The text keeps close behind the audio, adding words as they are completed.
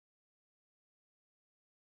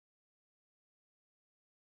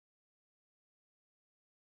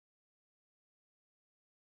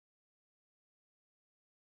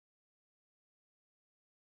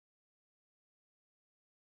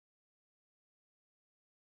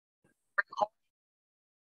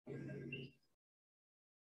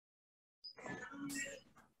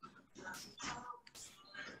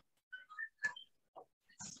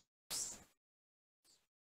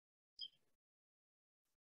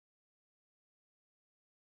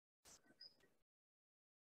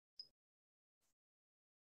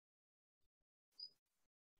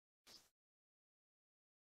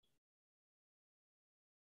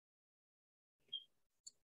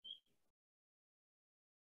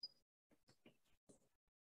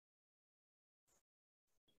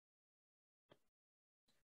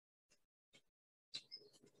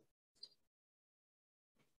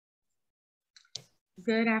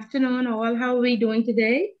Good afternoon, all. How are we doing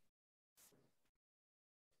today?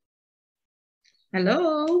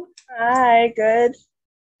 Hello. Hi, good.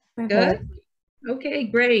 Good. Okay,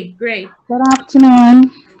 great. Good afternoon.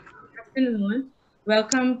 Good afternoon.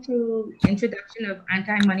 Welcome to Introduction of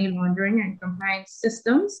Anti-Money Laundering and Compliance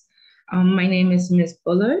Systems. My name is Ms.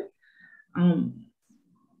 Bullard. Um,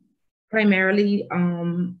 Primarily,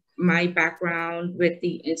 my background with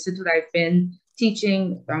the Institute, I've been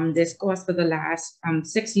teaching this course for the last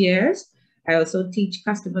 6 years. I also teach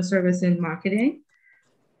customer service and marketing,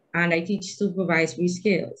 and I teach supervisory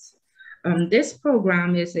skills. This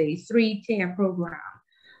program is a 3-tier program.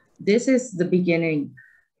 This is the beginning.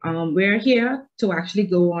 We're here to actually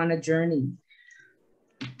go on a journey.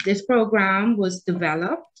 This program was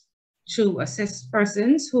developed to assist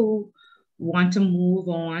persons who want to move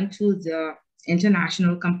on to the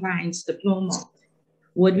international compliance diploma.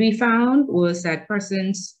 What we found was that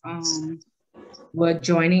persons were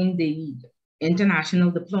joining the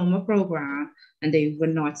international diploma program and they were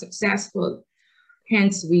not successful.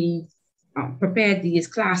 Hence, we prepared these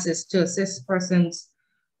classes to assist persons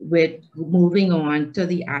with moving on to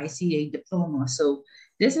the ICA diploma. So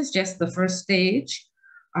this is just the first stage.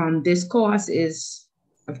 This course is,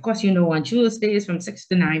 of course, on Tuesdays from 6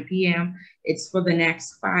 to 9 p.m. It's for the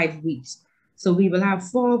next 5 weeks. So we will have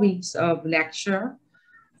 4 weeks of lecture.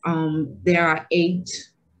 There are 8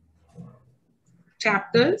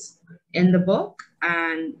 chapters in the book,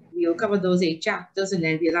 and we'll cover those 8 chapters, and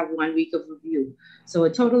then we'll have 1 week of review. So a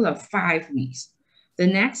total of 5 weeks. The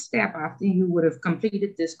next step after you would have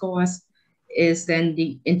completed this course is then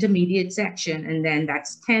the intermediate section, and then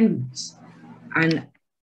that's 10 weeks. And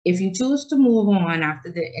if you choose to move on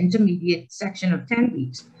after the intermediate section of 10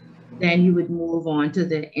 weeks, then you would move on to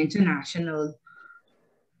the international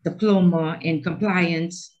diploma in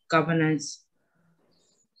compliance, governance,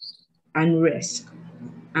 and risk.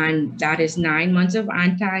 And that is 9 months of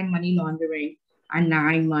anti-money laundering and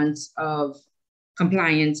 9 months of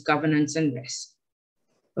compliance, governance, and risk.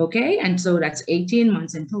 Okay, and so that's 18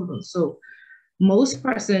 months in total. So most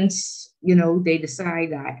persons, they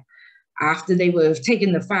decide that after they would have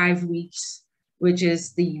taken the 5 weeks, which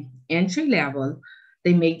is the entry level,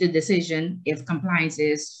 they make the decision if compliance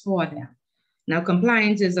is for them. Now,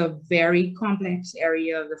 compliance is a very complex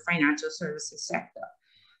area of the financial services sector.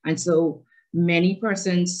 And so many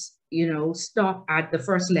persons, stop at the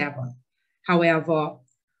first level. However,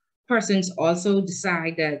 persons also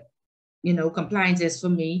decide that, compliance is for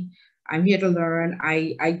me. I'm here to learn.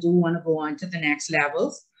 I do want to go on to the next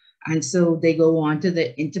levels. And so they go on to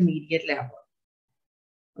the intermediate level.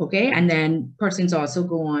 Okay, and then persons also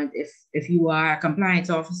go on, if you are a compliance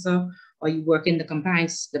officer or you work in the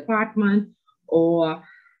compliance department, or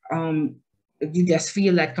if you just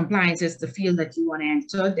feel that compliance is the field that you want to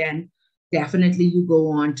enter, then definitely you go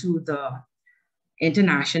on to the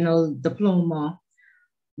international diploma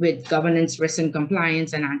with governance, risk and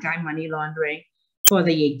compliance and anti-money laundering for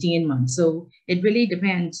the 18 months. So it really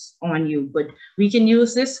depends on you, but we can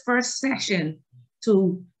use this first session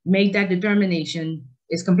to make that determination.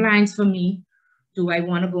 Is compliance for me? Do I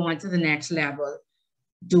want to go on to the next level?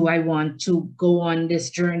 Do I want to go on this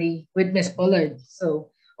journey with Miss Bullard?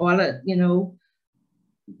 So all of,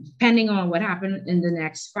 depending on what happened in the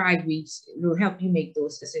next 5 weeks, it will help you make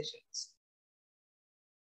those decisions.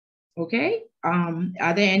 Okay,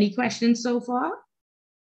 are there any questions so far?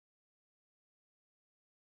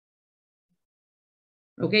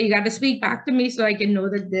 Okay, you got to speak back to me so I can know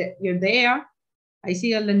that you're there. I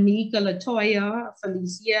see a Lanika, Latoya,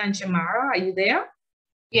 Felicia, and Shamara. Are you there?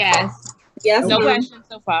 Yes. Yes. No questions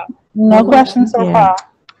so far. No questions so far.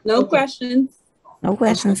 No questions. No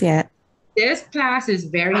questions yet. This class is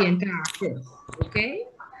very interactive, okay?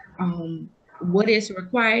 What is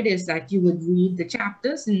required is that you would read the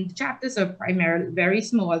chapters, and the chapters are primarily very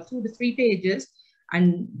small, 2 to 3 pages,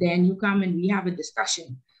 and then you come and we have a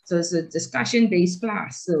discussion. So it's a discussion-based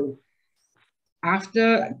class. So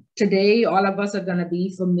after today, all of us are going to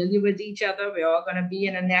be familiar with each other. We're all going to be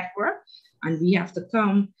in a network, and we have to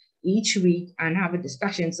come each week and have a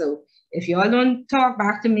discussion. So if y'all don't talk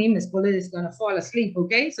back to me, Miss Bullard is going to fall asleep,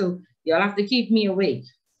 okay? So y'all have to keep me awake.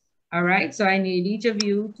 All right, so I need each of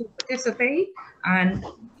you to participate, and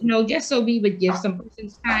just so we would give some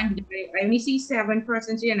persons time. I only see 7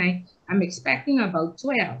 persons here, and I'm expecting about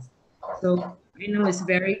 12. So I know it's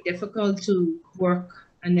very difficult to work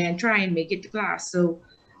and then try and make it to class. So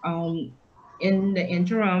in the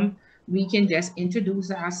interim, we can just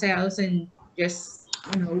introduce ourselves and just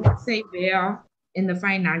say where in the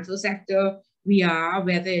financial sector we are,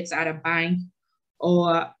 whether it's at a bank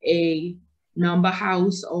or a number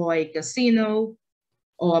house or a casino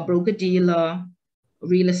or a broker dealer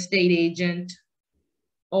real estate agent,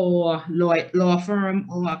 or law firm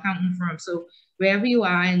or accounting firm. So wherever you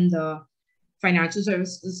are in the financial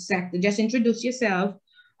services sector, just introduce yourself,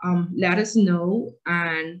 let us know,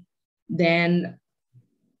 and then,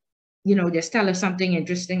 just tell us something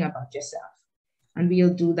interesting about yourself. And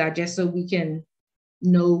we'll do that just so we can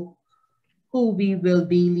know who we will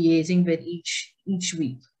be liaising with each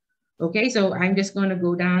week. Okay, so I'm just going to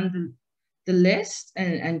go down the list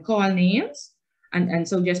and call names. And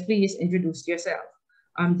so just please introduce yourself.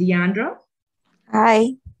 Deandra.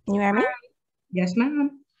 Hi, can you hear me? Hi. Yes,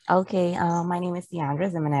 ma'am. Okay, my name is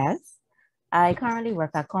Deandra Jimenez. I currently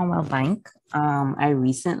work at Commonwealth Bank. I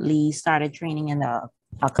recently started training in the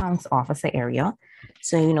accounts officer area.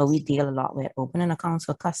 So, we deal a lot with opening accounts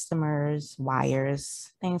for customers,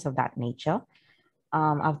 wires, things of that nature.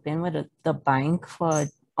 I've been with the bank for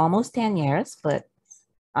almost 10 years, but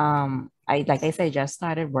like I said, just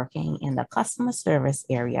started working in the customer service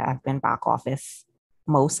area. I've been back office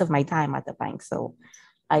most of my time at the bank. So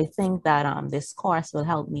I think that this course will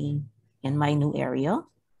help me in my new area,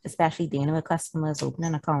 especially dealing with customers,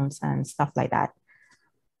 opening accounts and stuff like that.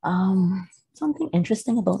 Something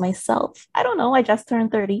interesting about myself. I don't know. I just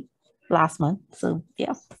turned 30 last month. So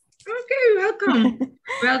yeah. Okay, welcome.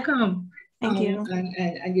 Welcome. Thank you.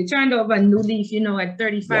 And you turned over a new leaf, at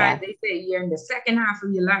 35, Yeah. They say you're in the second half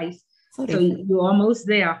of your life. So you're almost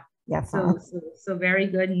there. Yes. So very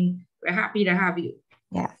good. And we're happy to have you.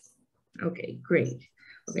 Yes. Okay, great.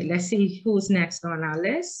 Okay, let's see who's next on our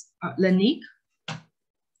list. Lanique.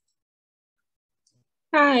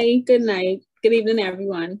 Hi, good night. Good evening,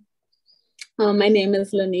 everyone. My name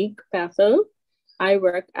is Lanique Bethel. I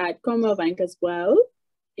work at Commonwealth Bank as well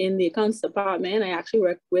in the accounts department. I actually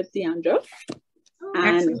work with Deandra. Oh,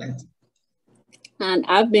 excellent. And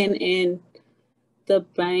I've been in the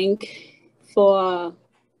bank for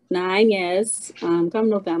 9 years, come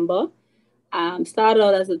November. Started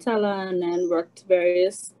out as a teller and then worked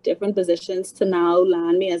various different positions to now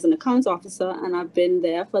land me as an accounts officer. And I've been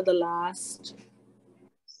there for the last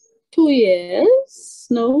 2 years.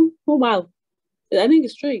 No, oh wow. I think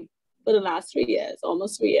it's 3 for the last 3 years,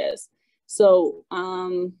 almost 3 years. So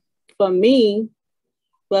for me,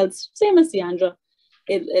 well, it's same as Deandra,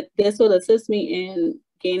 this will assist me in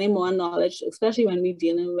gaining more knowledge, especially when we're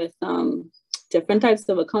dealing with different types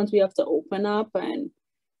of accounts we have to open up and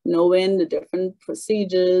knowing the different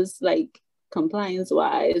procedures, like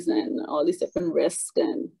compliance-wise and all these different risks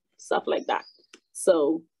and stuff like that.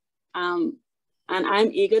 So, and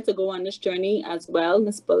I'm eager to go on this journey as well,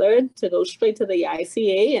 Ms. Bullard, to go straight to the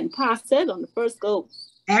ICA and pass it on the first go.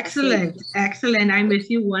 Excellent, excellent. I'm with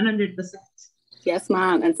you 100%. Yes,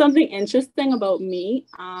 ma'am. And something interesting about me,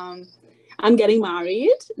 I'm getting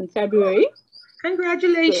married in February.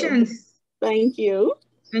 Congratulations. So, thank you.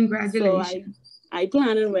 Congratulations. So I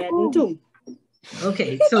plan on wedding too.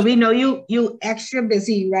 Okay, so we know you extra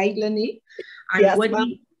busy, right, Lani? And yes, what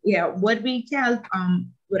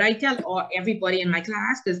I tell everybody in my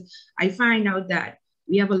class, because I find out that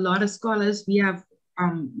we have a lot of scholars, we have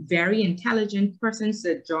very intelligent persons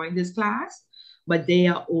that join this class, but they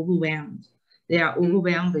are overwhelmed. They are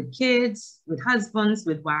overwhelmed with kids, with husbands,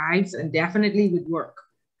 with wives, and definitely with work,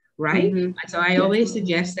 right? And so I always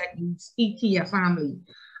suggest that you speak to your family,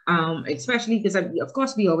 especially because, of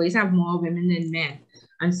course, we always have more women than men.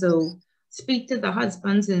 And so speak to the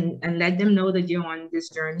husbands and let them know that you're on this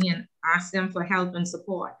journey and ask them for help and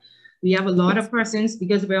support. We have a lot of persons,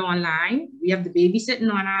 because we're online, we have the baby sitting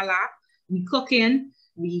on our lap, we cooking,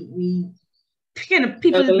 we picking up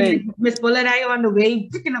people, Miss Bullard, I on the way,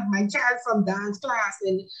 picking up my child from dance class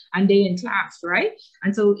and they in class, right?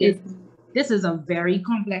 And so this is a very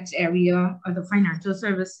complex area of the financial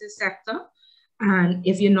services sector. And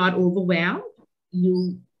if you're not overwhelmed,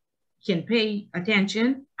 you can pay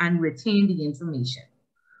attention and retain the information.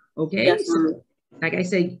 Okay, yes, so like I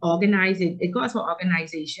said, organize it. It calls for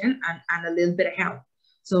organization and a little bit of help.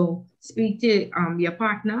 So speak to your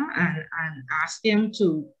partner and ask him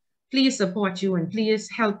to please support you and please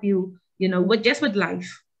help you, with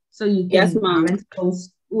life. So you can balance both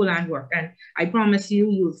school and work. And I promise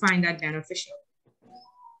you'll find that beneficial.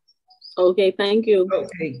 Okay, thank you.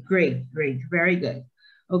 Okay, great, very good.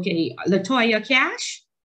 Okay, Latoya Cash.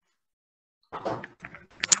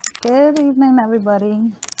 Good evening,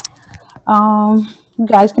 everybody. You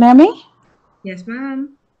guys can hear me? Yes,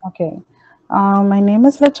 ma'am. Okay. My name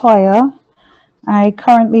is Latoya. I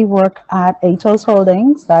currently work at Atos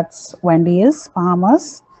Holdings. That's Wendy's,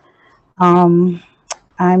 Bahamas. I'm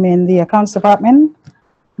in the accounts department.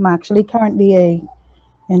 I'm actually currently a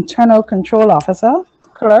internal control officer,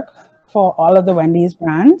 clerk for all of the Wendy's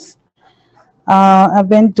brands. I've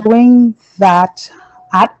been doing that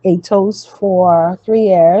at ATOS for 3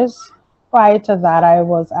 years. Prior to that, I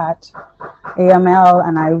was at AML,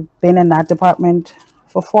 and I've been in that department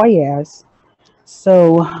for 4 years.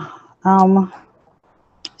 So,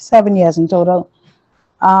 7 years in total.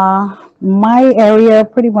 My area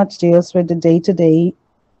pretty much deals with the day-to-day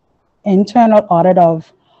internal audit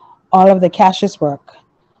of all of the cashiers work.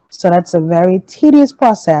 So that's a very tedious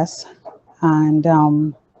process. And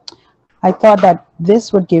I thought that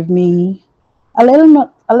this would give me a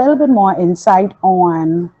little bit more insight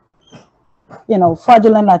on,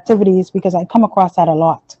 fraudulent activities, because I come across that a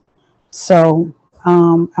lot. So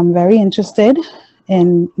I'm very interested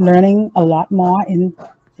in learning a lot more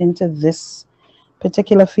into this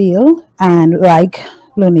particular field. And like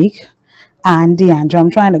Lunique and Deandra,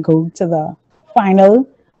 I'm trying to go to the final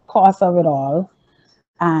course of it all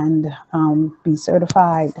and be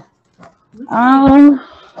certified.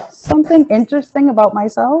 Something interesting about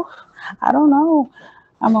myself, I don't know.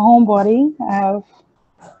 I'm a homebody. I have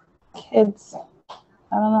kids.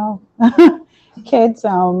 I don't know. Kids.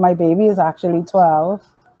 My baby is actually 12.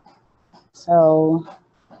 So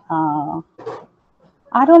I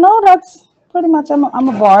don't know. That's pretty much. I'm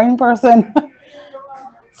a boring person.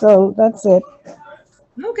 So that's it.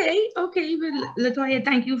 Okay, well, Latoya,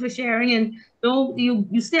 thank you for sharing. And don't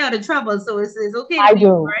you stay out of trouble. So it's okay to I be do.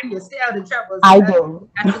 boring. You stay out of trouble. So I do.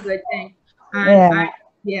 that's a good thing. And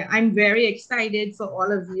Yeah. I'm very excited for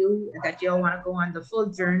all of you that you all want to go on the full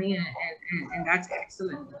journey, and that's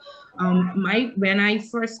excellent. When I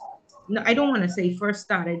first, no, I don't want to say first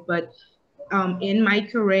started, but in my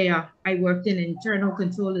career, I worked in internal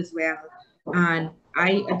control as well. And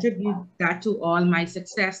I attribute that to all my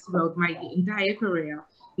success throughout my entire career,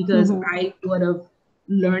 because I would have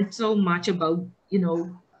learned so much about,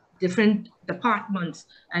 different departments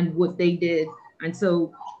and what they did. And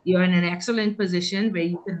so you're in an excellent position where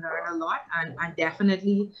you can learn a lot. And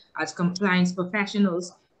definitely, as compliance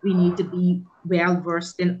professionals, we need to be well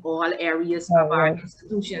versed in all areas of our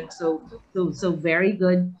institution. So very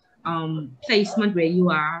good placement where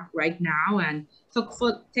you are right now, and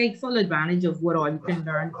take full advantage of what all you can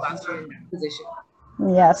learn whilst you're in that position.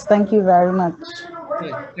 Yes, thank you very much.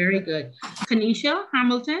 Good, very good. Kanisha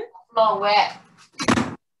Hamilton.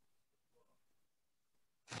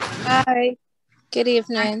 Hi, good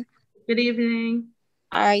evening. Good evening.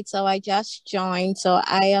 All right, so I just joined, so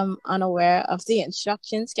I am unaware of the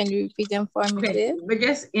instructions. Can you repeat them for me, Okay, please? we're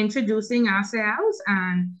just introducing ourselves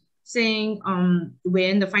and saying where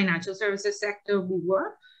in the financial services sector we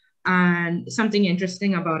work and something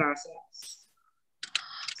interesting about ourselves.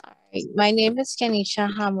 All right, my name is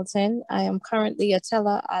Kenisha Hamilton. I am currently a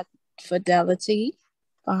teller at Fidelity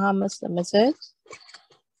Bahamas Limited.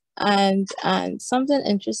 And something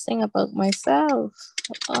interesting about myself.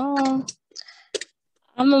 I'm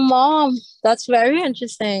a mom. That's very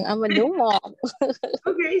interesting. I'm a new mom.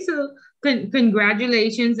 Okay, so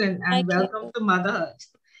congratulations and welcome to motherhood.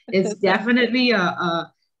 It's definitely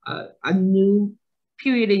a new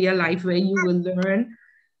period of your life where you will learn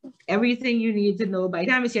everything you need to know. By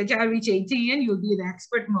the time your child reach 18, you'll be an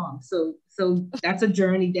expert mom. So that's a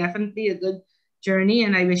journey, definitely a good journey,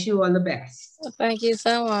 and I wish you all the best. Thank you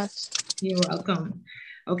so much. You're welcome.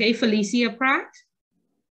 Okay, Felicia Pratt.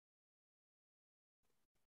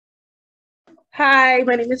 Hi,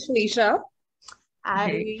 my name is Felicia.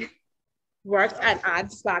 I worked at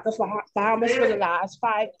Ants Backer for Bahamas for the last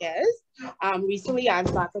 5 years. Recently, Ants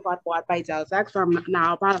Backer got bought by Delta, so I'm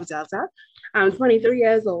now part of Delta. I'm 23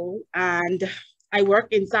 years old, and I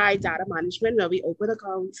work inside data management, where we open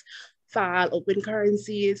accounts, file, open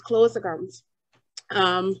currencies, close accounts.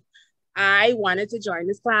 I wanted to join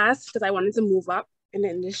this class because I wanted to move up in the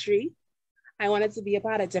industry. I wanted to be a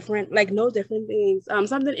part of different things.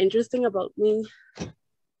 Something interesting about me,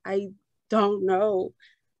 I don't know.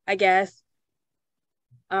 I guess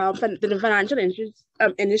the financial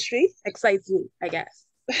industry excites me, I guess.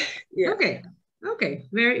 Yeah. Okay.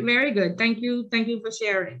 Very, very good. Thank you for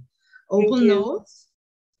sharing. Opal Knowles.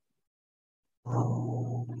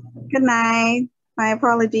 Good night. My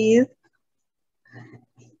apologies.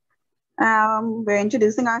 We're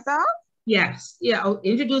introducing ourselves? Yes. Yeah.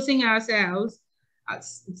 Introducing ourselves,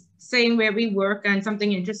 saying where we work and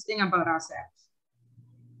something interesting about ourselves.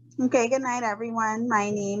 Okay, good night, everyone.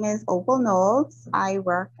 My name is Opal Knowles. I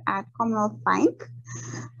work at Commonwealth Bank.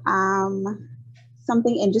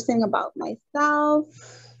 Something interesting about myself.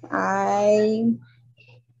 I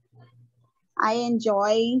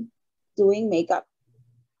enjoy doing makeup.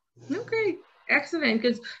 Okay, Excellent,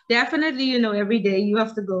 because definitely, you know, every day you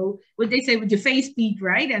have to go, what they say, with your face beat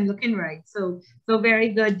right and looking right. So very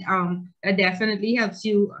good. That definitely helps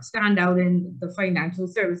you stand out in the financial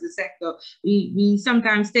services sector. We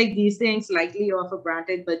sometimes take these things lightly or for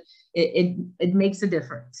granted, but it makes a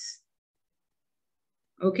difference.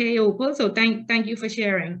 Okay, Opal. So thank you for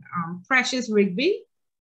sharing. Precious Rigby.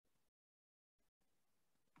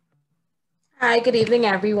 Hi, good evening,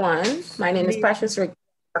 everyone. My name is Precious Rick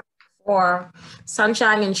for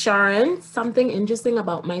Sunshine Insurance. Something interesting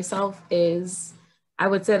about myself is I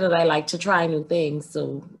would say that I like to try new things.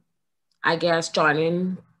 So I guess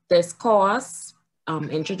joining this course,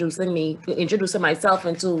 introducing myself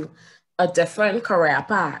into a different career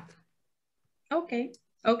path. Okay,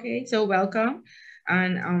 so welcome.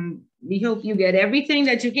 And we hope you get everything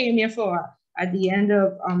that you came here for at the end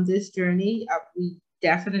of this journey. We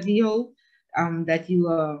definitely hope that you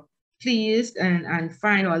are pleased and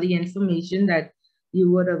find all the information that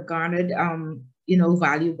you would have garnered, you know,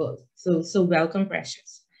 valuable. So welcome,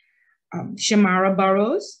 Precious. Shamara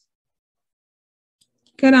Burrows.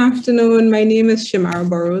 Good afternoon. My name is Shamara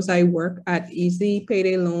Burrows. I work at Easy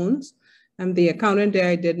Payday Loans. I'm the accountant there.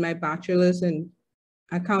 I did my bachelor's in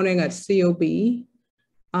accounting at COB.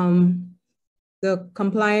 The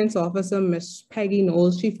compliance officer, Miss Peggy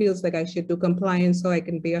Knowles, she feels like I should do compliance so I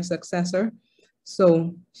can be a successor.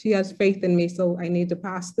 So she has faith in me, so I need to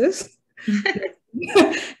pass this.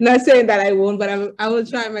 Not saying that I won't, but I will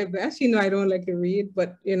try my best. You know, I don't like to read,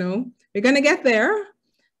 but you know, we're gonna get there.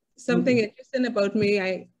 Something interesting about me,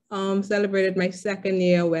 I celebrated my 2nd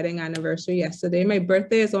year wedding anniversary yesterday. My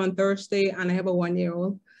birthday is on Thursday and I have a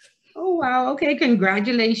 1-year-old. Oh, wow. Okay.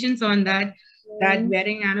 Congratulations on that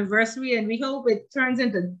wedding anniversary. And we hope it turns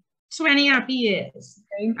into 20 happy years.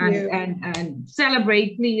 Thank you. And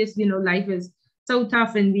celebrate, please. You know, life is so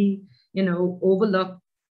tough and we, you know, overlook.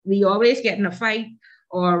 We always get in a fight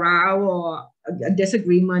or a row or a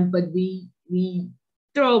disagreement, but we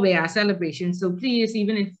throw away our celebration. So please,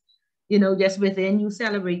 even if, you know, just within you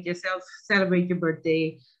celebrate yourself, celebrate your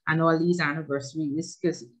birthday and all these anniversaries,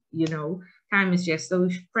 because, you know, time is just so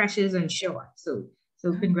precious and short. So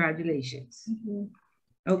congratulations.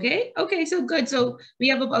 Okay, so good. So we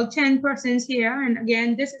have about 10 persons here. And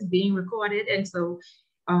again, this is being recorded. And so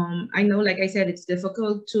I know, like I said, it's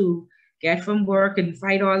difficult to get from work and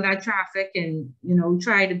fight all that traffic and, you know,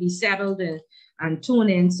 try to be settled and tune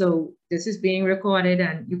in. So this is being recorded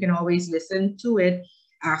and you can always listen to it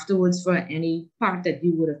afterwards for any part that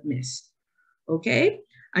you would have missed. Okay,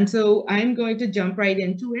 and so I'm going to jump right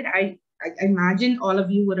into it. I imagine all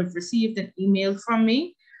of you would have received an email from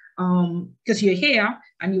me because you're here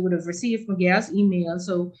and you would have received Miguel's email.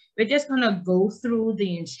 So we're just gonna go through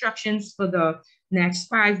the instructions for the next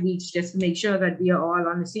 5 weeks just to make sure that we are all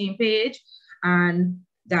on the same page and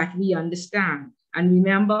that we understand. And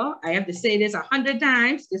remember, I have to say this 100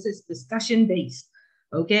 times, this is discussion based,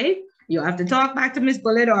 okay? You have to talk back to Miss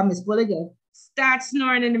Bullitt or Miss Bullitt will start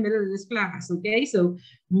snoring in the middle of this class, okay? So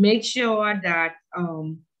make sure that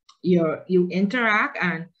you interact.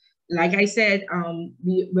 And like I said,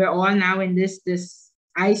 we're all now in this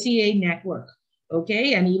ICA network,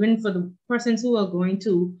 okay? And even for the persons who are going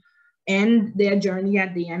to end their journey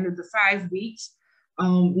at the end of the 5 weeks,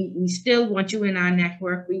 we still want you in our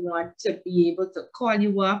network. We want to be able to call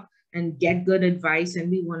you up and get good advice, and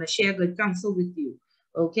we want to share good counsel with you.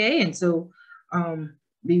 Okay, and so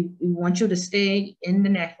we want you to stay in the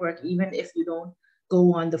network even if you don't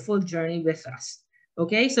go on the full journey with us.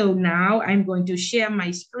 Okay, so now I'm going to share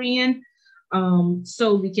my screen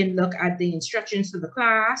so we can look at the instructions for the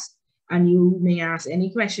class and you may ask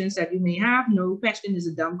any questions that you may have. No question is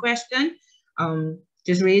a dumb question.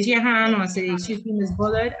 Just raise your hand or say, excuse me, Ms.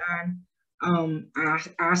 Bullard, and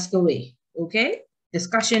ask away, okay?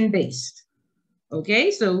 Discussion based,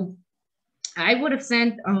 okay? So I would have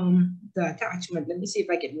sent the attachment. Let me see if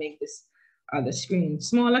I can make this the screen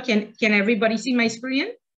smaller. Can everybody see my screen?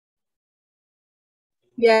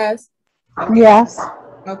 Yes. Okay. Yes.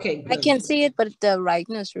 Okay, good. I can see it, but the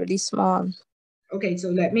writing is really small. Okay, so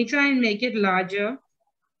let me try and make it larger.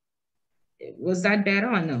 Was that better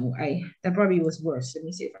or no? That probably was worse. Let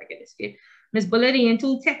me see if I can escape. Ms. Bullitt ain't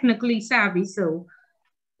too technically savvy, so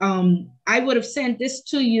I would have sent this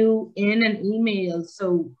to you in an email,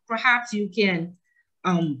 so perhaps you can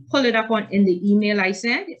pull it up in the email I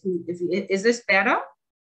sent. Is this better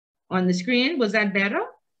on the screen? Was that better?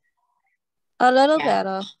 A little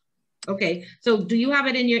better. Okay, so do you have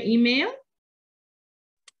it in your email?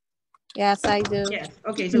 Yes, I do. Yes.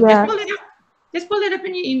 Okay, so just pull it up. Just pull it up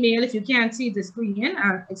in your email if you can't see the screen.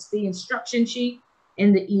 It's the instruction sheet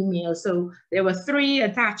in the email. So there were 3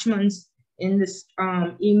 attachments in this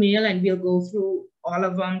email, and we'll go through all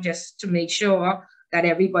of them just to make sure that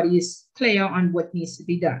everybody is clear on what needs to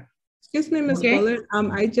be done. Excuse me, Ms. Bullitt.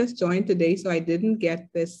 I just joined today, so I didn't get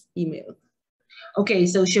this email. Okay,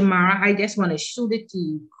 so Shamara, I just want to shoot it to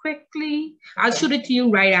you quickly. I'll shoot it to you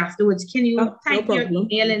right afterwards. Can you type your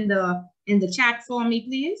email in the chat for me,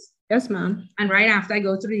 please? Yes, ma'am. And right after I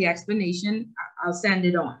go through the explanation, I'll send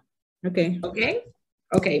it on. Okay. Okay.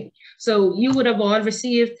 Okay. So you would have all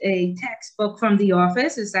received a textbook from the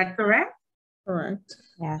office. Is that correct? Correct.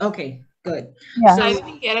 Yeah. Okay. Good. Yeah. So, I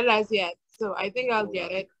didn't get it as yet, so I think I'll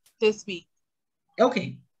get it this week.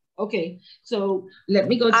 Okay. Okay. So let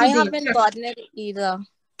me go to I haven't gotten it either.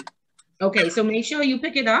 Okay. So make sure you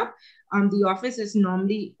pick it up. The office is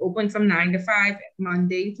normally open from 9 to 5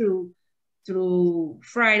 Monday through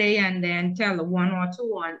Friday, and then till 1 or 2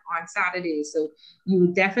 on Saturday. So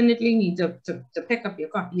you definitely need to pick up your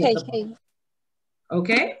copy of the book.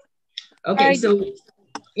 Okay. Okay. So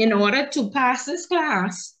in order to pass this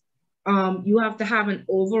class, you have to have an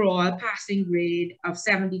overall passing grade of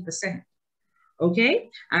 70%. Okay.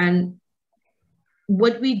 And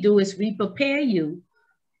what we do is we prepare you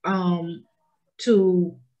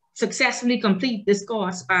to successfully complete this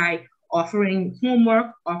course by offering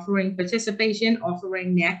homework, offering participation,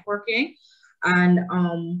 offering networking, and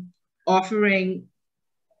offering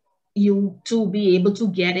you to be able to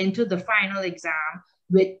get into the final exam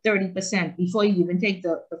with 30% before you even take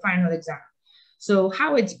the final exam. So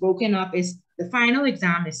how it's broken up is the final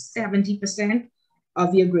exam is 70%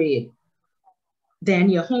 of your grade. Then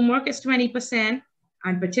your homework is 20%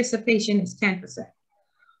 and participation is 10%.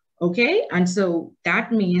 Okay, and so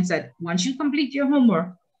that means that once you complete your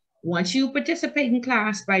homework, once you participate in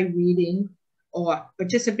class by reading or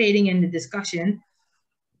participating in the discussion,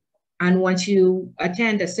 and once you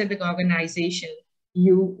attend a civic organization,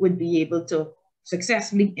 you would be able to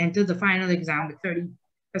successfully enter the final exam with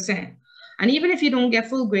 30%. And even if you don't get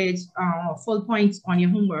full grades or full points on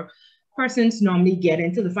your homework, persons normally get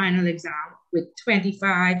into the final exam with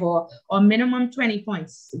 25 or minimum 20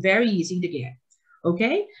 points. Very easy to get.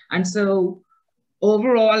 Okay, and so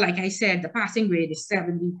overall, like I said, the passing grade is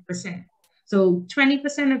 70%. So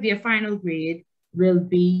 20% of your final grade will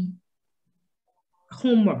be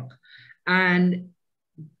homework. And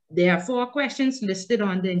there are 4 questions listed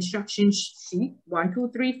on the instruction sheet, 1,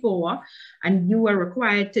 2, 3, 4, and you are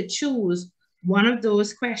required to choose one of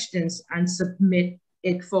those questions and submit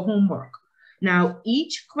it for homework. Now,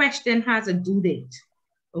 each question has a due date,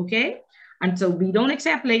 okay? And so we don't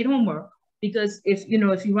accept late homework, because if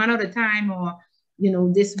you run out of time, or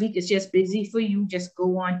this week is just busy for you, just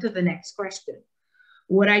go on to the next question.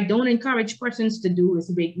 What I don't encourage persons to do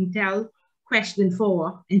is wait until question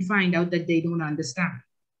 4 and find out that they don't understand.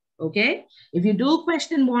 Okay, if you do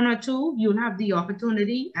question 1 or 2, you'll have the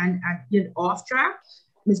opportunity, and you're off track.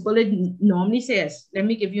 Ms. Bullitt normally says, let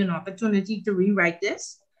me give you an opportunity to rewrite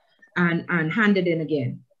this and hand it in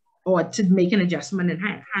again, or to make an adjustment and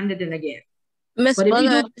hand it in again. Ms.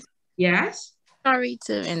 Bullitt. Yes? Sorry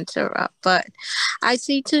to interrupt, but I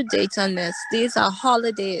see 2 dates on this. These are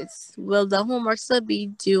holidays. Will the homework still be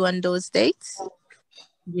due on those dates?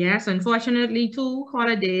 Yes, unfortunately, 2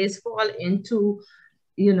 holidays fall into,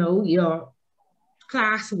 your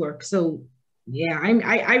classwork. So yeah,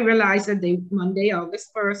 I realized that Monday,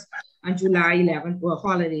 August 1st and July 11th were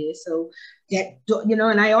holidays. So that,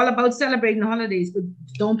 and I all about celebrating holidays, but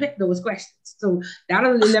don't pick those questions. So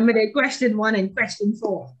that'll eliminate question 1 and question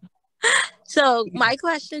 4. So my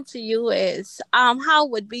question to you is, how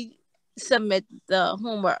would we submit the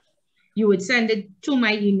homework? You would send it to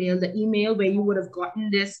my email, the email where you would have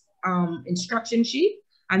gotten this instruction sheet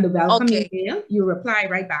and the welcome email. You reply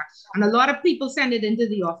right back. And a lot of people send it into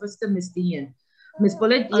the office to Ms. Dean. Ms.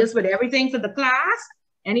 Bullitt deals with everything for the class,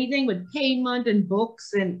 anything with payment and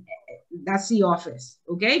books, and that's the office,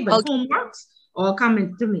 okay? But homeworks all come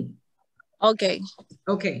into me. Okay.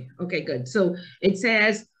 Okay, good. So it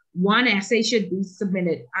says 1 essay should be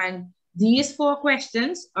submitted, and these 4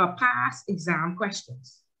 questions are past exam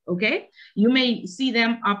questions, okay? You may see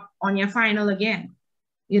them up on your final again,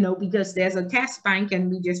 because there's a test bank and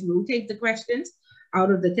we just rotate the questions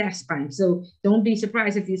out of the test bank. So don't be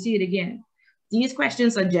surprised if you see it again. These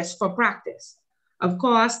questions are just for practice. Of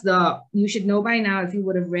course, you should know by now, if you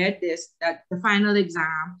would have read this, that the final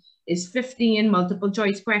exam is 15 multiple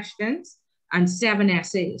choice questions and 7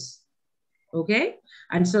 essays. Okay,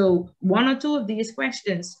 and so 1 or 2 of these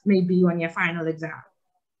questions may be on your final exam.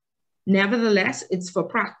 Nevertheless, it's for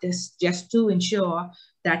practice, just to ensure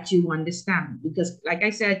that you understand, because like I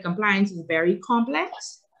said, compliance is very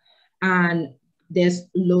complex and there's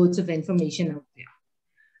loads of information out there.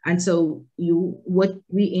 And so what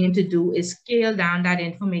we aim to do is scale down that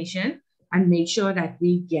information and make sure that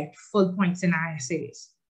we get full points in our essays.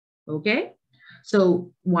 Okay?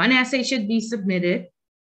 So one essay should be submitted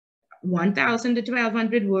 1,000 to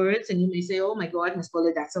 1,200 words, and you may say, oh my God, Ms.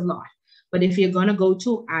 Bullitt, that's a lot. But if you're gonna go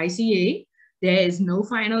to ICA, there is no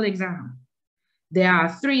final exam. There are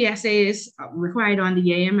 3 essays required on the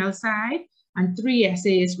AML side and 3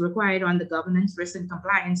 essays required on the governance, risk, and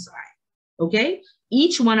compliance side, okay?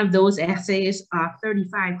 Each one of those essays are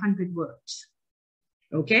 3,500 words,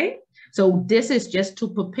 okay? So this is just to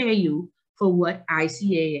prepare you for what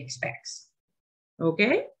ICA expects,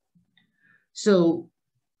 okay? So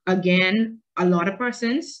again, a lot of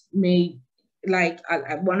persons may, like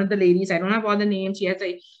one of the ladies, I don't have all the names, she has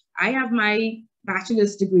say, I have my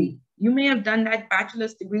bachelor's degree. You may have done that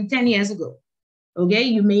bachelor's degree 10 years ago, okay?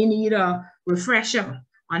 You may need a refresher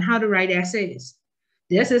on how to write essays.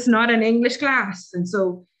 This is not an English class. And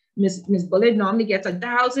so Ms. Bullitt normally gets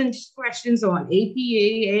 1,000 questions on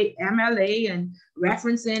APA, MLA, and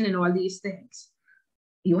referencing and all these things.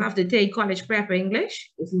 You have to take college prep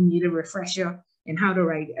English if you need a refresher in how to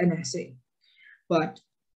write an essay. But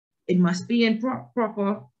it must be in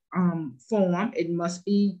proper form. It must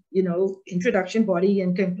be, you know, introduction, body,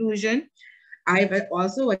 and conclusion. I've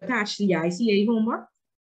also attached the ICA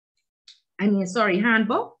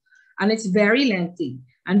handbook, and it's very lengthy.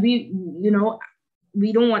 And we, you know,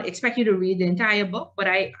 we don't expect you to read the entire book, but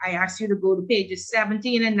I ask you to go to pages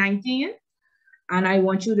 17 and 19, and I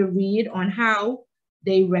want you to read on how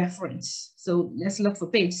they reference. So let's look for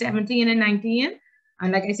page 17 and 19.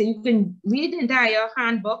 And like I said, you can read the entire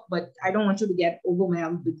handbook, but I don't want you to get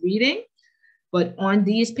overwhelmed with reading. But on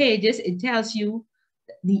these pages, it tells you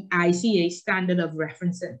the ICA standard of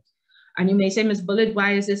referencing. And you may say, Ms. Bullitt,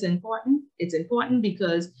 why is this important? It's important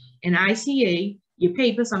because in ICA, your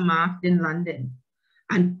papers are marked in London,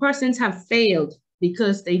 and persons have failed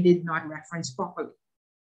because they did not reference properly.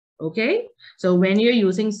 Okay? So when you're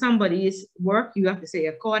using somebody's work, you have to say,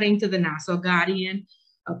 according to the Nassau Guardian,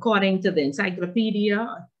 according to the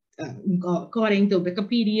encyclopedia, according to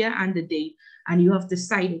Wikipedia and the date, and you have to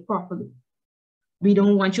cite it properly. We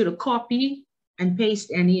don't want you to copy and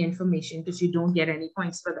paste any information because you don't get any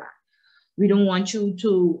points for that. We don't want you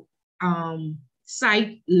to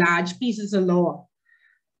cite large pieces of law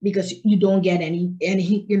because you don't get any,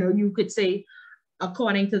 you know, you could say,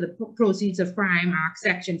 according to the Proceeds of Crime Act,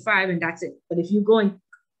 Section 5, and that's it. But if you go and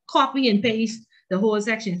copy and paste the whole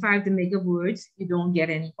Section 5 to make up words, you don't get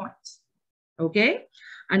any points, okay?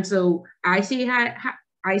 And so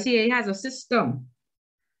ICA has a system.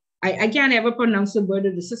 I can't ever pronounce the word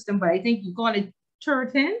of the system, but I think you call it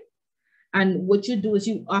Turton. And what you do is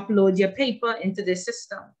you upload your paper into the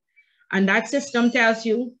system. And that system tells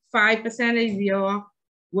you 5% of your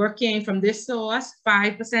work came from this source,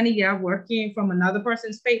 5% of your work came from another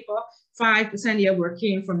person's paper, 5% of your work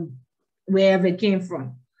came from wherever it came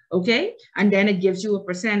from, okay? And then it gives you a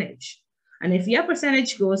percentage. And if your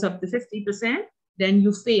percentage goes up to 50%, then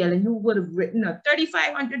you fail, and you would have written a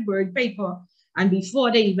 3,500 word paper, and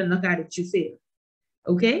before they even look at it, you fail,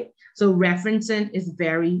 okay? So referencing is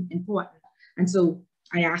very important. And so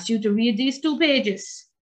I asked you to read these 2 pages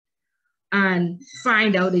and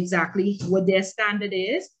find out exactly what their standard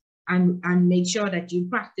is, and make sure that you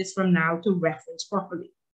practice from now to reference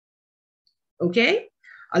properly, okay?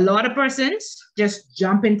 A lot of persons just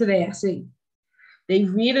jump into the essay. They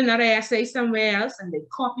read another essay somewhere else and they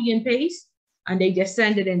copy and paste, and they just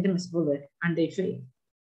send it into Ms. Bullitt and they fail,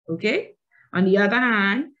 okay? On the other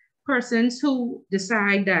hand, persons who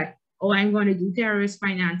decide that, oh, I'm going to do terrorist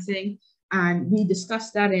financing, and we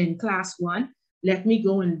discussed that in class 1, let me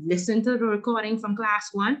go and listen to the recording from class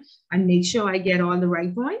 1 and make sure I get all the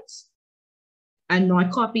right points and not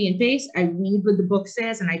copy and paste. I read what the book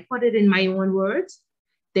says and I put it in my own words.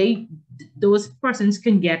 Those persons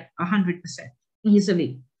can get 100%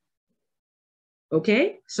 easily.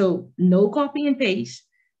 Okay, so no copy and paste,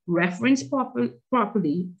 reference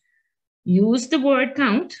properly, use the word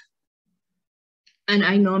count, and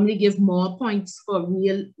I normally give more points for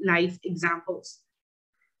real life examples.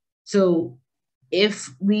 So if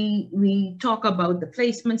we talk about the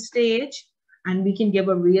placement stage and we can give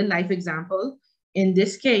a real life example, in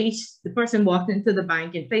this case, the person walked into the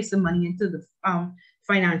bank and placed the money into the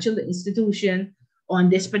financial institution on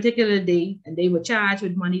this particular day, and they were charged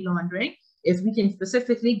with money laundering. If we can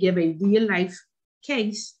specifically give a real life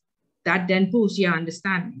case, that then boosts your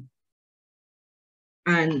understanding.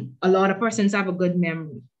 And a lot of persons have a good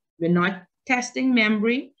memory. We're not testing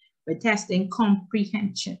memory, we're testing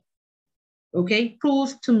comprehension. Okay,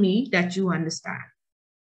 prove to me that you understand.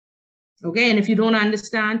 Okay, and if you don't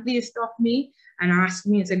understand, please stop me and ask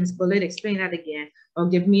me and say, Ms. Bullitt, explain that again, or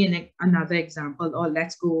give me another example, or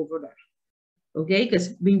let's go over that. Okay,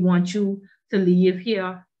 because we want you to leave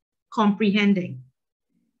here comprehending.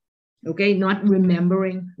 Okay, not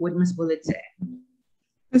remembering what Ms. Bullitt said.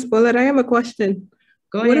 Ms. Bullitt, I have a question.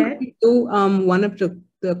 Go what ahead. If we do one of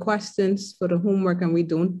the questions for the homework and we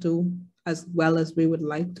don't do as well as we would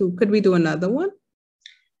like to? Could we do another one?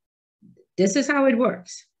 This is how it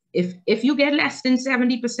works. If you get less than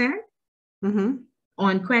 70%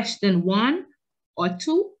 on question 1 or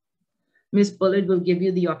 2, Ms. Bullitt will give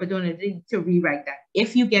you the opportunity to rewrite that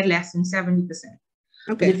if you get less than 70%.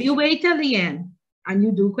 Okay. But if you wait till the end and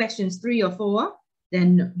you do questions 3 or 4,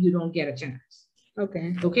 then you don't get a chance.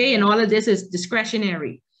 Okay. Okay, and all of this is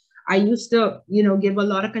discretionary. I used to, give a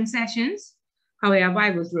lot of concessions. However,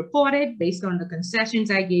 I was reported based on the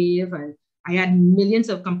concessions I gave, and I had millions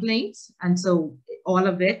of complaints. And so all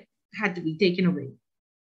of it had to be taken away.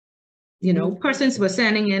 Persons were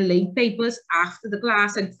sending in late papers after the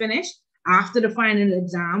class had finished, after the final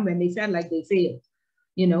exam, when they felt like they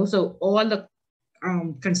failed. So all the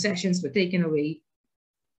concessions were taken away.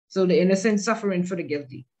 So the innocent suffering for the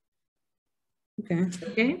guilty.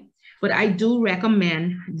 Okay. But I do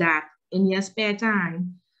recommend that in your spare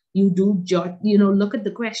time, you do look at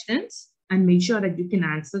the questions and make sure that you can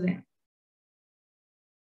answer them.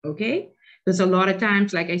 Okay. Because a lot of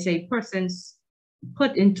times, like I say, persons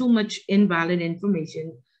put in too much invalid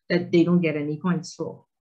information that they don't get any points for.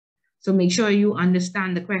 So make sure you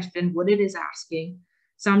understand the question, what it is asking.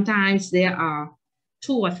 Sometimes there are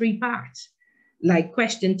 2 or 3 parts. Like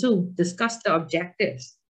question 2, discuss the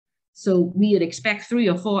objectives. So we would expect 3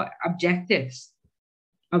 or 4 objectives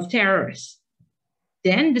of terrorists.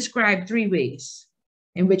 Then describe 3 ways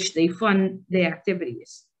in which they fund their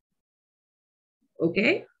activities.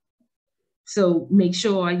 Okay? So make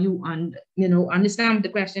sure you understand what the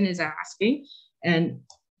question is asking and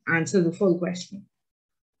answer the full question.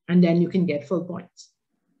 And then you can get full points.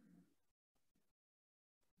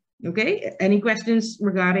 Okay, any questions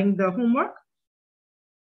regarding the homework?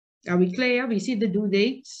 Are we clear? We see the due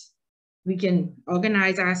dates. We can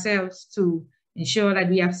organize ourselves to ensure that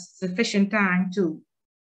we have sufficient time to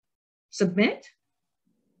submit.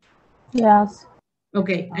 Yes.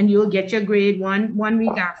 Okay, and you'll get your grade one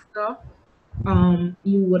week after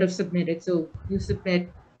you would have submitted. So you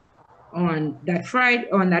submit on that Friday,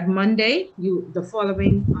 on that Monday, the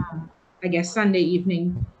following, I guess Sunday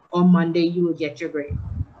evening or Monday, you will get your grade.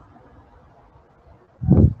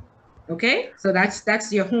 Okay, so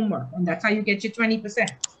that's your homework, and that's how you get your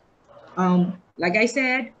 20%. Like I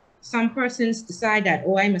said, some persons decide that,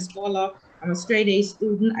 oh, I'm a scholar, I'm a straight A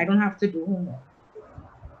student, I don't have to do homework.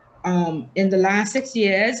 In the last 6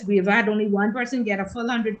 years, we've had only one person get a full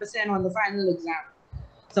 100% on the final exam.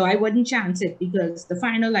 So I wouldn't chance it, because the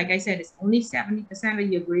final, like I said, is only 70%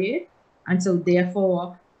 of your grade. And so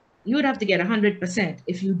therefore, you would have to get 100%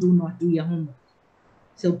 if you do not do your homework.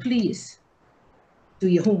 So please do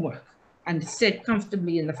your homework and sit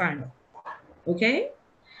comfortably in the final. Okay?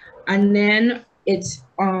 And then it's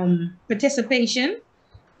participation.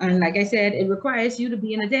 And like I said, it requires you to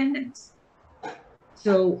be in attendance.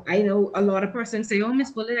 So I know a lot of persons say, oh,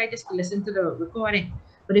 Ms. Bullitt, I just listened to the recording.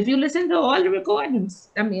 But if you listen to all the recordings,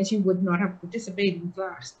 that means you would not have participated in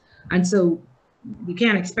class. And so you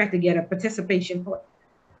can't expect to get a participation point.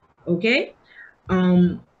 Okay?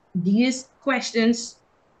 These questions,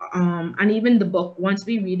 and even the book, once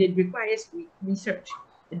we read it, requires research.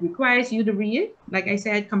 It requires you to read it. Like I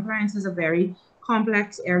said, compliance is a very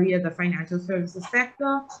complex area of the financial services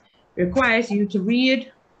sector. It requires you to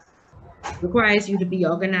read, requires you to be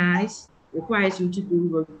organized, requires you to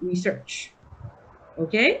do research.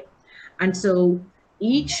 Okay? And so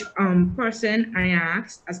each person I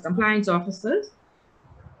asked as compliance officers,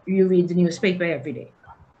 you read the newspaper every day.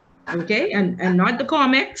 Okay? And not the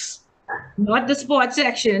comics, not the sports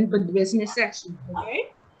section, but the business section.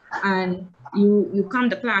 Okay? And you come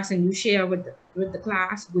to class and you share with the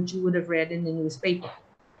class what you would have read in the newspaper.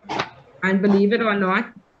 And believe it or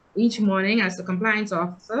not, each morning as a compliance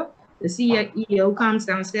officer, the CEO comes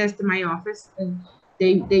downstairs to my office and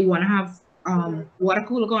they want to have water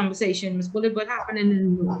cooler conversation. Ms. Bullitt, what happened in the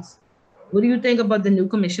news? What do you think about the new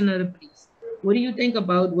commissioner of the police? What do you think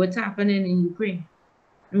about what's happening in Ukraine?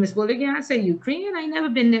 And Ms. Bullitt, I say, Ukraine? I never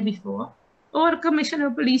been there before. Or the commissioner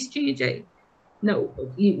of police change. No,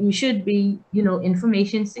 you should be,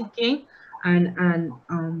 information seeking and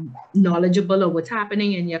knowledgeable of what's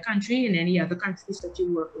happening in your country and any other countries that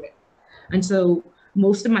you work with. And so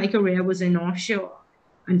most of my career was in offshore.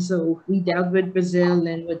 And so we dealt with Brazil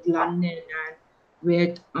and with London and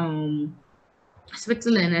with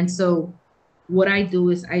Switzerland. And so what I do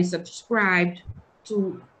is I subscribed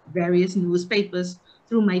to various newspapers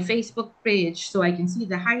through my Facebook page so I can see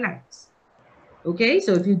the highlights. Okay,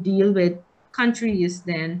 so if you deal with countries,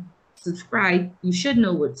 then subscribe. You should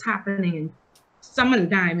know what's happening in some of the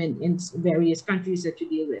time in various countries that you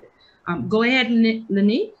deal with. Go ahead,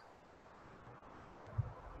 Lanique.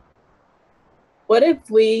 What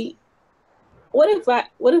if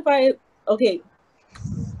I, okay,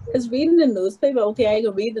 is reading the newspaper, okay, I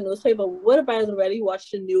can read the newspaper. What if I already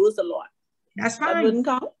watched the news a lot? That's fine. That wouldn't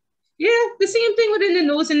count? Yeah, the same thing within the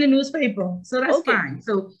news in the newspaper. So that's fine.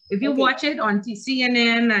 So if you watch it on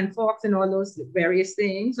CNN and Fox and all those various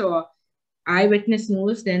things, or Eyewitness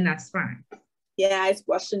News, then that's fine. Yeah, I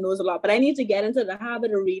watch the news a lot, but I need to get into the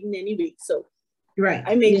habit of reading anyway. So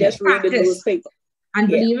I may just read the newspaper. And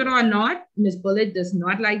believe it or not, Miss Bullitt does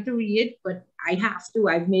not like to read, but I have to.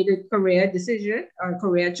 I've made a career decision or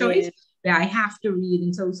career choice that I have to read.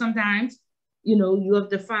 And so sometimes, you know, you have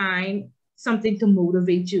to find something to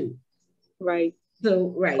motivate you. Right.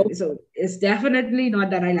 So, So it's definitely not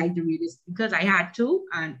that I like to read. It's because I had to,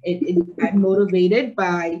 and I'm motivated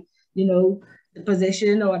by, you know, the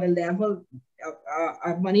position or the level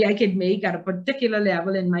of money I could make at a particular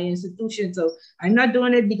level in my institution. So I'm not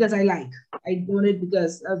doing it because I like. I'm doing it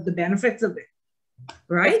because of the benefits of it,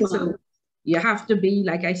 right? So you have to be,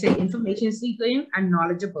 like I say, information seeking and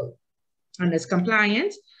knowledgeable. And as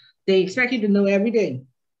compliance, they expect you to know everything,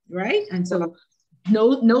 right? And so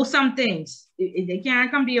know some things. They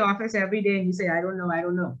can't come to your office every day and you say, I don't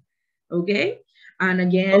know. Okay? And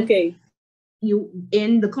again, you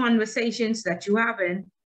in the conversations that you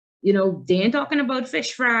having, you know, they ain't talking about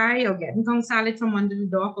fish fry or getting tongue salad from under the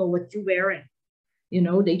dock or what you're wearing. You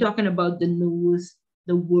know, they talking about the news,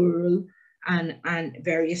 the world, and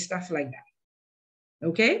various stuff like that.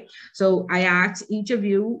 Okay? So I ask each of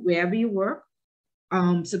you, wherever you work,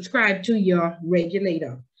 subscribe to your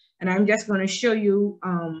regulator. And I'm just going to show you,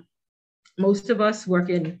 most of us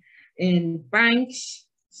work in banks.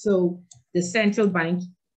 So the Central Bank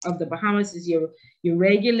of the Bahamas is your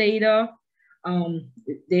regulator.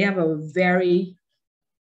 They have a very,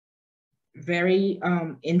 very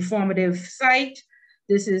informative site.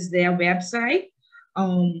 This is their website.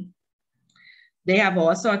 They have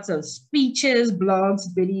all sorts of speeches, blogs,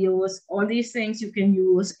 videos, all these things you can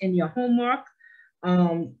use in your homework.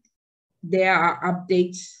 There are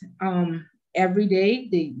updates every day.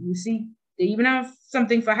 They even have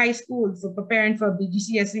something for high school for preparing for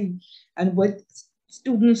BGCSE and what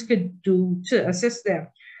students could do to assist them.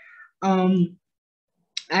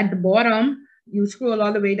 At the bottom, you scroll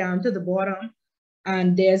all the way down to the bottom,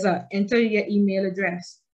 and there's a enter your email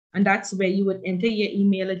address. And that's where you would enter your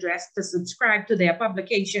email address to subscribe to their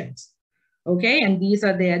publications. Okay, and these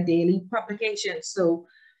are their daily publications. So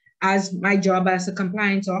as my job as a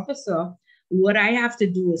compliance officer, what I have to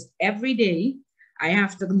do is every day, I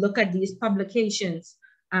have to look at these publications.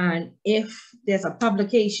 And if there's a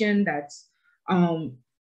publication that's,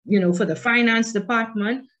 you know, for the finance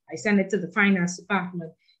department, I send it to the finance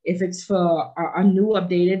department. If it's for a new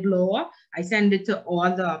updated law, I send it to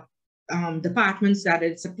all the departments that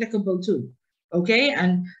it's applicable to. Okay,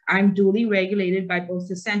 and I'm duly regulated by both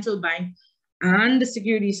the central bank and the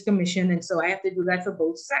Securities Commission. And so I have to do that for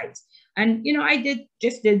both sides. And, you know, I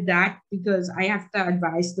just did that because I have to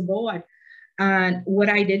advise the board. And what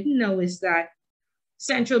I didn't know is that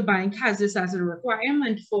central bank has this as a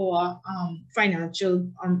requirement for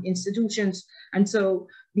financial institutions. And so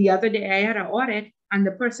the other day I had an audit and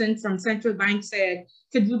the person from central bank said,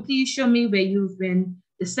 could you please show me where you've been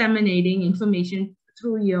disseminating information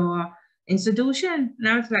through your institution? And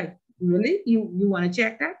I was like, really? You want to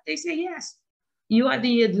check that? They say, yes. You are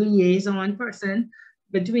the liaison person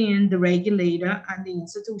between the regulator and the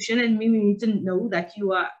institution, and we need to know that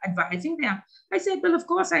you are advising them. I said, well, of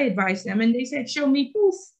course I advise them. And they said, show me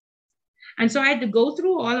proof. And so I had to go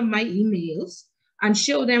through all of my emails and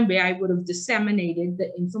show them where I would have disseminated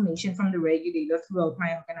the information from the regulator throughout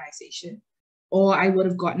my organization, or I would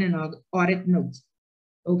have gotten an audit note.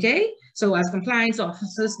 Okay, so as compliance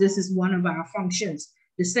officers, this is one of our functions,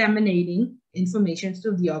 disseminating information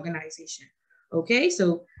to the organization. Okay,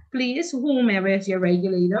 so please, whomever is your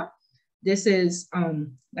regulator, this is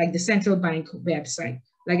like the central bank website.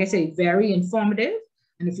 Like I say, very informative.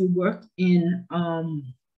 And if you work in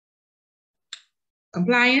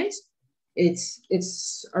compliance,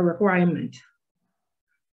 it's a requirement.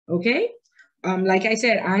 Okay, like I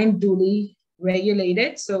said, I'm duly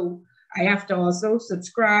regulated, so I have to also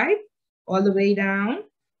subscribe all the way down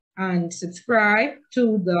and subscribe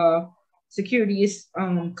to the Securities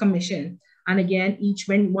Commission. And again,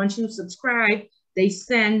 once you subscribe, they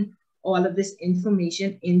send all of this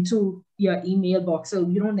information into your email box. So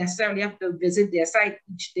you don't necessarily have to visit their site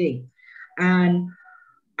each day. And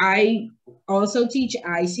I also teach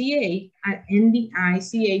ICA, and in the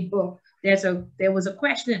ICA book, there was a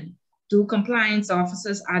question: do compliance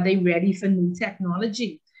officers, are they ready for new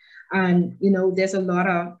technology? And there's a lot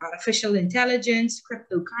of artificial intelligence,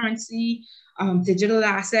 cryptocurrency, digital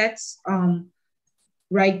assets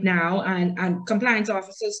right now, and compliance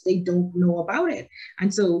officers, they don't know about it.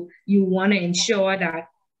 And so you want to ensure that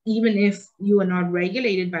even if you are not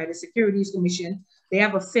regulated by the Securities Commission, they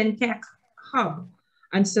have a fintech hub.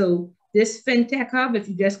 And so this fintech hub, if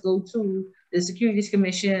you just go to the Securities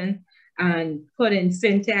Commission and put in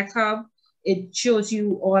fintech hub, it shows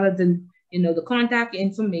you all of the, the contact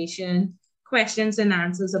information, questions and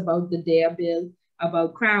answers about the DARE bill,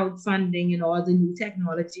 about crowdfunding and all the new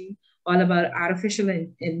technology, all about artificial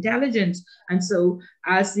intelligence. And so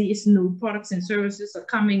as these new products and services are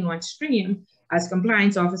coming on stream, as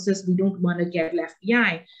compliance officers, we don't want to get left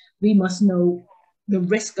behind. We must know the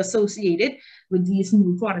risk associated with these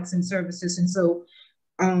new products and services. And so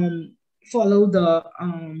follow the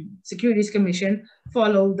Securities Commission,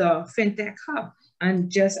 follow the FinTech Hub. And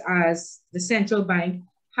just as the central bank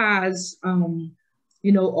has,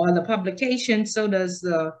 all the publications, so does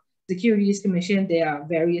the Securities Commission. There are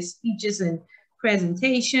various speeches and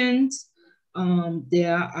presentations.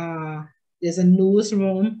 There's a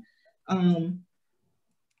newsroom.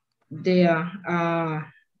 There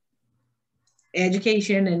are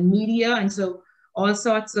education and media, and so all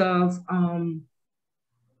sorts of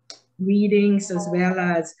readings as well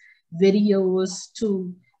as videos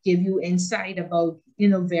to give you insight about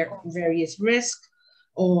various risks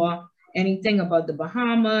or anything about the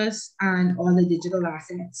Bahamas and all the digital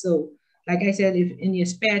assets. So like I said, if in your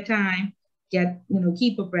spare time,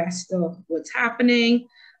 keep abreast of what's happening.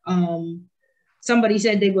 Somebody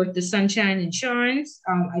said they worked the Sunshine Insurance.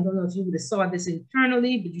 I don't know if you would have saw this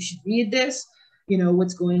internally, but you should read this,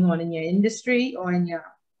 what's going on in your industry or in your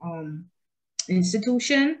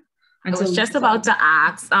institution. And I was just about to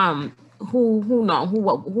ask, who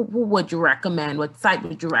would you recommend? What site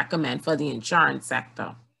would you recommend for the insurance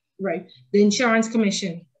sector? Right, the Insurance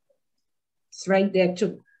Commission. It's right there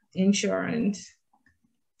too, insurance.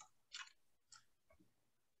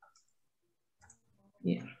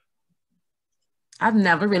 Yeah. I've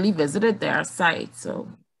never really visited their site, so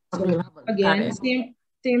again, same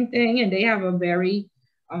thing, and they have a very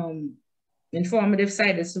informative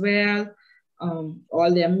site as well.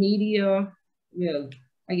 All their media,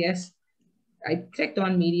 I guess I clicked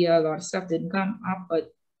on media, a lot of stuff didn't come up,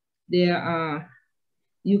 but there are,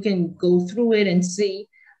 you can go through it and see.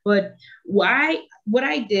 But what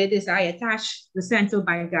I did is I attached the central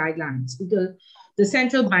bank guidelines, because the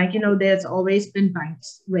central bank, there's always been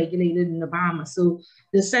banks regulated in the Bahamas. So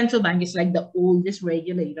the central bank is like the oldest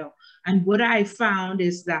regulator. And what I found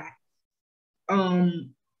is that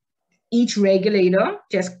each regulator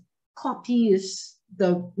just copies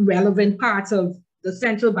the relevant parts of the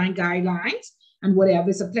central bank guidelines and whatever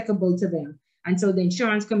is applicable to them. And so the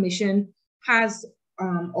Insurance Commission has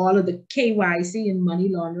all of the KYC and money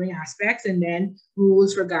laundering aspects, and then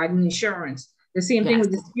rules regarding insurance. The same thing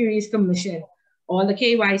with the Securities Commission. All the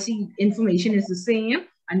KYC information is the same,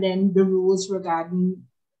 and then the rules regarding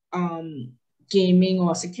gaming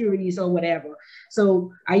or securities or whatever.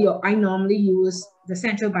 So I normally use the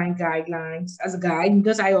central bank guidelines as a guide,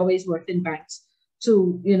 because I always worked in banks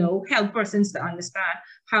to help persons to understand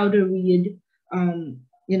how to read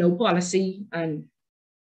policy and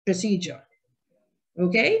procedure.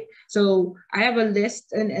 Okay, so I have a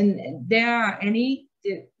list, and there are any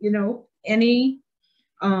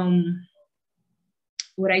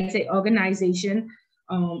what I say organization,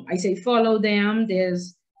 I say follow them.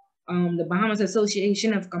 There's the Bahamas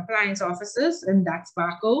Association of Compliance Officers, and that's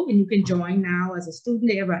BACO, and you can join now as a student.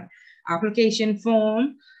 They have an application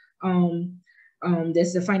form.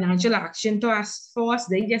 There's the Financial Action Task Force.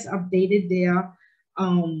 They just updated their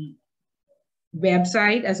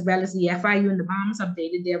website, as well as the FIU in the Bahamas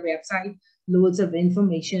updated their website. Loads of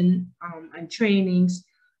information and trainings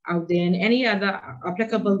out there. And any other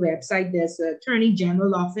applicable website, there's the Attorney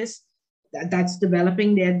General Office that's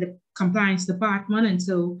developing the compliance department. And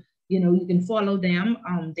so, you can follow them.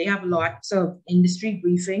 They have lots of industry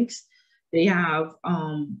briefings. They have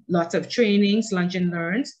lots of trainings, lunch and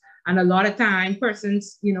learns. And a lot of time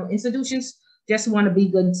persons, institutions just want to be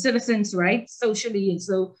good citizens, right? Socially. And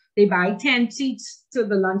so they buy 10 seats to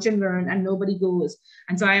the lunch and learn and nobody goes.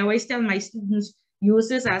 And so I always tell my students, use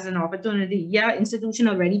this as an opportunity. Yeah, institution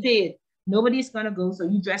already paid. Nobody's gonna go. So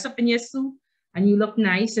you dress up in your suit and you look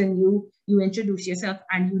nice and you introduce yourself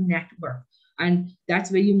and you network. And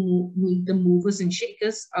that's where you meet the movers and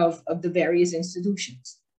shakers of the various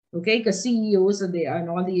institutions. Okay, because CEOs are there and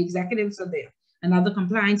all the executives are there and other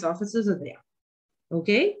compliance officers are there.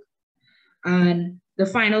 Okay, and the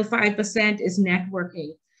final 5% is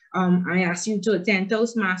networking. I ask you to attend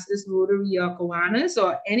Toastmasters, Rotary, or Kiwanis,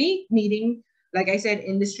 or any meeting, like I said,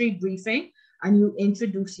 industry briefing, and you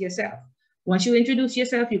introduce yourself. Once you introduce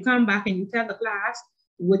yourself, you come back and you tell the class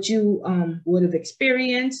what you would have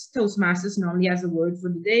experienced. Toastmasters normally has a word for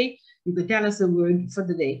the day. You could tell us the word for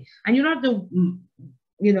the day. And you don't have to,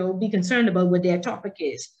 you know, be concerned about what their topic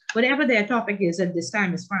is. Whatever their topic is at this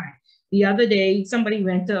time is fine. The other day, somebody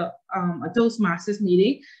went to a Toastmasters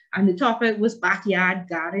meeting and the topic was backyard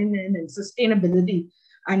gardening and sustainability,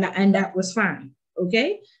 and that was fine,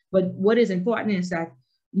 okay? But what is important is that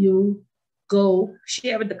you go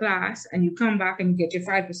share with the class and you come back and get your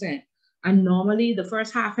 5%. And normally the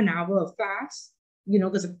first half an hour of class, you know,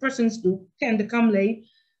 because the persons do tend to come late,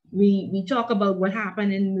 we talk about what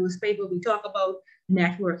happened in the newspaper, we talk about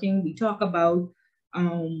networking, we talk about,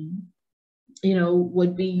 you know,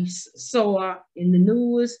 what we saw in the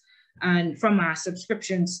news and from our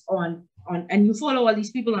subscriptions on, and you follow all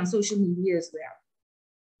these people on social media as well.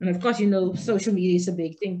 And of course, you know, social media is a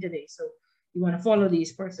big thing today. So you want to follow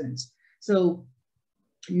these persons. So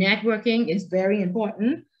networking is very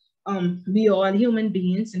important. We are all human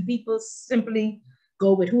beings and people simply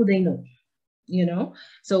go with who they know, you know?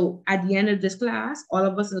 So at the end of this class, all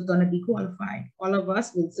of us are going to be qualified. All of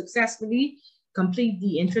us will successfully complete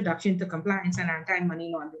the introduction to compliance and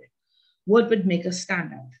anti-money laundering. What would make us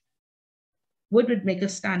stand out? What would make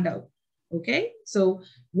us stand out? Okay, so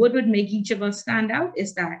what would make each of us stand out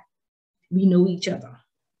is that we know each other.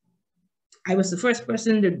 I was the first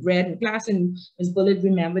person that read in class and Ms. Bullard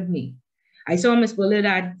remembered me. I saw Ms. Bullard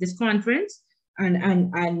at this conference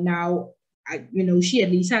and now, you know, she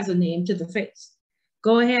at least has a name to the face.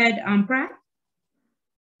 Go ahead, Pratt.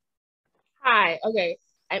 Hi, okay.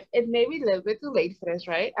 It may be a little bit too late for this,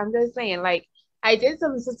 right? I'm just saying, like, I did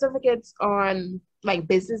some certificates on like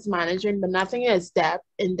business management, but nothing is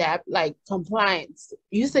in depth, like compliance.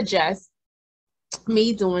 You suggest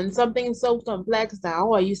me doing something so complex now,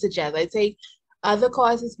 or you suggest I take other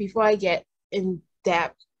courses before I get in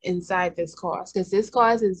depth inside this course? Because this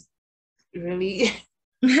course is really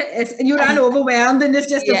you're not overwhelmed and it's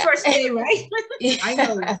just the yeah. first day, right? Yeah. I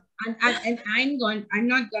know. And I'm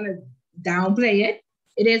not gonna downplay it.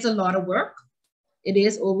 It is a lot of work. It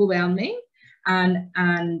is overwhelming,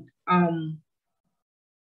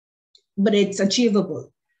 but it's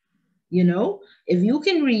achievable. You know, if you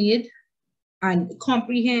can read and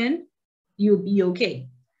comprehend, you'll be okay.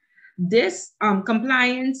 This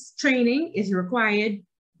compliance training is required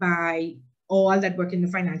by all that work in the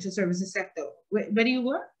financial services sector. Where do you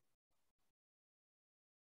work?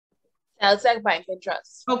 LSEC Bank and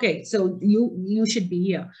Trust. Okay, so you should be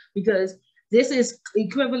here because this is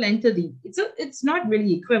equivalent to it's not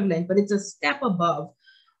really equivalent, but it's a step above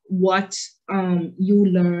what you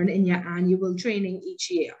learn in your annual training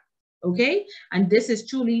each year. Okay, and this is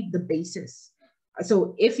truly the basis.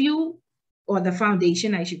 So if you, or the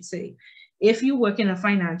foundation, I should say, if you work in a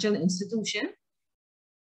financial institution,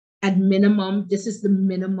 at minimum, this is the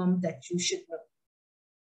minimum that you should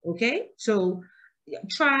know. Okay, so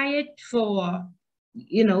try it for,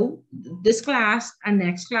 you know, this class and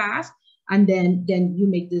next class, and then you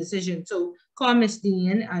make the decision. So call Ms.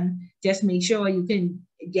 Dean and just make sure you can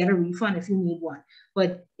get a refund if you need one.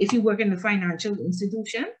 But if you work in a financial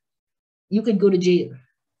institution, you could go to jail.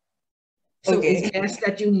 So okay. It's best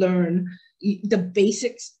that you learn the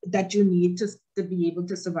basics that you need to be able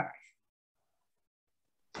to survive.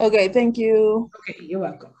 Okay, thank you. Okay, you're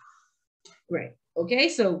welcome. Great. Okay,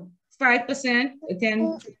 so 5%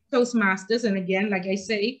 attend Toastmasters. And again, like I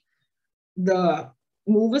say, the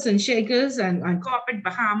movers and shakers and corporate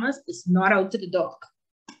Bahamas is not out to the dock.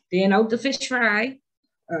 They ain't out to fish fry.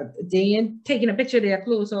 They ain't taking a picture of their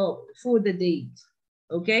clothes or food that they eat.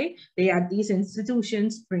 Okay, they are these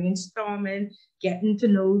institutions brainstorming, getting to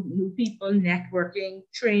know new people, networking,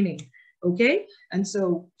 training. Okay, and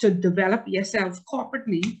so to develop yourself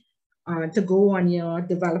corporately, to go on your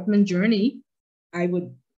development journey, I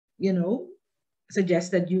would, you know,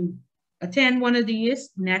 suggest that you attend one of these,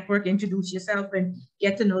 network, introduce yourself, and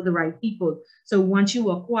get to know the right people. So once you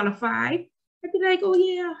are qualified, I'd be like, oh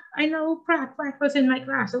yeah, I know Pratt, 5% in my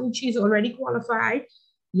class. Oh, she's already qualified.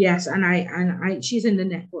 Yes, and she's in the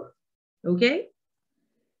network. Okay.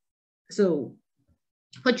 So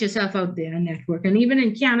put yourself out there and network. And even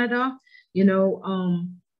in Canada, you know,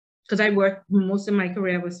 because I worked most of my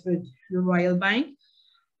career was with the Royal Bank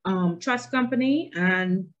Trust Company,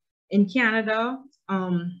 and in Canada,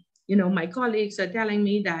 you know, my colleagues are telling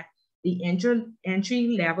me that the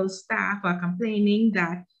entry level staff are complaining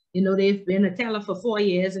that, you know, they've been a teller for 4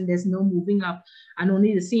 years and there's no moving up, and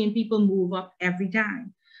only the same people move up every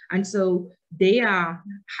time. And so they are,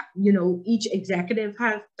 you know, each executive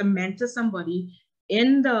has to mentor somebody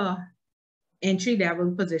in the entry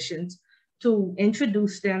level positions to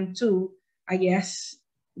introduce them to, I guess,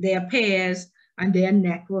 their peers and their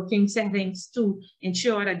networking settings to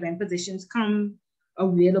ensure that when positions come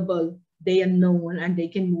available, they are known and they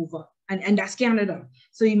can move up. And that's Canada.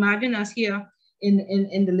 So imagine us here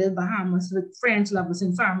in the little Bahamas with friends, lovers,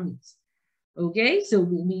 and families. Okay, so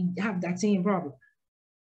we have that same problem.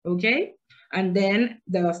 Okay, and then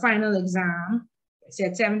the final exam, I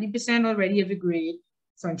said 70% already of the grade.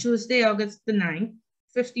 So on Tuesday, August the 9th,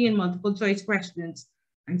 15 multiple choice questions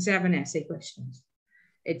and 7 essay questions.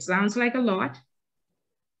 It sounds like a lot,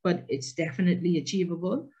 but it's definitely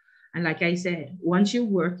achievable. And like I said, once you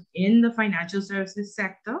work in the financial services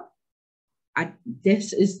sector,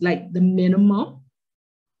 this is like the minimum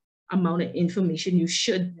amount of information you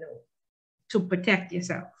should know to protect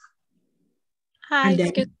yourself. Hi, Then,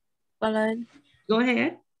 excuse me. Go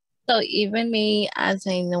ahead. So even me as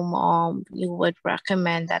a new mom, you would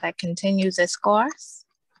recommend that I continue this course?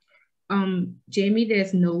 Jamie,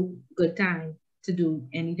 there's no good time to do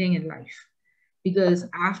anything in life, because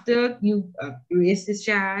after you raise this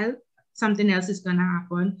child, something else is going to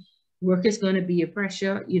happen. Work is going to be a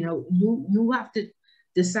pressure. You know, you have to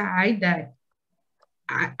decide that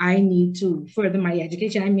I need to further my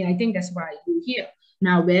education. I mean, I think that's why you're here.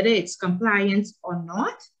 Now, whether it's compliance or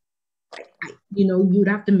not, you know, you'd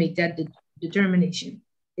have to make that determination.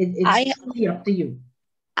 It's really up to you.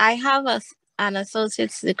 I have an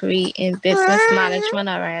associate's degree in business management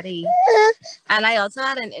already. And I also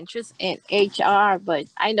had an interest in HR, but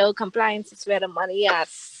I know compliance is where the money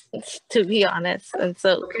is, to be honest. And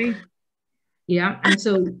so, okay. Yeah, and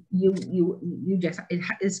so you just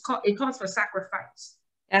it calls for sacrifice.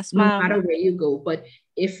 Yes, no ma'am. matter where you go. But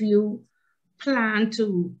if you plan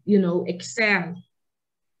to, you know, excel,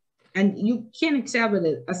 and you can excel with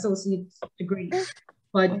an associate's degree,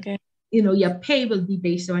 but okay. you know, your pay will be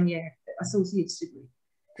based on your associate's degree.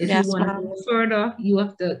 If yes, you want to go further, you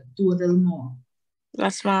have to do a little more.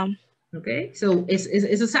 Yes, ma'am. Okay, so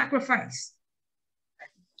it's a sacrifice.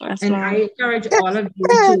 Yes, and I encourage all of you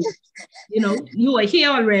to, you know, you are here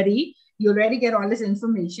already. You already get all this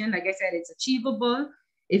information. Like I said, it's achievable.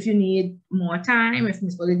 If you need more time, if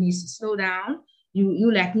Ms. Bullitt needs to slow down,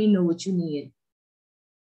 you let me know what you need.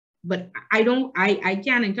 But I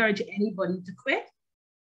can't encourage anybody to quit.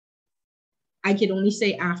 I can only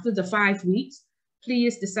say after the 5 weeks,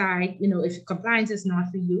 please decide, you know, if compliance is not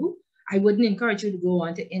for you, I wouldn't encourage you to go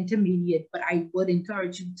on to intermediate, but I would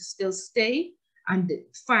encourage you to still stay and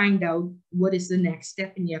find out what is the next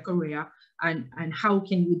step in your career and how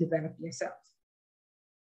can you develop yourself.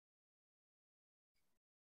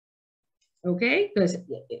 Okay, because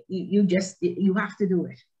you have to do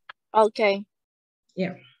it. Okay.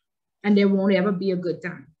 Yeah, and there won't ever be a good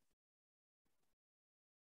time.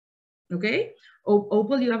 Okay,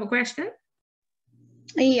 Opal, you have a question?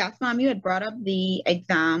 Yes, ma'am, you had brought up the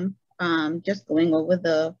exam, just going over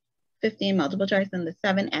the 15 multiple choice and the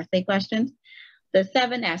 7 essay questions. The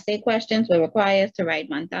 7 essay questions will require us to write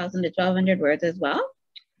 1,000 to 1,200 words as well?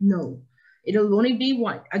 No, it'll only be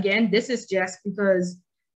one. Again, this is just because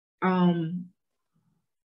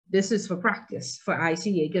this is for practice for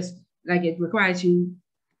ICA, because like it requires you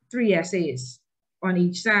 3 essays on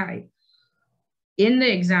each side. In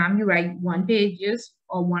the exam, you write 1 page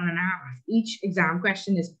or 1.5. Each exam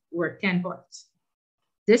question is worth 10 points.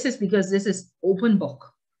 This is because this is open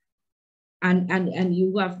book. And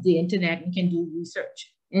you have the internet and can do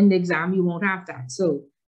research. In the exam, you won't have that. So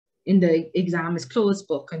in the exam is closed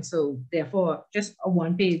book. And so therefore, just a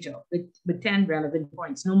 1 pager with 10 relevant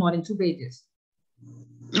points, no more than 2 pages.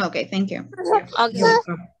 Okay, thank you. Yeah,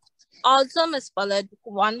 okay. Also, Ms. Bullitt,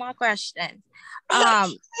 one more question.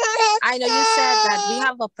 I know you said that we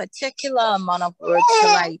have a particular amount of words to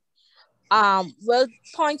write. Will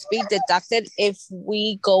points be deducted if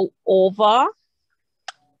we go over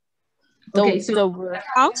the word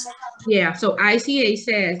count? Yeah, so ICA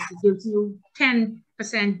says it gives you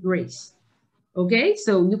 10% grace. Okay,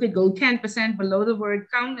 so you could go 10% below the word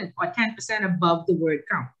count or 10% above the word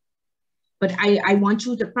count. But I want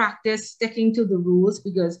you to practice sticking to the rules,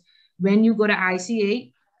 because when you go to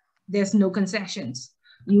ICA, there's no concessions.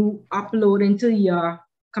 You upload into your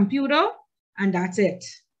computer and that's it.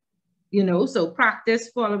 You know, so practice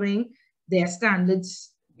following their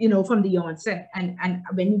standards, you know, from the onset. And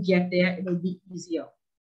when you get there, it'll be easier.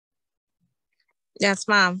 Yes,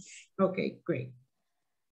 ma'am. Okay, great.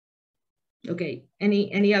 Okay,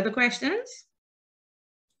 any other questions?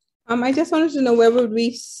 I just wanted to know, where would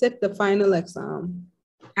we sit the final exam?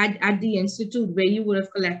 At the institute where you would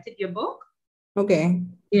have collected your book. Okay.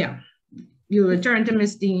 Yeah, you return to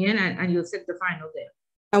Miss Dean and you'll sit the final there.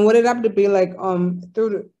 And would it have to be like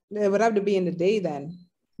it would have to be in the day then?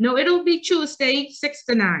 No, it'll be Tuesday, 6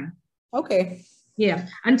 to 9. Okay. Yeah,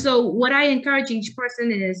 and so what I encourage each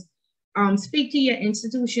person is speak to your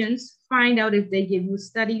institutions, find out if they give you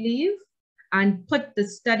study leave, and put the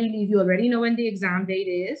study leave. You already know when the exam date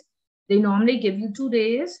is. They normally give you 2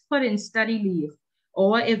 days, put in study leave.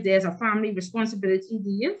 Or if there's a family responsibility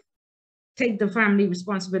leave, take the family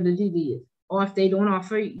responsibility leave. Or if they don't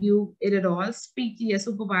offer you it at all, speak to your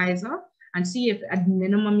supervisor and see if at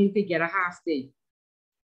minimum you could get a half day.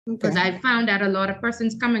 Because I found that a lot of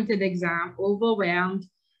persons coming to the exam overwhelmed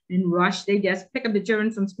and rushed. They just pick up the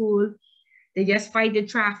children from school. They just fight the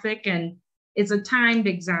traffic, and it's a timed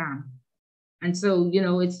exam. And so, you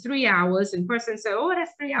know, it's 3 hours, and persons say, oh,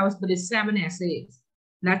 that's 3 hours, but it's 7 essays.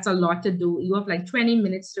 That's a lot to do. You have like 20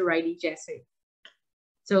 minutes to write each essay.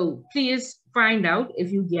 So please find out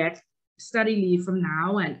if you get study leave from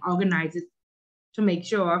now and organize it to make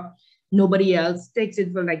sure nobody else takes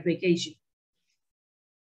it for like vacation.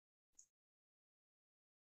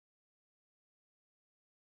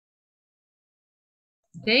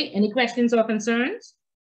 Okay, any questions or concerns?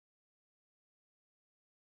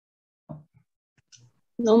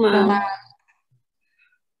 No, ma'am.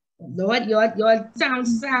 Lord, you sound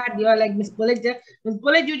sad. You're like, Miss Bullet,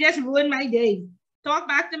 you just ruined my day. Talk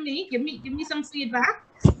back to me. Give me some feedback.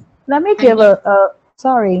 Let me give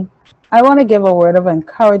sorry. I want to give a word of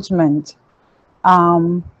encouragement.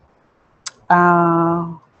 I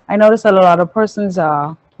notice that a lot of persons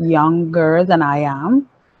are younger than I am,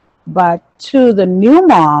 but to the new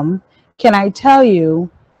mom, can I tell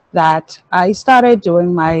you that I started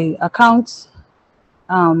doing my accounts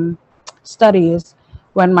studies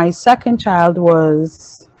when my second child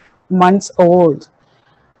was months old.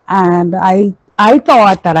 And I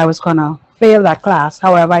thought that I was going to fail that class.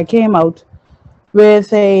 However, I came out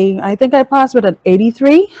with I think I passed with an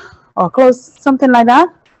 83 or close, something like that.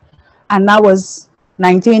 And that was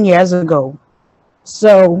 19 years ago.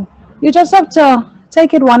 So you just have to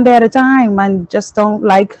take it one day at a time, and just don't,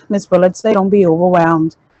 like Miss Bullet say, don't be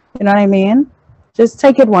overwhelmed. You know what I mean? Just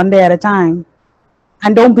take it one day at a time.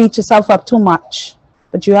 And don't beat yourself up too much,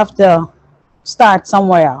 but you have to start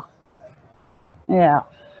somewhere. Yeah.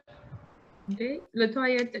 Okay,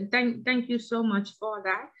 Latoya, thank you so much for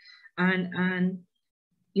that. And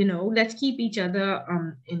you know, let's keep each other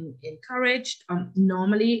encouraged.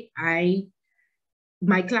 Normally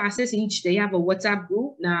my classes each day have a WhatsApp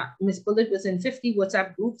group. Now, Miss Bullet was in 50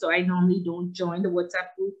 WhatsApp groups, so I normally don't join the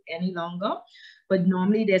WhatsApp group any longer. But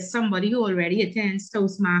normally there's somebody who already attends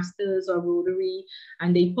Toastmasters or Rotary,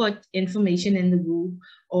 and they put information in the group,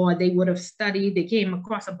 or they would have studied, they came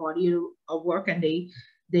across a body of work, and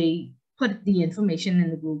they put the information in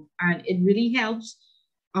the group. And it really helps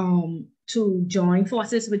to join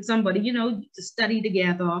forces with somebody, you know, to study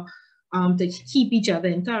together, to keep each other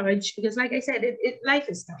encouraged. Because like I said, life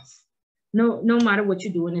is tough. No matter what you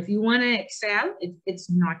do. And if you want to excel, it's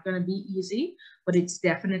not going to be easy, but it's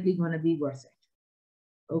definitely going to be worth it.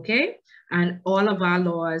 Okay, and all of our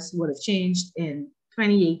laws would have changed in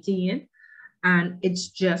 2018, and it's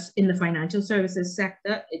just in the financial services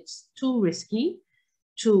sector, it's too risky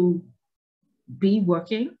to be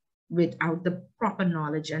working without the proper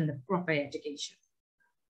knowledge and the proper education.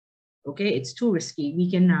 Okay, it's too risky. We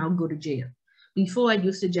can now go to jail. Before, it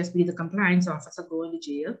used to just be the compliance officer going to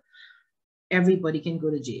jail. Everybody can go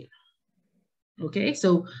to jail. Okay,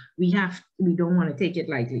 so we don't want to take it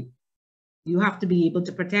lightly. You have to be able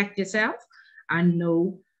to protect yourself and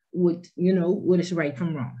know what is right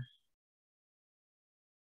from wrong.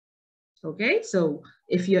 Okay, so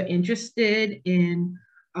if you're interested in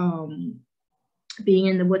being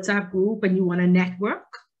in the WhatsApp group and you want to network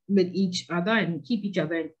with each other and keep each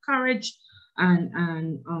other encouraged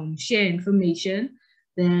and share information,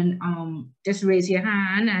 then just raise your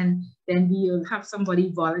hand, and then we'll have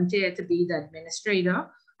somebody volunteer to be the administrator,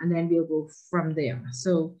 and then we'll go from there.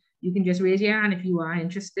 So you can just raise your hand if you are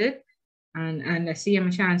interested, and let's see how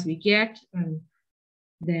much chance we get, and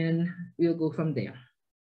then we'll go from there.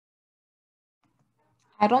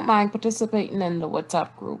 I don't mind participating in the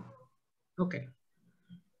WhatsApp group. Okay.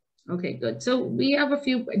 Okay, good. So we have a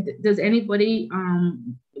few. Does anybody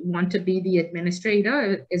want to be the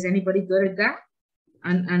administrator? Is anybody good at that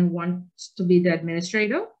and wants to be the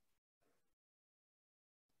administrator?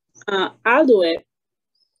 I'll do it.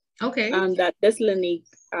 Okay. That's Lanique.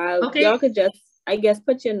 Okay. Y'all could just, I guess,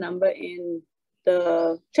 put your number in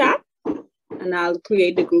the chat. and I'll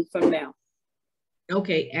create the group from there.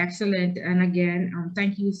 Okay, excellent. And again,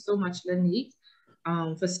 thank you so much, Lanique,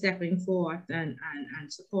 for stepping forth and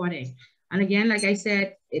supporting. And again, like I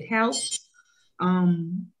said, it helps.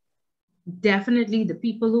 Definitely the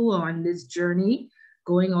people who are on this journey,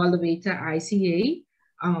 going all the way to ICA,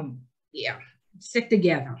 yeah, stick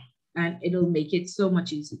together and it'll make it so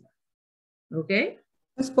much easier. Okay?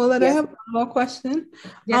 Ms. Bullard, Yes. I have one more question.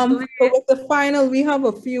 Yes, go ahead. So with the final, we have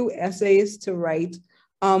a few essays to write.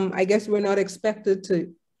 I guess we're not expected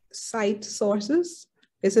to cite sources.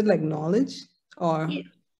 Is it like knowledge or? Yeah.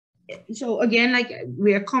 So again, like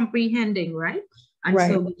we're comprehending, right? And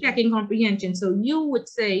right. So we're checking comprehension. So you would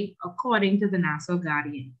say, according to the Nassau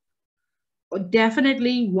Guardian, or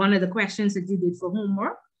definitely one of the questions that you did for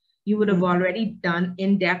homework, you would have already done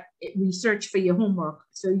in-depth research for your homework.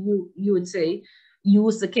 So you would say,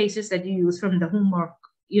 use the cases that you use from the homework,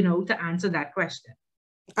 you know, to answer that question.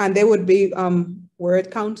 And there would be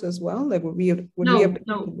word counts as well? Like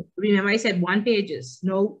no. Remember I said 1 pages,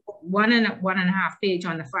 no 1.5 page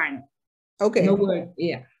on the final. Okay. No word,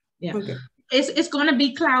 yeah. Okay. It's gonna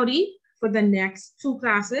be cloudy for the next 2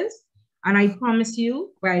 classes. And I promise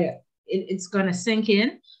you, right, it's gonna sink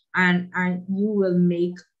in and you will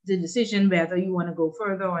make the decision whether you wanna go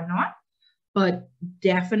further or not. But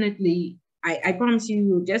definitely, I promise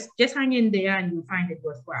you, just hang in there and you'll find it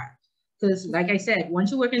worthwhile. Because like I said,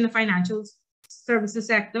 once you work in the financial services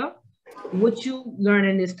sector, what you learn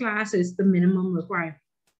in this class is the minimum requirement.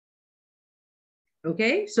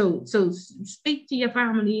 Okay, so speak to your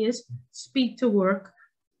families, speak to work,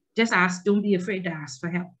 just ask, don't be afraid to ask for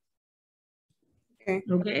help. Okay.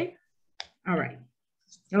 Okay, all right.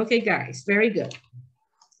 Okay, guys, very good.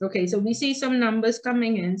 Okay, so we see some numbers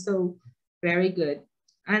coming in, so very good.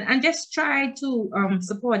 And just try to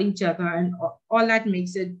support each other, and all that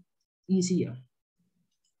makes it easier.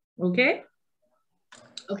 Okay?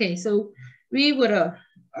 Okay, so we would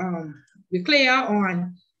be clear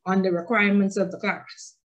on the requirements of the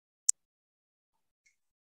class.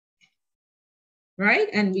 Right?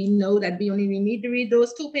 And we know that we only need to read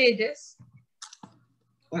those 2 pages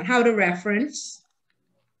on how to reference.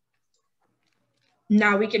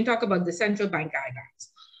 Now we can talk about the central bank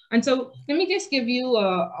guidelines. And so let me just give you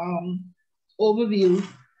a overview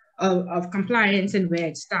of compliance and where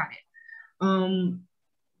it started.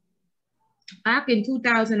 Back in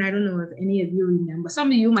 2000, I don't know if any of you remember, some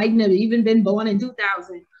of you might never even been born in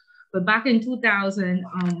 2000, but back in 2000,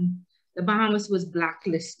 the Bahamas was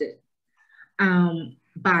blacklisted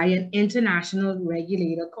by an international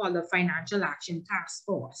regulator called the Financial Action Task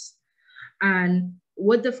Force. And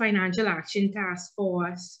what the Financial Action Task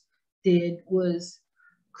Force did was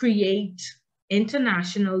create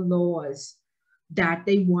international laws that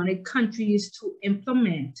they wanted countries to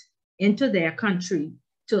implement into their country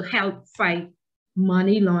to help fight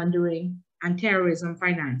money laundering and terrorism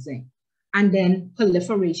financing, and then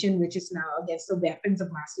proliferation, which is now against the weapons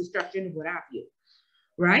of mass destruction and what have you,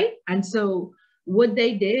 right? And so what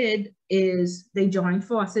they did is they joined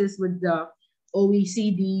forces with the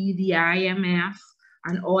OECD, the IMF,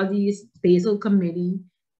 and all these Basel Committee,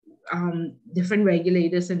 different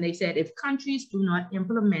regulators, and they said, if countries do not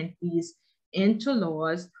implement these into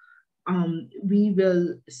laws, we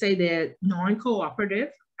will say they're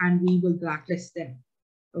non-cooperative and we will blacklist them,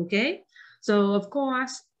 okay? So of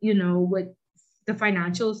course, you know, with the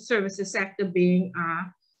financial services sector being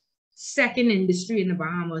our second industry in the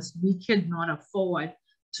Bahamas, we could not afford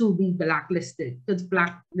to be blacklisted, because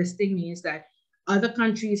blacklisting means that other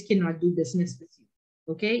countries cannot do business with you,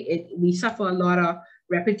 okay? We suffer a lot of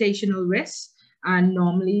reputational risks, and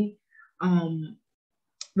normally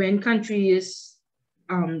when countries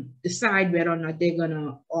decide whether or not they're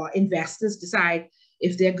gonna, or investors decide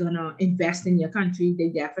if they're gonna invest in your country, they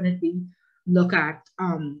definitely look at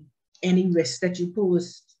any risk that you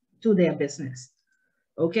pose to their business.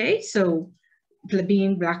 Okay, so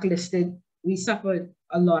being blacklisted, we suffered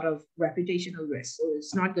a lot of reputational risk, so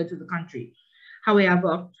it's not good to the country.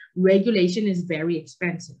 However, regulation is very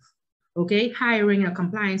expensive. Okay, hiring a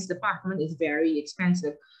compliance department is very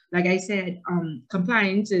expensive. Like I said,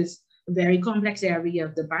 compliance is a very complex area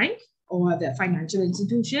of the bank or the financial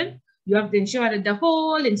institution. You have to ensure that the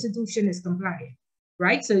whole institution is compliant,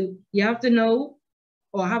 right? So you have to know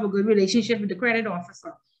or have a good relationship with the credit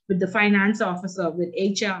officer, with the finance officer, with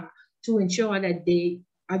HR, to ensure that they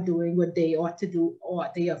are doing what they ought to do or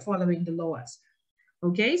they are following the laws.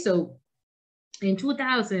 Okay, so in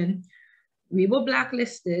 2000, we were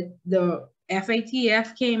blacklisted. The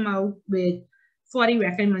FATF came out with 40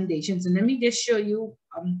 recommendations. And let me just show you,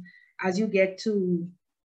 as you get to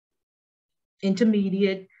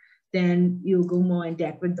intermediate, then you'll go more in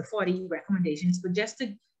depth with the 40 recommendations. But just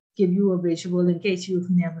to give you a visual in case you've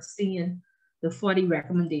never seen the 40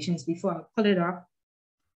 recommendations before, I'll pull it up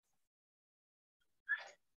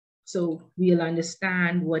so we'll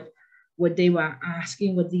understand what they were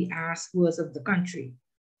asking, what the ask was of the country.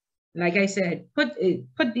 Like I said, put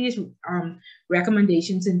these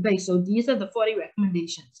recommendations in place. So these are the 40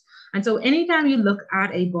 recommendations. And so anytime you look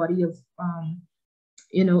at a body of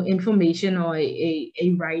information or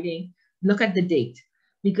a writing, look at the date,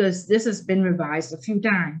 because this has been revised a few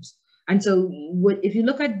times. And so if you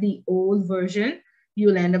look at the old version,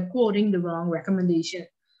 you'll end up quoting the wrong recommendation.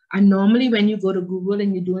 And normally when you go to Google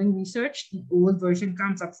and you're doing research, the old version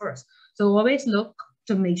comes up first. So always look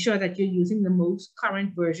to make sure that you're using the most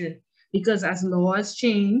current version, because as laws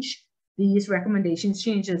change, these recommendations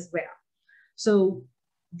change as well. So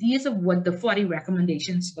these are what the 40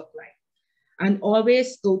 recommendations look like. And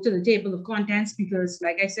always go to the table of contents, because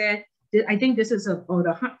like I said, I think this is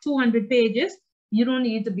about 200 pages. You don't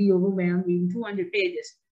need to be overwhelmed reading 200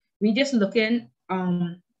 pages. We just looking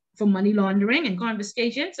for money laundering and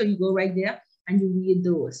confiscation. So you go right there and you read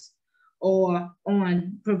those, or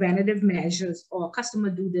on preventative measures or customer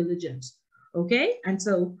due diligence. Okay, and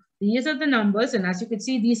so these are the numbers, and as you can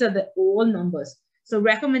see, these are the old numbers. So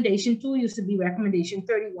recommendation 2 used to be recommendation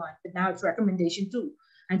 31, but now it's recommendation 2.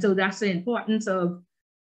 And so that's the importance of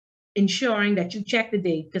ensuring that you check the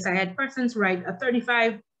date, because I had persons write a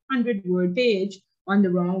 3,500-word page on the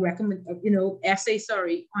wrong essay,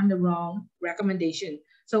 on the wrong recommendation.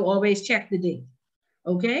 So always check the date.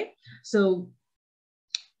 Okay, so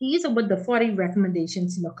these are what the 40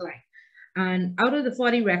 recommendations look like. And out of the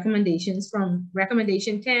 40 recommendations, from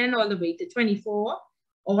recommendation 10 all the way to 24,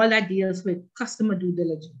 all that deals with customer due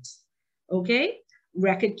diligence. Okay,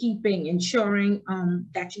 record keeping, ensuring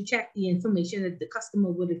that you check the information that the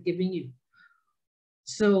customer would have given you.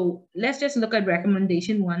 So let's just look at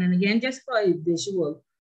recommendation 1. And again, just for a visual,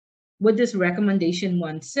 what does recommendation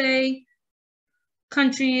 1 say?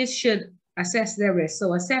 Countries should assess their risk.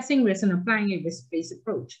 So assessing risk and applying a risk-based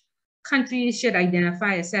approach. Countries should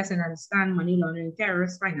identify, assess, and understand money laundering,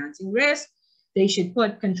 terrorist financing risk. They should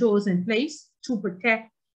put controls in place to protect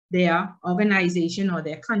their organization or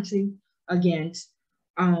their country against,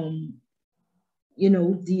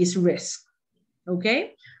 these risks.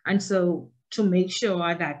 Okay, and so to make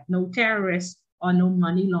sure that no terrorist or no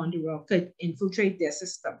money launderer could infiltrate their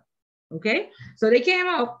system. Okay, so they came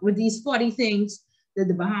up with these 40 things that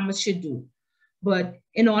the Bahamas should do. But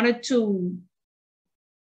in order to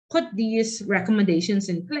put these recommendations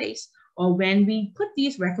in place, or when we put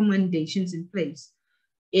these recommendations in place,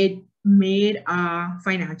 it made our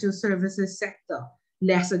financial services sector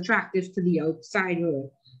less attractive to the outside world.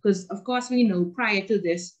 Because of course we know prior to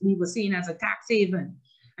this, we were seen as a tax haven.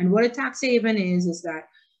 And what a tax haven is that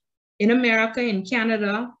in America and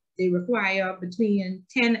Canada, they require between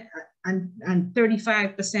 10 and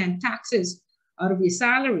 35% taxes out of your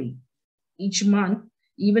salary each month.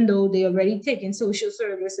 Even though they already taken social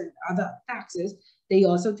service and other taxes, they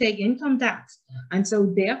also take income tax. And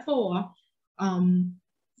so therefore,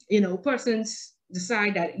 persons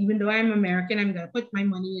decide that even though I'm American, I'm gonna put my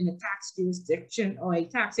money in a tax jurisdiction or a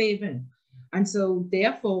tax haven. And so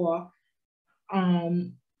therefore,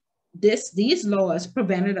 these laws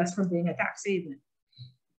prevented us from being a tax haven.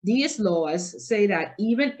 These laws say that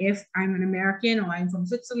even if I'm an American or I'm from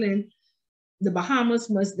Switzerland, the Bahamas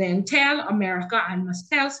must then tell America and must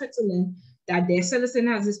tell Switzerland that their citizen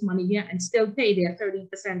has this money here and still pay their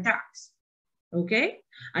 30% tax. Okay?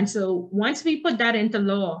 And so once we put that into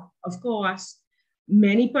law, of course,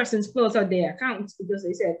 many persons close out their accounts because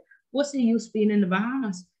they said, what's the use being in the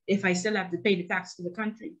Bahamas if I still have to pay the tax to the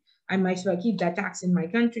country? I might as well keep that tax in my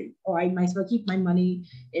country, or I might as well keep my money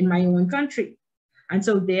in my own country. And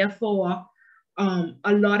so therefore,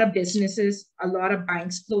 a lot of businesses, a lot of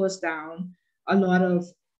banks closed down. A lot of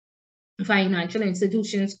financial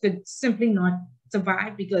institutions could simply not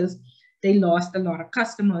survive because they lost a lot of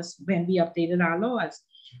customers when we updated our laws.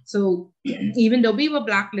 So even though we were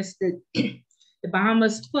blacklisted, the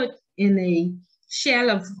Bahamas put in a shell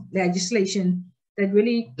of legislation that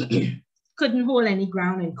really couldn't hold any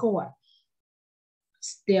ground in court.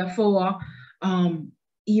 Therefore,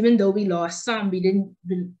 even though we lost some, we didn't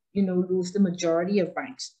lose the majority of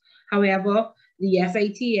banks. However, the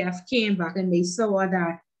FATF came back and they saw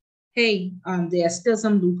that, hey, there are still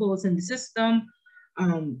some loopholes in the system.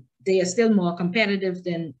 They are still more competitive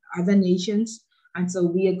than other nations. And so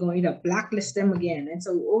we are going to blacklist them again. And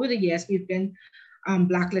so over the years, we've been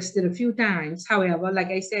blacklisted a few times. However, like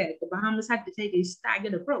I said, the Bahamas had to take a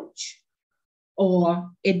staggered approach, or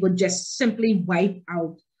it would just simply wipe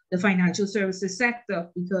out the financial services sector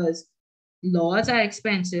because laws are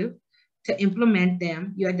expensive to implement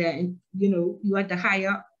them. You had to, you had to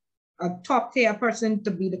hire a top tier person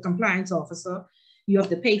to be the compliance officer. You have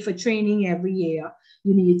to pay for training every year.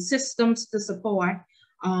 You need systems to support,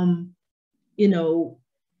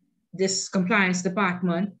 this compliance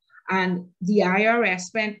department. And the IRS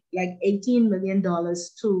spent like $18 million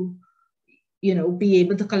to, be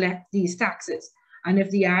able to collect these taxes. And if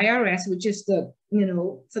the IRS, which is the,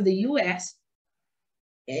 for the US,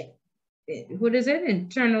 what is it?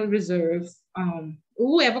 Internal Reserve,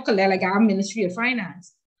 whoever collect, like our Ministry of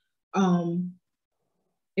Finance,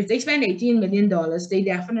 if they spend $18 million, they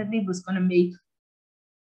definitely was going to make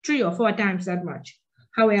 3 or 4 times that much.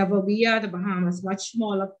 However, we are the Bahamas, much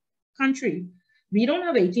smaller country. We don't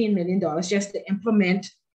have $18 million just to implement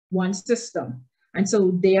one system. And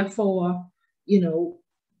so therefore,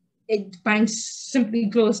 banks simply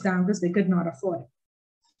closed down because they could not afford it.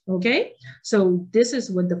 Okay, so this is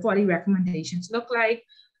what the 40 recommendations look like.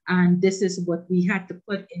 And this is what we had to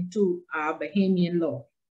put into our Bahamian law.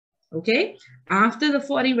 Okay, after the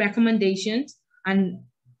 40 recommendations, and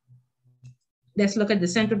let's look at the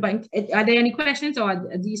central bank. Are there any questions, or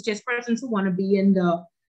are these just persons who want to be in the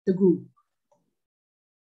group?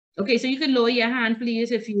 Okay, so you can lower your hand,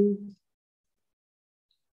 please, if you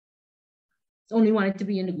only wanted to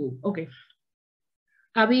be in the group. Okay.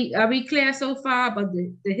 Are we clear so far about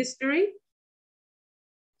the history?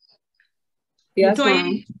 Yes,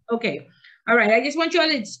 ma'am. Okay. All right. I just want you all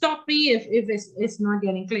to stop me if it's not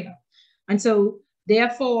getting clear. And so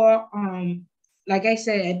therefore, like I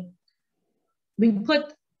said, we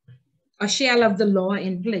put a shell of the law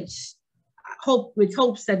in place, with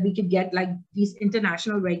hopes that we could get like these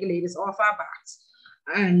international regulators off our backs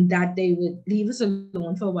and that they would leave us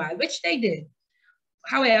alone for a while, which they did.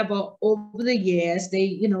 However, over the years,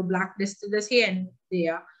 they, blacklisted us here and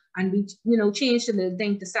there, and we, changed a little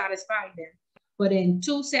thing to satisfy them. But in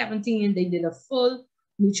 2017, they did a full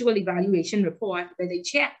mutual evaluation report where they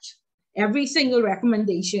checked every single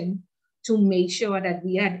recommendation to make sure that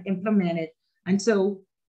we had implemented. And so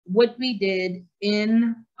what we did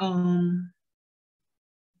in, can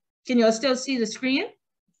you all still see the screen?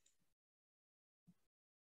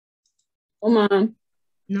 Oh, ma'am.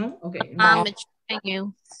 No? Okay. Thank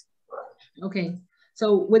you. Okay,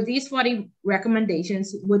 so with these 40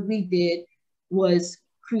 recommendations, what we did was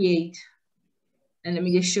create, and let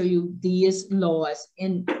me just show you these laws they're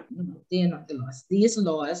not the laws, these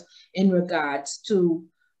laws in regards to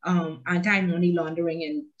anti-money laundering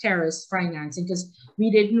and terrorist financing, because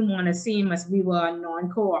we didn't want to seem as we were a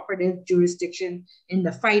non-cooperative jurisdiction in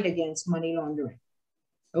the fight against money laundering.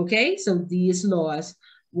 Okay, so these laws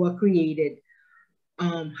were created.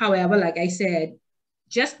 However, like I said,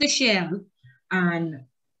 just the shell, and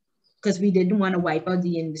because we didn't want to wipe out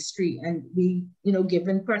the industry, and we,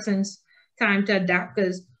 given persons time to adapt,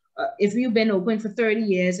 because if you've been open for 30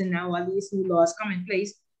 years and now all these new laws come in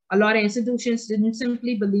place, a lot of institutions didn't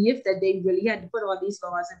simply believe that they really had to put all these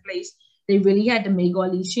laws in place. They really had to make all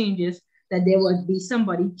these changes, that there would be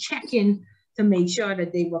somebody checking to make sure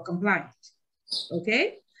that they were compliant.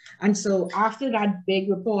 Okay, and so after that big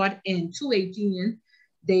report in 2018,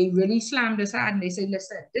 they really slammed us hard and they said,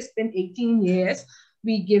 listen, it's been 18 years.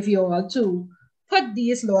 We give you all to put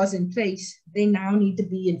these laws in place. They now need to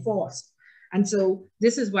be enforced. And so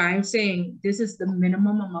this is why I'm saying this is the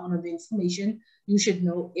minimum amount of information you should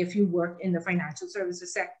know if you work in the financial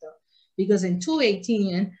services sector. Because in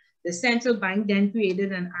 2018, the central bank then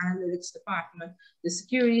created an analytics department. The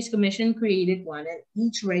Securities Commission created one, and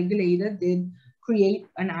each regulator did create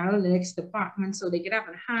an analytics department so they could have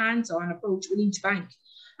a hands-on approach with each bank.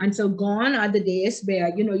 And so gone are the days where,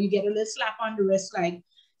 you get a little slap on the wrist, like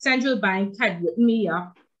central bank had written me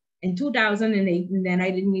up in 2008, and then I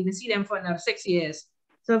didn't even see them for another 6 years.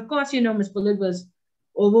 So of course, Ms. Bullitt was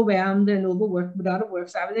overwhelmed and overworked with other work.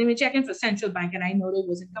 So I was even checking for central bank, and I know they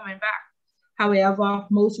wasn't coming back. However,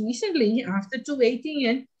 most recently, after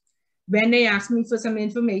 2018, when they asked me for some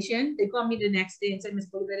information, they called me the next day and said, Ms.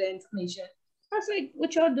 Bullitt, the information. I was like,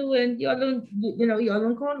 what y'all doing? Y'all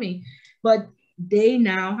don't call me. But they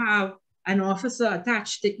now have an officer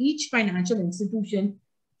attached to each financial institution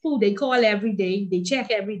who they call every day, they check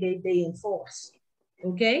every day, they enforce,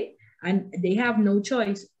 okay? And they have no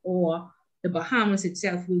choice, or the Bahamas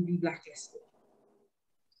itself will be blacklisted,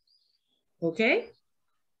 okay?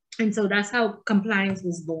 And so that's how compliance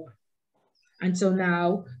was born. And so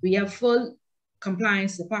now we have full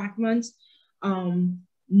compliance departments.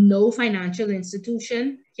 No financial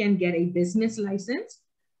institution can get a business license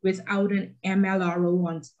without an MLRO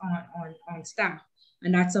on staff.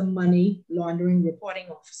 And that's a money laundering reporting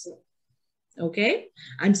officer. Okay.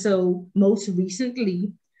 And so most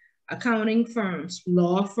recently, accounting firms,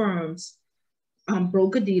 law firms,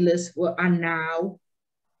 broker dealers are now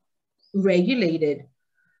regulated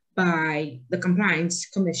by the Compliance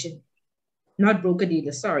Commission, not broker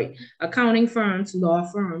dealers, sorry, accounting firms, law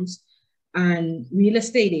firms, and real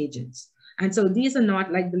estate agents. And so these are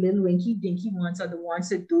not like the little rinky dinky ones, are the ones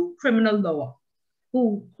that do criminal law,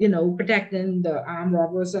 who, you know, protecting the armed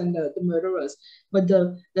robbers and the murderers. But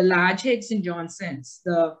the large Higgs and Johnsons,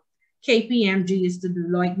 the KPMGs, the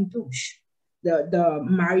Deloitte and Touche, the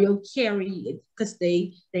Mario Carey, because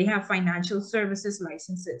they have financial services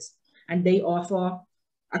licenses and they offer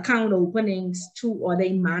account openings to, or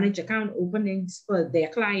they manage account openings for their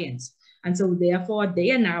clients. And so therefore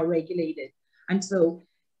they are now regulated. And so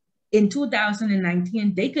in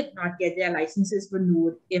 2019, they could not get their licenses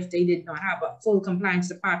renewed if they did not have a full compliance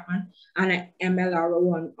department and an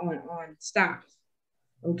MLRO on staff.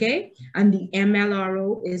 Okay, and the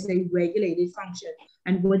MLRO is a regulated function.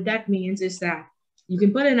 And what that means is that you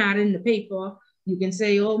can put an ad in the paper, you can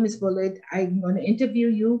say, oh, Ms. Bullitt, I'm going to interview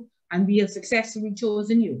you and we have successfully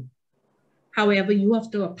chosen you. However, you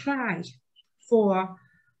have to apply for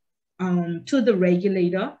to the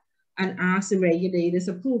regulator and ask the regulator's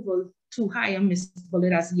approval to hire Ms.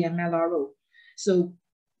 Bullitt as the MLRO. So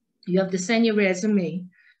you have to send your resume,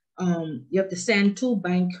 you have to send 2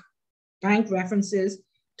 bank references,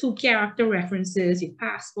 2 character references, your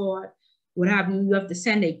passport, what have you. You have to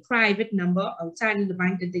send a private number outside of the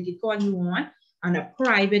bank that they can call you on, and a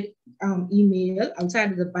private email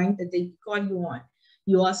outside of the bank that they can call you on.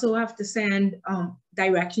 You also have to send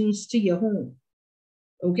directions to your home,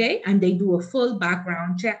 okay? And they do a full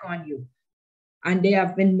background check on you. And there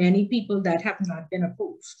have been many people that have not been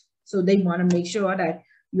approved. So they want to make sure that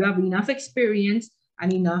you have enough experience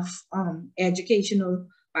and enough educational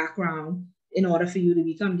background in order for you to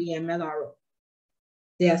become the MLRO.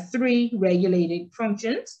 There are 3 regulated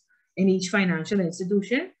functions in each financial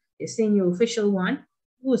institution. A senior official 1,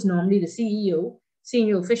 who is normally the CEO,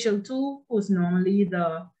 senior official 2, who is normally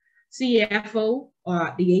the CFO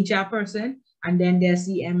or the HR person, and then there's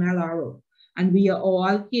the MLRO. And we are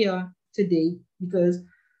all here today because,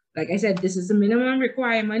 like I said, this is a minimum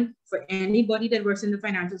requirement for anybody that works in the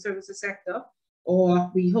financial services sector,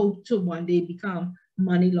 or we hope to one day become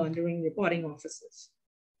money laundering reporting officers.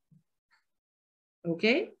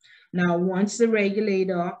 Okay, now once the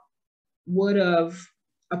regulator would have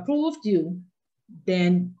approved you,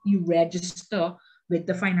 then you register with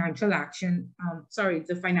the financial action,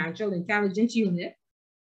 the financial intelligence unit,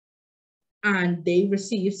 and they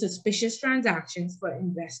receive suspicious transactions for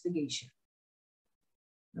investigation.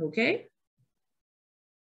 Okay,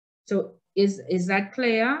 so is that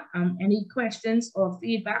clear? Any questions or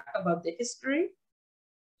feedback about the history?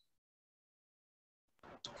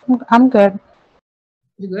 I'm good.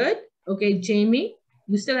 You good? Okay, Jamie,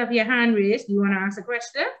 you still have your hand raised. Do you want to ask a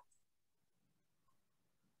question?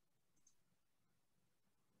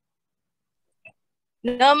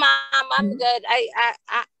 No, ma'am, I'm good.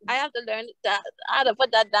 I have to learn that, how to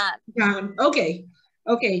put that down. Okay,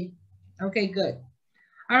 good.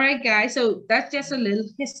 All right, guys. So that's just a little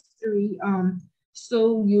history.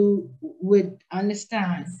 So you would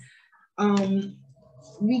understand.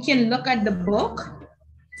 We can look at the book,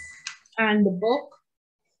 and the book,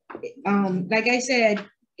 like I said,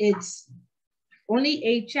 it's only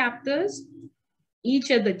 8 chapters. Each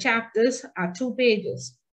of the chapters are 2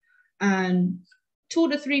 pages, and 2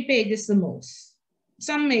 to 3 pages the most.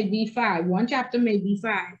 Some may be 5. 1 chapter may be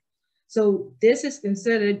 5. So this is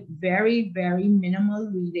considered very, very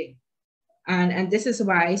minimal reading. And this is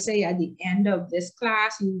why I say at the end of this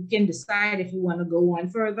class, you can decide if you want to go on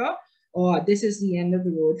further, or this is the end of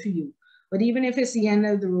the road for you. But even if it's the end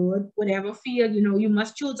of the road, whatever field, you know, you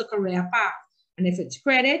must choose a career path. And if it's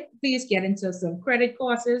credit, please get into some credit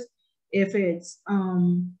courses. If it's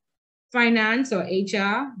finance or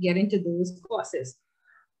HR, get into those courses.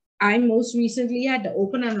 I most recently had to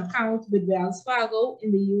open an account with Wells Fargo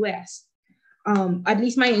in the US. At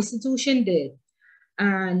least my institution did.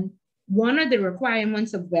 And one of the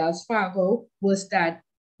requirements of Wells Fargo was that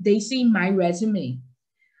they see my resume.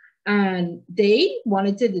 And they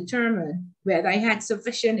wanted to determine whether I had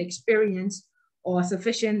sufficient experience or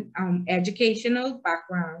sufficient educational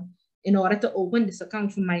background in order to open this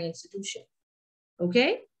account for my institution.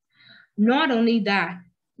 Okay? Not only that,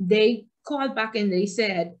 they called back and they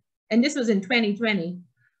said, and this was in 2020,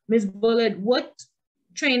 Ms. Bullitt, what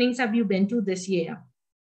trainings have you been to this year?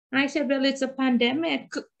 And I said, well, it's a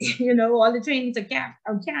pandemic. You know, all the trainings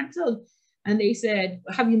are canceled. And they said,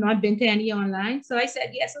 have you not been to any online? So I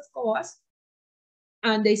said, yes, of course.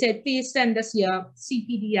 And they said, please send us your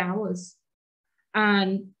CPD hours.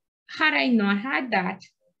 And had I not had that,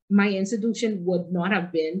 my institution would not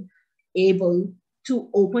have been able to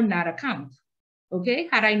open that account. Okay,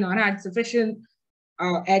 had I not had sufficient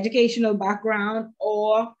educational background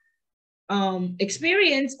or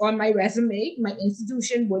experience on my resume, my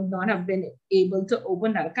institution would not have been able to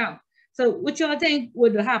open that account. So what y'all think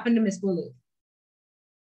would happen to Miss Bullet?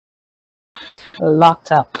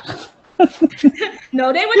 Locked up.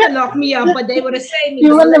 No, they wouldn't lock me up, but they would have said me.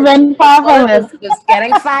 You wouldn't have been far from it. Just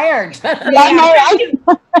getting fired.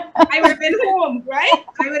 I would have been home, right?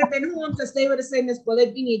 I would have been home because they would have said, Miss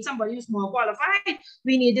Bullet, we need somebody who's more qualified.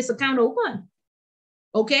 We need this account open.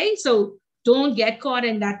 Okay, so don't get caught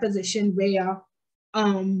in that position where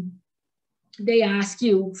they ask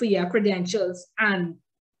you for your credentials and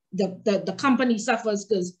the company suffers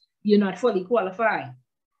because you're not fully qualified.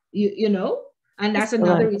 You know, and that's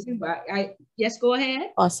another reason why yes, go ahead.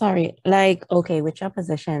 Oh, sorry. Like, okay, with your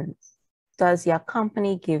position, does your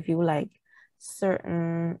company give you like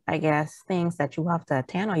certain, I guess, things that you have to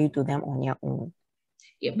attend, or you do them on your own?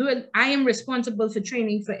 Yeah, but I am responsible for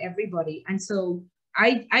training for everybody. And so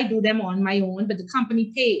I do them on my own, but the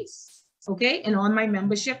company pays. Okay. And on my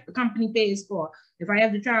membership, the company pays for. If I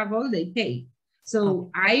have to travel, they pay.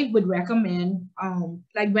 So I would recommend,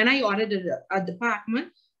 like when I audited a department,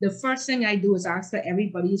 the first thing I do is ask for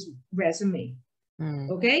everybody's resume.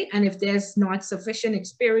 Okay. And if there's not sufficient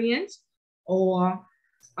experience or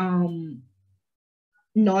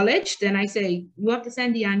knowledge, then I say, you have to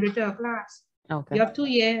send DeAndre to a class. Okay. You have 2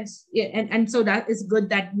 years. Yeah. And so that is good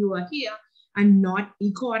that you are here and not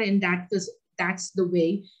be caught in that, because that's the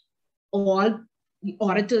way all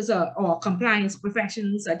auditors or compliance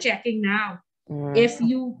professionals are checking now. If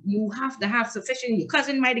you have to have sufficient, your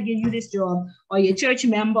cousin might have given you this job or your church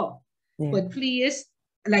member, but please,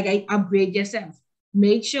 like, I upgrade yourself.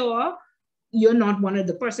 Make sure you're not one of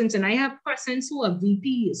the persons, and I have persons who are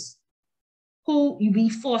VPs who you be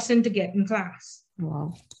forcing to get in class.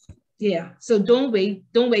 Wow. Yeah, so don't wait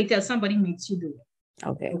till somebody makes you do it.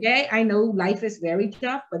 Okay. Okay, I know life is very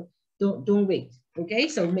tough, but don't wait. Okay,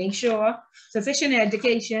 so make sure sufficient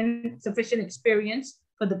education, sufficient experience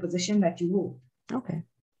for the position that you hold. Okay.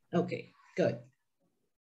 Okay, good.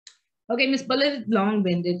 Okay, Miss Bullet,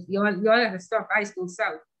 long-winded. Y'all at the Stock High School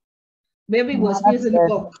South. Where we was, here's in the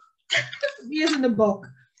book. Here's in the book.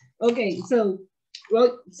 Okay, so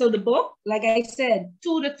the book, like I said,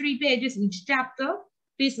 2 to 3 pages each chapter.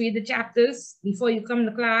 Please read the chapters before you come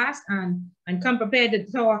to class and come prepared to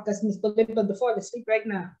talk, because Miss Bullet before to speak right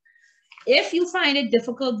now. If you find it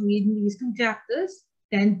difficult reading these 2 chapters,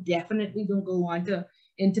 then definitely don't go on to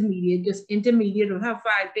intermediate. Just intermediate will have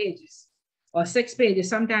 5 pages or 6 pages,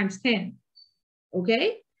 sometimes 10.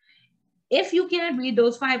 Okay? If you can't read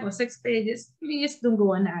those 5 or 6 pages, please don't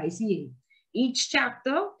go on the ICA. Each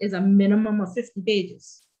chapter is a minimum of 50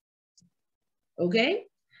 pages. Okay?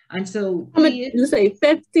 And so please, you say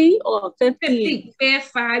 50 or 50? 50.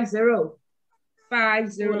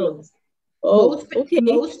 50. Oh, okay.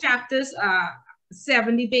 Most chapters are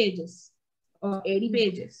 70 pages or 80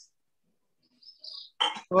 pages.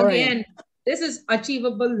 Again, this is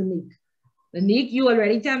achievable, Lanique. Lanique, you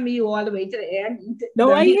already tell me you all the way to the end.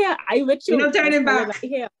 No, I hear. I with you. You don't turn it back. I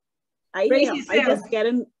hear.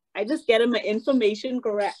 I just get my information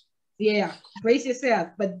correct. Yeah, brace yourself.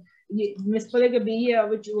 But Miss Bullet could be here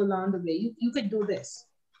with you along the way. You could do this.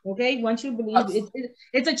 Okay, once you believe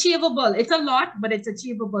it's achievable. It's a lot, but it's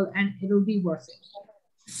achievable, and it'll be worth it.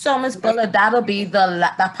 So, Ms. Bullet, that'll be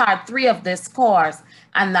the part 3 of this course,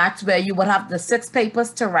 and that's where you would have the 6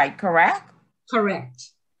 papers to write, correct?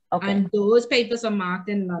 Correct. Okay. And those papers are marked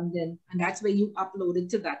in London, and that's where you upload it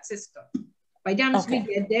to that system. By the time we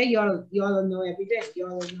get there, y'all will know everything.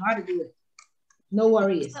 Y'all will know how to do it. No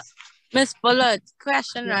worries. Miss Bullet,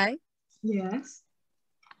 question, right? Yes.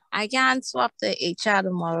 I can't swap the HR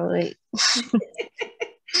tomorrow, right?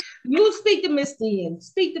 You speak to Miss Dean.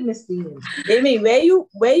 Speak to Miss Dean. Amy, where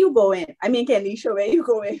you going? I mean, Kenisha, where you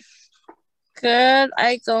going? Girl,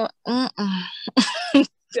 I go.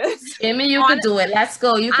 Amy, you can do it. Let's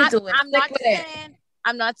go. You can do it.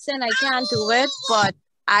 I'm not saying I can't do it, but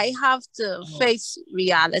I have to face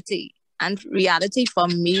reality. And reality for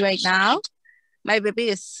me right now, my baby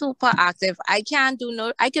is super active. I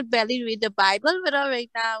could barely read the Bible with her right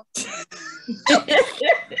now.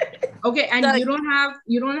 Okay, and so,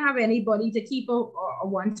 you don't have anybody to keep a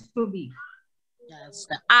one to be. Yes.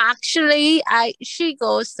 Actually, she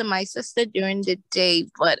goes to my sister during the day,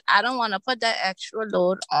 but I don't want to put that extra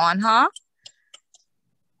load on her.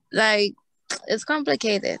 Like, it's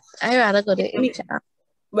complicated. I rather go to HR.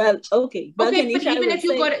 Well, okay. Well, Okay, but Kenisha, even if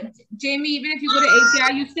you go to, Jamie, even if you go to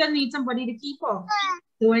HR, you still need somebody to keep her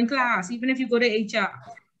doing class, even if you go to HR.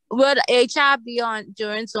 Would HR be on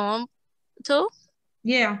during Zoom too?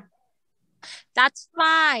 Yeah. That's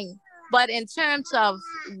fine. But in terms of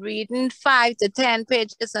reading 5 to 10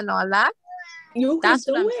 pages and all that, you that's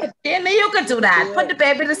can what I'm do it. Jamie, you could do that. Put the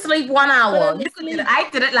baby to sleep 1 hour. to You could do sleep. it. I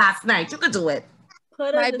did it last night. You could do it.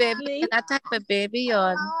 Put My her to baby, sleep. that type of baby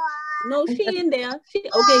on. No, she in there.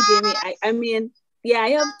 Okay, Jamie. I mean, yeah, I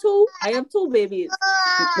have two babies.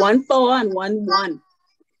 1 4 and 1 1.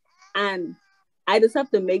 And I just have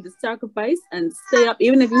to make the sacrifice and stay up.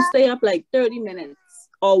 Even if you stay up like 30 minutes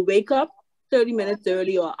or wake up 30 minutes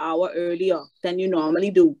early or hour earlier than you normally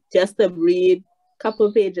do, just to read a couple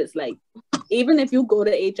of pages. Like, even if you go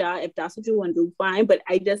to HR, if that's what you want to do, fine. But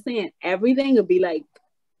I just saying everything would be like,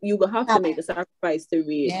 you will have to make a sacrifice to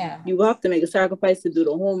read. Yeah. You will have to make a sacrifice to do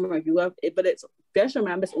the homework. You have, but it's just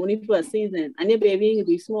remember it's only for a season, and your baby ain't gonna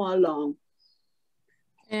be small long.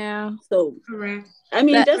 Yeah. So correct. I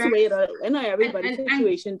mean, But, just wait. I know everybody's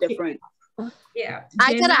situation different. Yeah.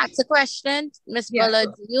 I could ask a question, Miss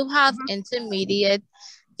Bullard. Do you have intermediate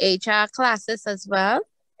HR classes as well?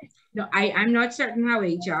 No, I'm not certain how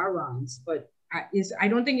HR runs, but I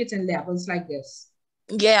don't think it's in levels like this.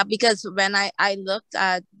 Yeah, because when I looked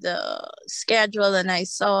at the schedule and I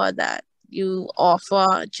saw that you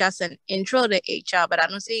offer just an intro to HR, but I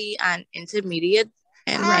don't see an intermediate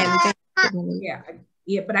and anything.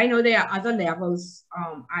 Yeah, but I know there are other levels.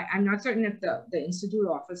 I'm not certain if the institute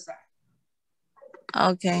offers that.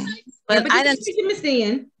 Okay. But I didn't speak to Miss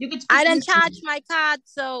Dan. You could I didn't charge my card,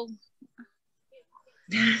 so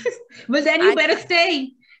but then you better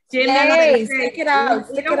stay. Hey, stick it out.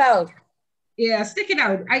 Stick it out. Yeah, stick it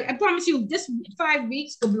out. I promise you, this 5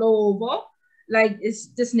 weeks could blow over. Like it's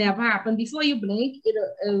just never happened. Before you blink,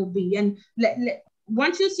 it'll be. And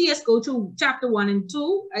once you see us go to chapter 1 and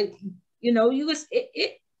 2,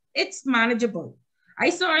 it's manageable.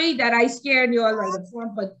 I'm sorry that I scared you all right up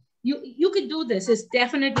front, but you could do this. It's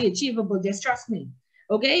definitely achievable. Just trust me.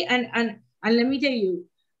 Okay. And let me tell you,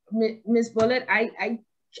 Miss Bullet, I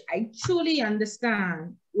truly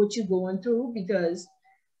understand what you're going through, because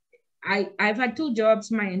I've had 2 jobs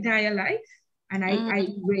my entire life, and I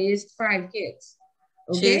raised 5 kids.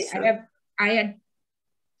 Okay. I had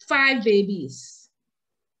 5 babies.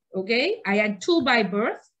 Okay. I had 2 by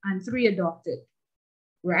birth and 3 adopted.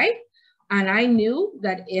 Right. And I knew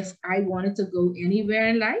that if I wanted to go anywhere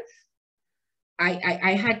in life,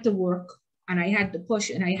 I had to work, and I had to push,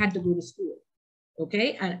 and I had to go to school.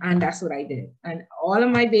 Okay. And that's what I did. And all of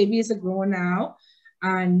my babies are grown now.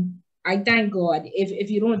 And I thank God. If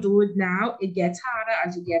you don't do it now, it gets harder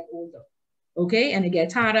as you get older. Okay. And it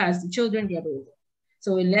gets harder as the children get older.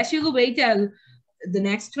 So unless you wait till the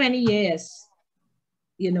next 20 years,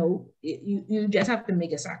 you just have to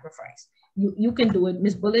make a sacrifice. You can do it.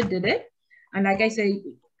 Miss Bullet did it. And like I say,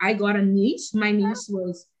 I got a niece. My niece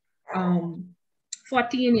was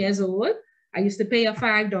 14 years old. I used to pay her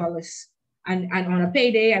 $5. And on a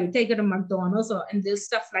payday, I would take her to McDonald's and this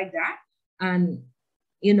stuff like that. And,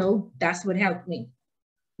 that's what helped me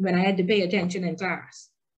when I had to pay attention in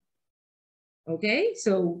class. Okay,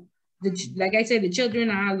 so like I said, the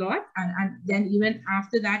children are a lot. And then even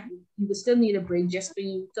after that, you will still need a break just for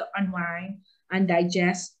you to unwind and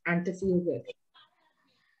digest and to feel good.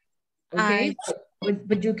 Okay,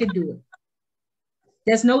 but you can do it.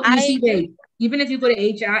 There's no easy way. Even if you go to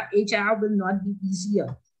HR will not be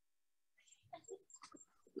easier.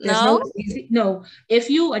 No, if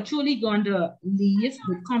you are truly going to leave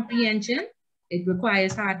with comprehension, it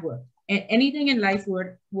requires hard work. And anything in life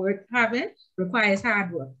worth having requires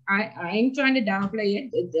hard work. I ain't trying to downplay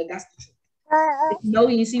it. That's the truth. There's no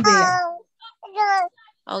easy way.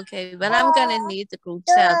 Okay, well, I'm gonna need the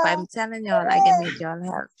group's help. I'm telling y'all, I can need y'all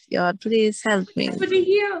help. Y'all, please help me. That's what we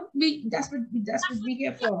here. That's what we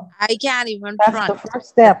here for. I can't even That's front. the first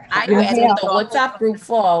step. That's what the WhatsApp group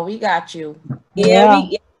for. We got you. Yeah.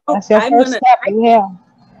 That's your first step. Yeah.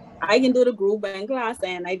 I can do the group in class,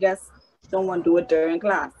 and I just don't want to do it during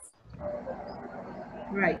class.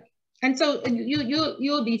 Right. And so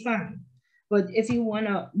you'll be fine. But if you want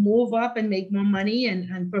to move up and make more money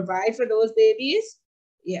and provide for those babies,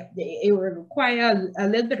 yeah, it will require a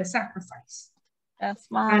little bit of sacrifice. That's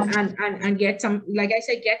fine. And get some, like I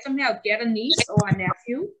said, get some help. Get a niece or a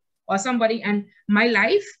nephew or somebody. And my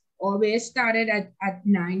life always started at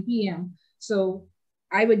 9 p.m. So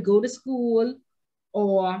I would go to school,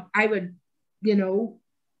 or I would,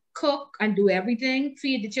 cook and do everything,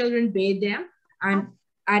 feed the children, bathe them. And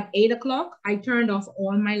at 8 o'clock, I turned off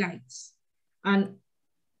all my lights. And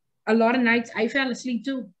a lot of nights I fell asleep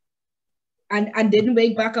too. and didn't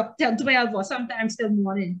wake back up till 12 or sometimes till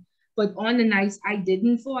morning. But on the nights I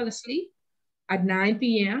didn't fall asleep, at 9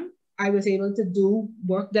 p.m., I was able to do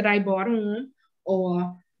work that I brought home,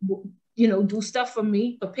 or, you know, do stuff for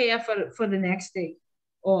me, prepare for the next day,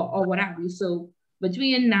 or what have you. So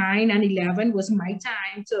between 9 and 11 was my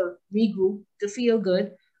time to regroup, to feel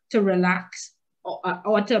good, to relax,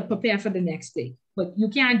 or to prepare for the next day. But you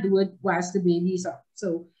can't do it whilst the baby's up.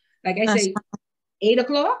 So like I say, 8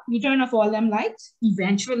 o'clock, you turn off all them lights.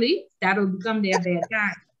 Eventually, that'll become their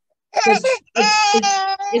bedtime.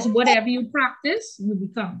 It's whatever you practice, you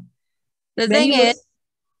become. The thing is,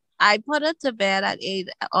 I put her to bed at 8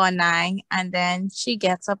 or 9, and then she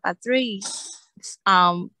gets up at 3.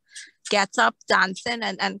 Gets up dancing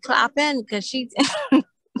and clapping because she.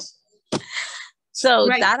 So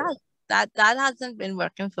right. that hasn't been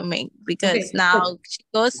working for me, because now she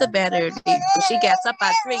goes to bed early. She gets up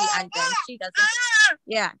at 3, and then she doesn't.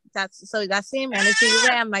 Yeah, that same energy you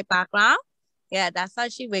wear in my background. Yeah, that's how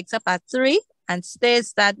she wakes up at 3 and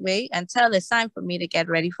stays that way until it's time for me to get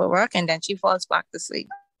ready for work, and then she falls back to sleep.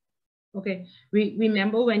 Okay.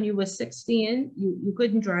 Remember when you were 16, you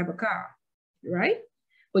couldn't drive a car, right?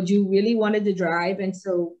 But you really wanted to drive, and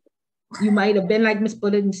so you might have been like Miss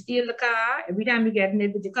Bullet and steal the car. Every time you get in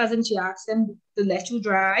it with your cousin, she asks them to let you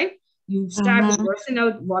drive. You start reversing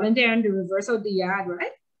out, volunteering to reverse out the yard,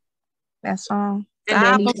 right? That's wrong.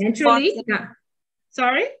 And then eventually,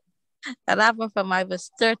 sorry? That happened from I was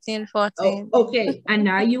 13, 14. Oh, okay. And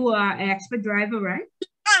now you are an expert driver, right?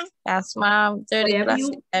 Yes, ma'am. 30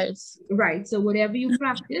 plus years. Right. So whatever you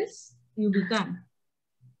practice, you become.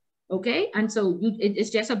 Okay? And so it's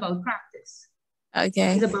just about practice.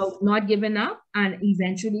 Okay. It's about not giving up, and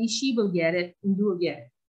eventually she will get it and you will get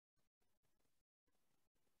it.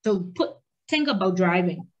 So think about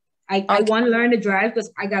driving. I want to learn to drive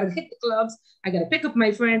because I got to hit the clubs. I got to pick up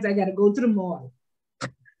my friends. I got to go to the mall.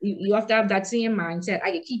 You have to have that same mindset.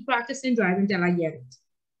 I can keep practicing driving until I get it.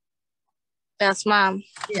 Yes, ma'am.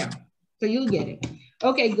 Yeah. So you'll get it.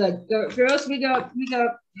 Okay, good. Girls, we got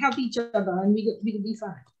help each other, and we can be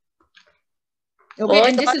fine. Okay,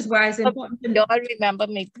 and this is why it's important to y'all remember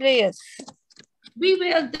me, please. We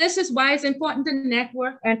will. This is why it's important to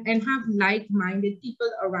network and have like-minded people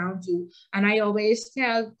around you. And I always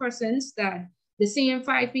tell persons that the same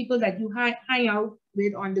 5 people that you hang out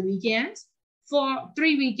with on the weekends, for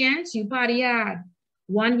 3 weekends, you party hard.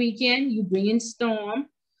 1 weekend, you brainstorm,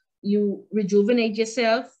 you rejuvenate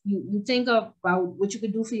yourself, you think about what you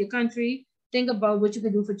could do for your country, think about what you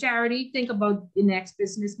could do for charity, think about the next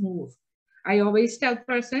business move. I always tell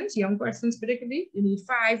persons, young persons particularly, you need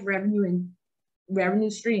 5 revenue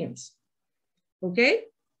streams. Okay?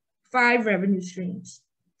 5 revenue streams.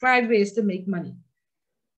 5 ways to make money.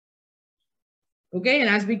 Okay, and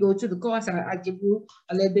as we go to the course, I'll give you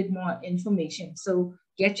a little bit more information. So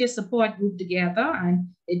get your support group together, and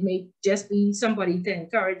it may just be somebody to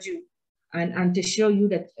encourage you and to show you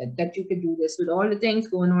that you can do this with all the things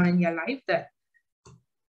going on in your life, that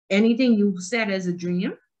anything you've set as a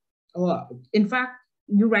dream, or in fact,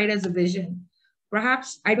 you write as a vision.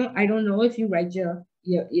 Perhaps, I don't know if you write your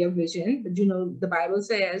vision, but you know, the Bible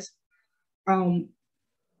says,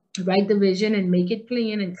 write the vision and make it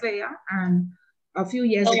plain and clear. And a few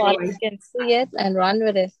years ago, you can see it and run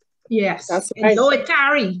with it. Yes, that's right. And though it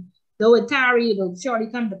tarry, it'll surely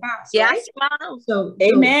come to pass. Yes, right? ma'am. So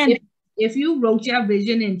amen. If you wrote your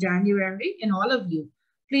vision in January, and all of you,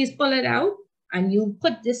 please pull it out and you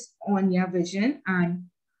put this on your vision, and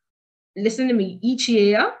listen to me. Each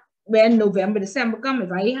year, when November, December come,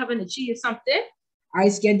 if I haven't achieved something, I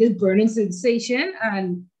get this burning sensation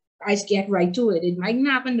and I get right to it. It might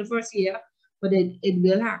not happen the first year, but it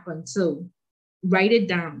will happen. So write it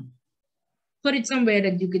down. Put it somewhere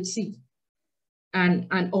that you could see. And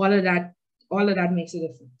all of that makes a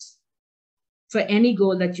difference for any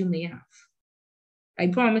goal that you may have. I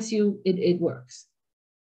promise you it works.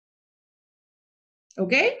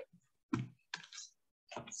 Okay?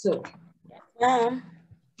 So,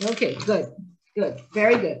 okay, good,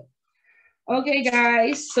 very good. Okay,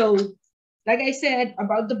 guys, so like I said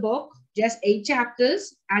about the book, just 8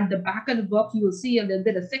 chapters. At the back of the book, you will see a little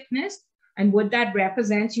bit of thickness, and what that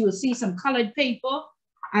represents, you will see some colored paper,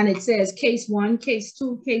 and it says case 1, case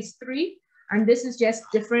 2, case 3, and this is just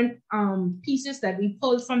different pieces that we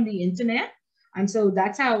pulled from the internet, and so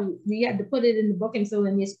that's how we had to put it in the book. And so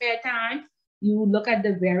in your spare time, you look at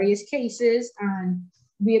the various cases, and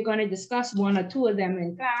we are going to discuss 1 or 2 of them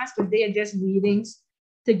in class, but they are just readings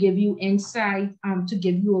to give you insight, to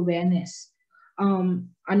give you awareness.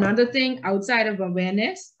 Another thing outside of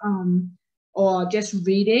awareness, or just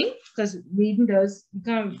reading, because reading does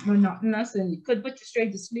become monotonous and it could put you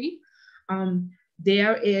straight to sleep.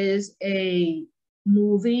 There is a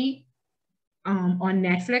movie on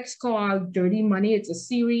Netflix called Dirty Money. It's a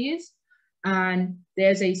series, and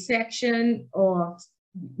there's a section, or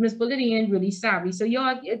Miss Bullet ain't really savvy. So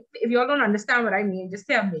y'all, if y'all don't understand what I mean, just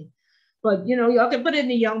tell me. But you know, y'all can put it in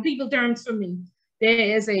the young people terms for me.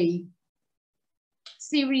 There is a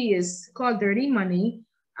series called Dirty Money,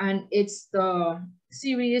 and it's the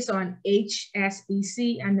series on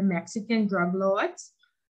HSBC and the Mexican drug lords.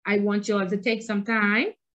 I want y'all to take some time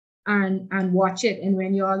and watch it. And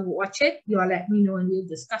when y'all watch it, y'all let me know and we'll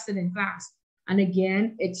discuss it in class. And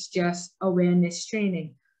again, it's just awareness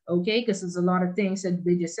training, okay? Because there's a lot of things that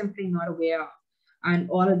we're just simply not aware of. And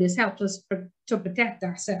all of this helps us to protect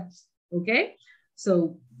ourselves, okay?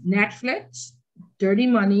 So Netflix, Dirty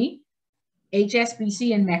Money,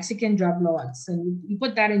 HSBC, and Mexican drug lords. And you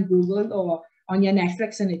put that in Google or on your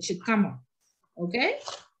Netflix and it should come up, okay?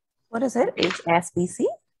 What is it? HSBC?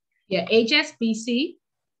 Yeah, HSBC.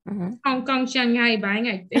 Hong Kong, Shanghai Bank,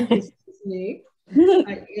 I think is his name.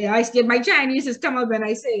 I get my Chinese has come up when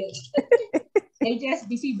I say it.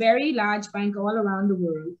 HSBC, very large bank all around the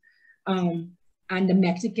world. And the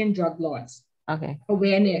Mexican drug lords. Okay.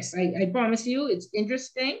 Awareness. I promise you, it's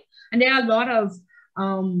interesting. And there are a lot of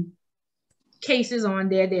cases on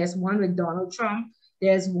there. There's one with Donald Trump.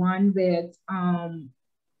 There's one with, oh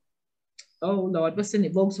Lord, what's the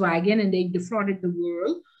name? Volkswagen, and they defrauded the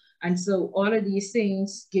world. And so all of these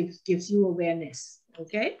things gives you awareness,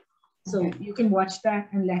 okay? So you can watch that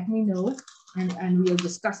and let me know, and we'll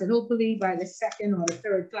discuss it hopefully by the second or the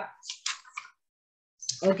third class.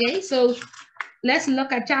 Okay, so let's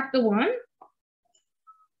look at chapter 1.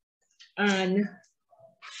 And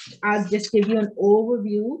I'll just give you an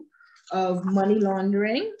overview of money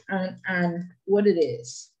laundering and what it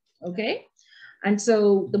is, okay? And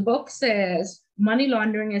so the book says money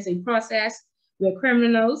laundering is a process where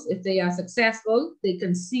criminals, if they are successful, they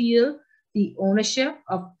conceal the ownership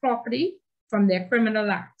of property from their criminal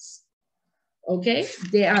acts. Okay,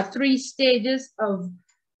 there are 3 stages of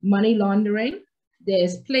money laundering.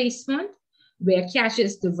 There's placement, where cash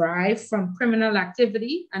is derived from criminal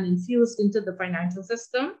activity and infused into the financial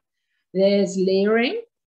system. There's layering,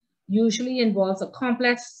 usually involves a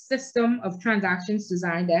complex system of transactions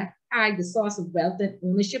designed to hide the source of wealth and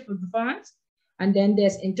ownership of the funds. And then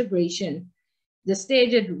there's integration, the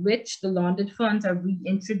stage at which the laundered funds are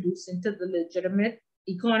reintroduced into the legitimate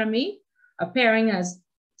economy, appearing as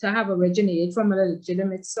to have originated from a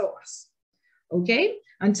legitimate source. Okay,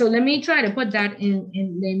 and so let me try to put that in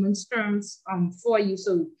layman's terms for you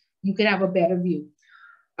so you can have a better view.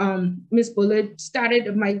 Ms. Bullard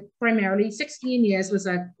started my primarily 16 years was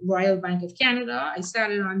at Royal Bank of Canada. I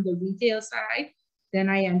started on the retail side. Then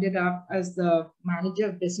I ended up as the manager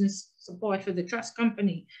of business support for the trust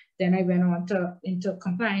company. Then I went on into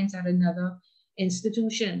compliance at another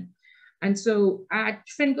institution. And so at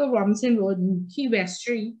Finkel Robinson Road in Key West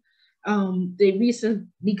Street, they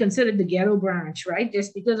recently considered the ghetto branch, right?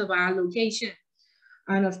 Just because of our location.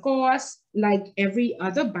 And of course, like every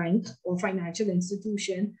other bank or financial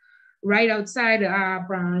institution, right outside our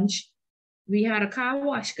branch, we had a car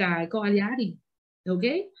wash guy called Yadi.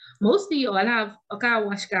 Okay, most of y'all have a car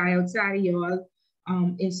wash guy outside of your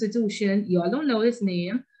institution. Y'all don't know his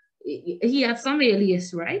name. He has some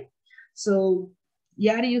alias, right? So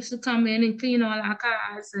Yadi used to come in and clean all our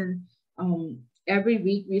cars, and every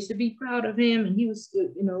week we used to be proud of him, and he was,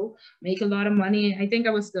 you know, make a lot of money. I think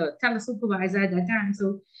I was the telesupervisor at that time.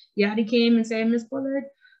 So Yadi came and said, Miss Bullard,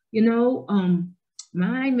 you know,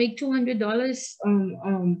 man, I make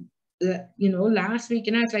 $200 you know, last week.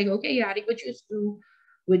 And I was like, okay, Yadi, what you do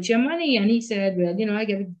with your money? And he said, well, you know, I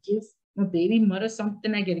got to give my baby mother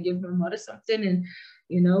something. I got to give my mother something. And,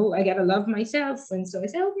 you know, I got to love myself. And so I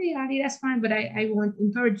said, okay, Yadi, that's fine. But I want to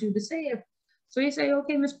encourage you to save. So he said,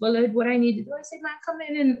 okay, Miss Bullard, what I need to do? I said, man, come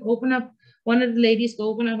in and open up. One of the ladies to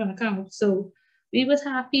open up an account. So we was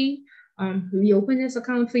happy. We opened this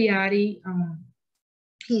account for Yadi.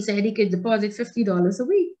 He said he could deposit $50 a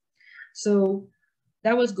week. So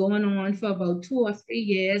that was going on for about 2 or 3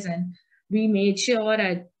 years. And we made sure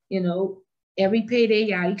that, you know, every payday,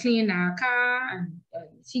 Yadi cleaned our car and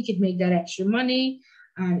he could make that extra money.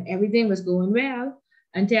 And everything was going well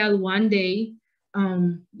until one day,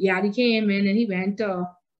 Yadi came in and he went to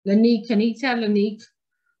Lanique. Can you tell Lanique,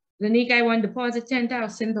 I want to deposit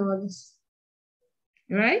 $10,000,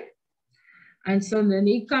 right? And so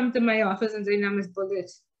Lanique come to my office and say, now, Miss Bullard,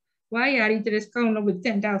 why Yadi to this counter with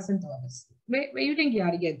 $10,000? Where you think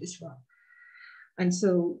Yadi get this from? And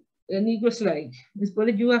so Lanique was like, Miss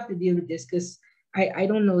Bullard, you have to deal with this because I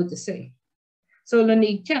don't know what to say. So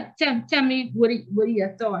Lanique, tell me what are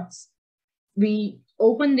your thoughts? We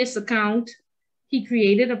opened this account. He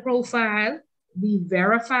created a profile. We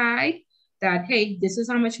verified that, hey, this is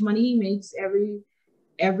how much money he makes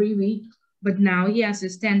every week, but now he has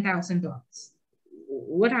his $10,000.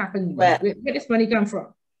 What happened? Well, where does money come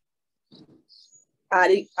from?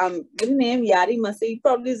 The name Yadi must say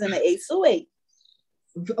probably is in the ASOA.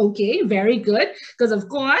 Okay, very good. Because of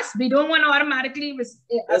course, we don't want to automatically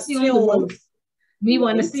assume the worst. We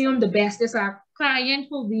want to assume the best is our client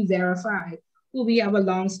who we verify, who we have a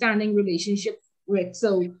long-standing relationship with.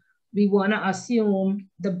 So we want to assume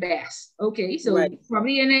the best. Okay, so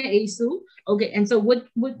probably in an ASU. Okay, and so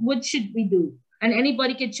what should we do? And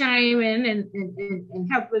anybody can chime in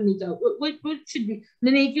and help Lenita. What should we?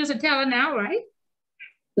 Lenita, you're a teller now, right?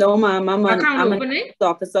 No, ma'am. I'm an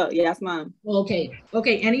officer. Yes, ma'am. Okay.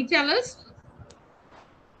 Any tellers?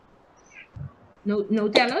 No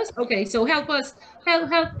tellers? Okay, so help us.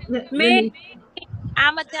 Help. Me,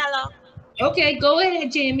 I'm a teller. Okay, go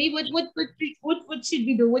ahead, Jamie. What should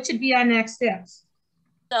we do? What should be our next steps?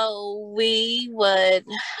 So we would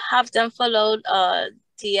have them follow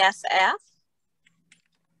DSF.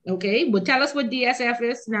 Okay, well, tell us what DSF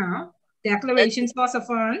is now. Declaration Source of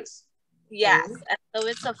Funds. Yes, and so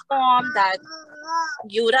it's a form that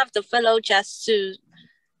you would have to fill out just to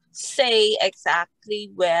say exactly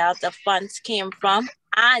where the funds came from,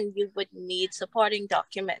 and you would need supporting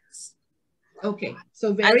documents. Okay,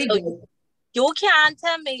 so very good. You can't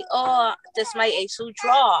tell me, oh, this is my ASU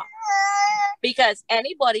draw, because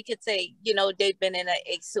anybody could say, you know, they've been in an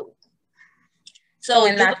ASU. So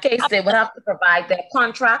in that case, they would have to provide their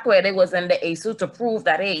contract where they was in the ASU to prove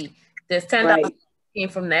that, hey, this $10 came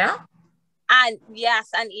from there. And yes,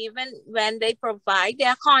 and even when they provide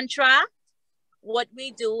their contract, what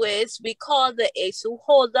we do is we call the ASU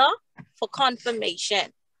holder for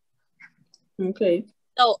confirmation. Okay.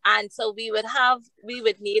 So we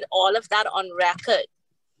would need all of that on record.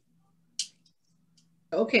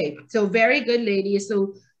 Okay, so very good, ladies.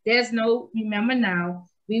 So there's no, remember now,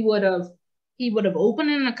 he would have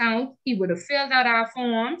opened an account, he would have filled out our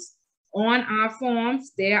forms. On our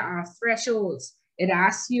forms, there are thresholds. It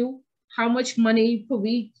asks you how much money per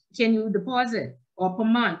week can you deposit or per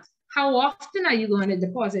month? How often are you going to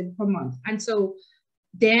deposit per month? And so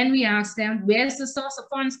then we ask them, where's the source of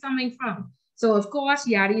funds coming from? So of course,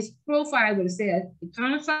 Yadi's profile would have said, it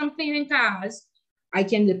comes from cleaning cars. I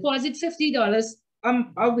can deposit $50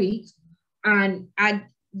 a week, and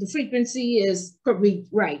the frequency is per week,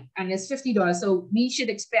 right? And it's $50. So we should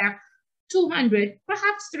expect 200,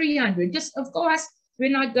 perhaps 300. Just of course,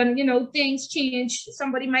 we're not gonna, you know, things change.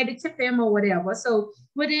 Somebody might have tipped him or whatever. So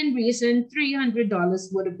within reason,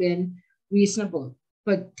 $300 would have been reasonable.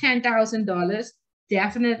 But $10,000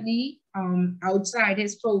 definitely outside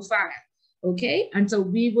his profile. Okay, and so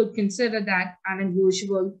we would consider that an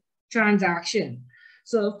unusual transaction.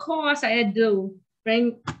 So of course I had to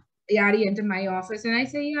bring Yadi into my office and I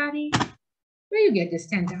say, Yadi, where you get this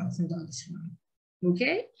 $10,000 from?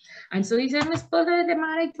 Okay, and so he said, Miss Bullard, man,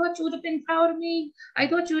 I thought you would have been proud of me. I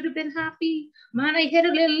thought you would have been happy. Man, I hit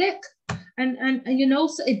a little lick, and you know,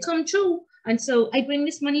 so it come true. And so I bring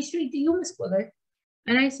this money straight to you, Miss Bullard.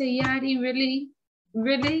 And I say, Yadi,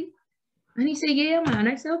 really? And he said, yeah, man.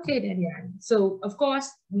 I said, okay, then, yeah. So, of course,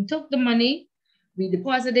 we took the money, we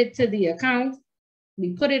deposited it to the account,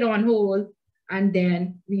 we put it on hold, and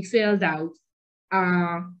then we filled out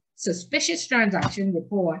a suspicious transaction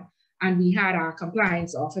report, and we had our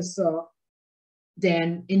compliance officer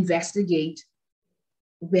then investigate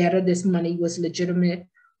whether this money was legitimate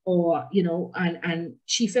or, you know, and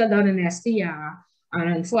she filled out an STR,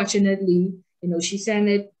 and unfortunately, you know, she sent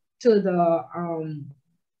it to the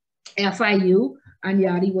FIU, and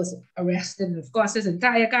Yadi was arrested. And of course, his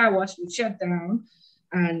entire car wash was shut down,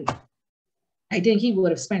 and I think he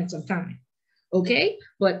would have spent some time. Okay,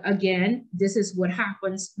 but again, this is what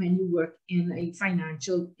happens when you work in a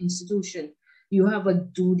financial institution. You have a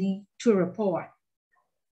duty to report.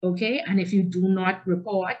 Okay, and if you do not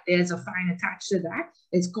report, there's a fine attached to that.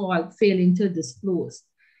 It's called failing to disclose.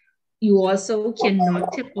 You also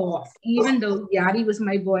cannot tip off. Even though Yadi was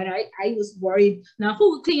my boy, and I was worried, now who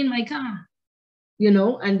will clean my car? You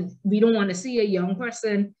know, and we don't want to see a young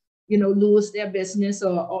person, you know, lose their business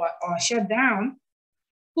or shut down.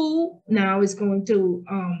 Who now is going to,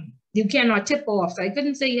 you cannot tip off. So I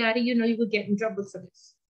couldn't say, Yadi, you know, you would get in trouble for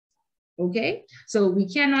this. Okay, so we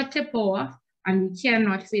cannot tip off and we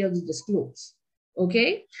cannot fail to disclose.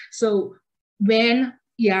 Okay, so when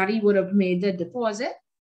Yadi would have made the deposit,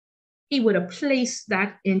 he would have placed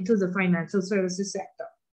that into the financial services sector,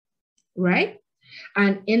 right?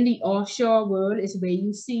 And in the offshore world is where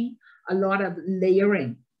you see a lot of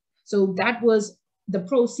layering. So that was the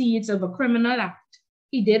proceeds of a criminal act.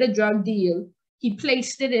 he did a drug deal. He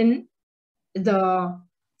placed it in the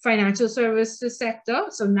financial services sector.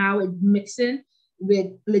 So now it's mixing with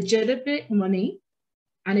legitimate money,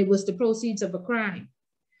 and it was the proceeds of a crime.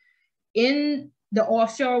 In the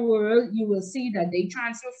offshore world, you will see that they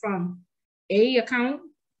transfer from A account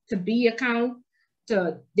to B account,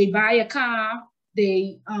 to they buy a car,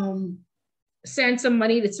 they send some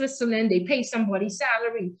money to Switzerland, they pay somebody's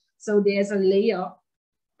salary. So there's a layer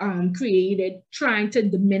created trying to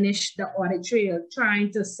diminish the audit trail,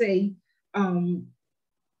 trying to say,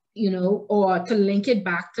 you know, or to link it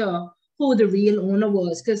back to who the real owner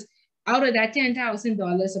was. Because out of that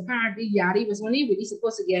 $10,000, apparently Yachty was only really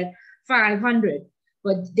supposed to get 500,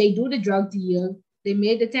 but they do the drug deal. They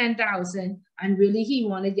made the 10,000, and really he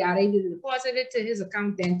wanted Yachty to deposit it to his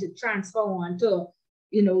account, then to transfer on to,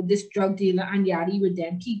 you know, this drug dealer, and Yachty would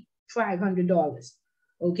then keep $500.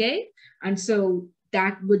 Okay, and so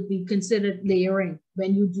that would be considered layering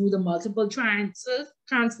when you do the multiple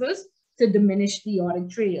transfers to diminish the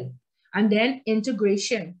audit trail. And then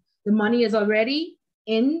integration. The money is already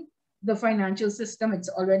in the financial system. It's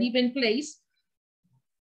already been placed.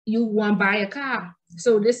 You want to buy a car.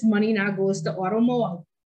 So this money now goes to Auto Mall.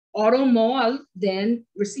 Auto Mall then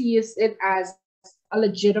receives it as a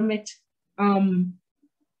legitimate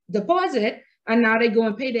deposit, and now they go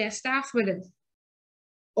and pay their staff with it.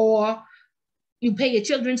 Or you pay your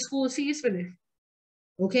children's school fees for it.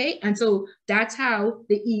 Okay, and so that's how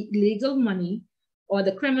the illegal money or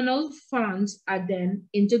the criminal funds are then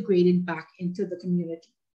integrated back into the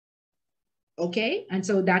community. Okay, and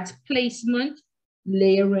so that's placement,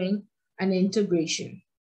 layering, and integration.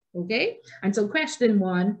 Okay, and so question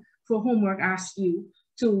 1 for homework asks you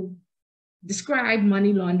to describe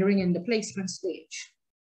money laundering in the placement stage.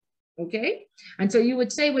 Okay, and so you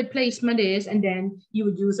would say what placement is, and then you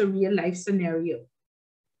would use a real life scenario.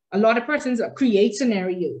 A lot of persons create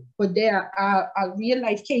scenario, but there are real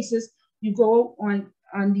life cases. You go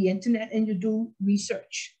on the internet and you do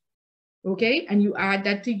research, okay? And you add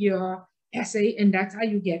that to your essay, and that's how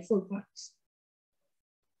you get full points,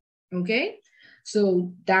 okay?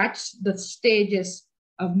 So that's the stages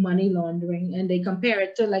of money laundering, and they compare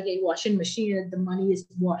it to like a washing machine, that the money is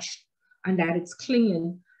washed and that it's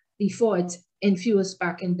clean before it's infused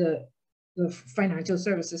back in the financial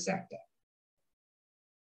services sector.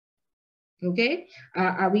 Okay,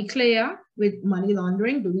 are we clear with money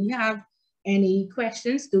laundering? Do we have any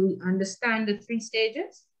questions? Do we understand the 3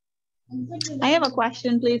 stages? I have a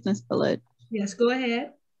question, please, Ms. Bullitt. Yes, go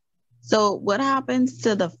ahead. So what happens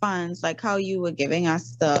to the funds, like how you were giving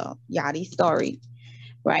us the Yachty story,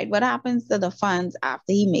 right? What happens to the funds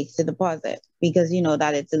after he makes the deposit? Because you know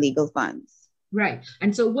that it's illegal funds. Right,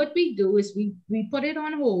 and so what we do is we put it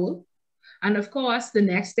on hold. And of course, the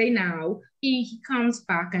next day now, he comes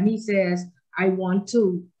back and he says, I want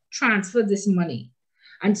to transfer this money.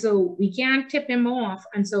 And so we can't tip him off.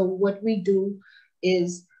 And so what we do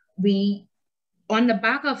is we, on the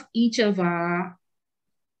back of each of our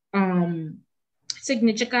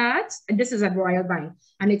signature cards, and this is at Royal Bank,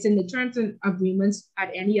 and it's in the terms and agreements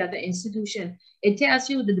at any other institution, it tells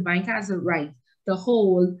you that the bank has a right to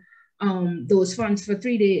hold those funds for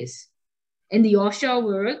 3 days. In the offshore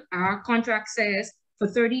world, our contract says for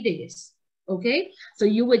 30 days, okay? So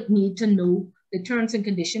you would need to know the terms and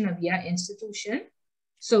conditions of your institution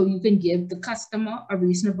so you can give the customer a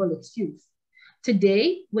reasonable excuse.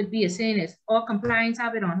 Today, what we are saying is, all compliance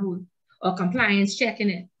have it on hold, or compliance checking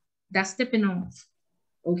it. That's tipping off,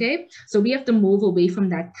 okay? So we have to move away from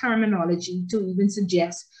that terminology to even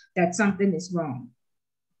suggest that something is wrong,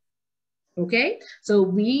 okay? So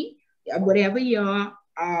whatever your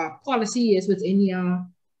policy is within your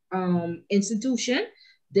institution,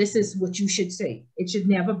 this is what you should say. It should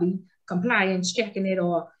never be compliance checking it,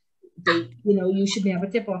 or they, you know, you should never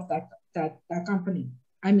tip off that company.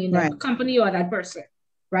 I mean, that company or that person,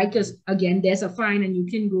 right? Because again, there's a fine and you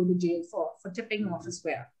can go to jail for tipping off as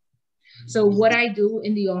well. So what I do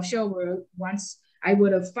in the offshore world, once I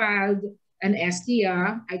would have filed an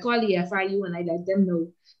STR, I call the FIU and I let them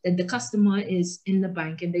know that the customer is in the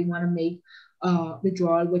bank and they want to make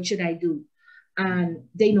withdrawal. What should I do? And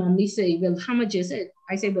they normally say, well, how much is it?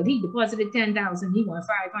 I say, well, he deposited 10,000, he want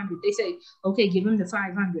 500. They say, okay, give him the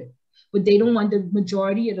 500. But they don't want the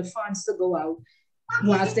majority of the funds to go out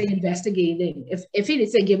whilst they're investigating. If he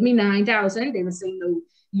say, give me 9,000, they would say, no,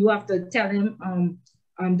 you have to tell him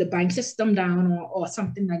the bank system down or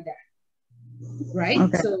something like that, right?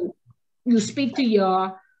 Okay. So you speak to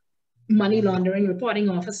your money laundering reporting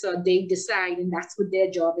officer, they decide, and that's what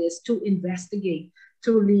their job is, to investigate,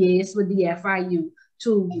 to liaise with the FIU,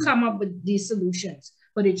 to come up with these solutions.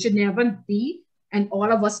 But it should never be, and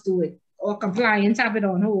all of us do it. or compliance have it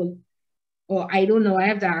on hold, or I don't know, I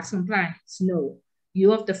have to ask compliance. No,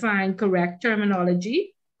 you have to find correct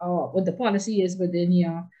terminology or what the policy is within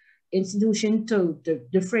your institution to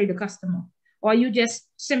defray the customer. Or you just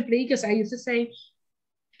simply, because I used to say,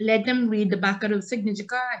 let them read the back of the signature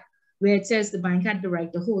card where it says the bank had the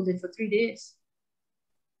right to hold it for 3 days.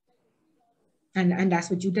 And that's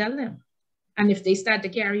what you tell them. And if they start to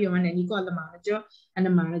carry on, then you call the manager, and the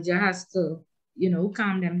manager has to, you know,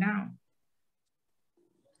 calm them down.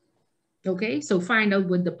 Okay, so find out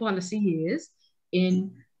what the policy is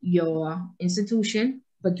in your institution,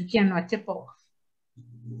 but you cannot tip off.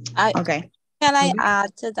 Okay. Can I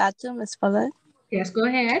add to that too, Ms. Fuller? Yes, go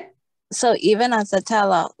ahead. So even as a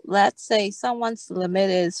teller, let's say someone's limit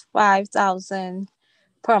is 5,000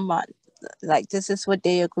 per month. Like this is what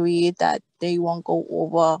they agreed that they won't go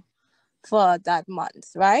over for that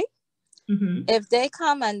month, right? Mm-hmm. If they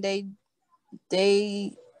come and they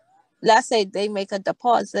let's say they make a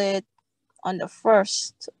deposit on the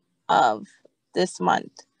 1st of this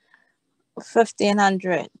month,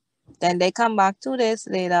 1,500. Then they come back 2 days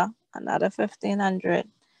later, another 1,500.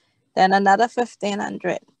 Then another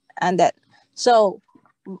 1,500, and that. So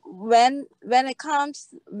when it comes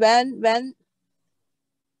when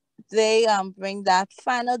they bring that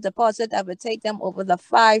final deposit that would take them over the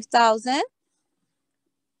 5,000,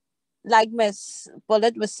 like Miss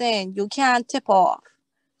Bullet was saying, you can't tip off.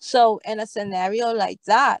 So in a scenario like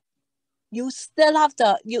that, you still have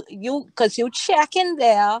to because you check in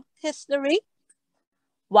their history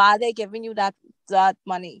while they're giving you that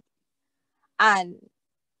money. And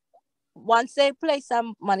once they place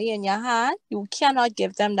some money in your hand, you cannot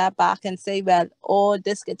give them that back and say, well, oh,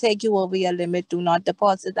 this could take you over your limit, do not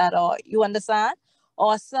deposit that, or you understand?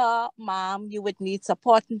 Or, sir, ma'am, you would need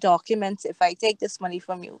supporting documents if I take this money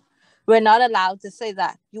from you. We're not allowed to say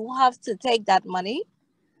that. You have to take that money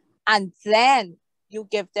and then you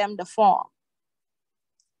give them the form.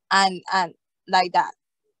 And like that.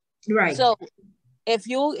 Right. So if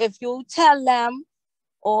you tell them,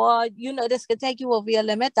 or you know this could take you over your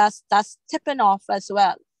limit, that's tipping off as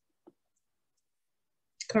well.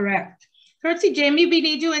 Correct. Curtsy, Jamie, we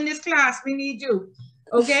need you in this class. We need you.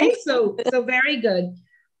 Okay, so very good.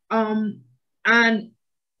 And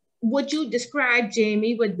what you described,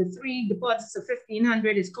 Jamie, with the 3 deposits of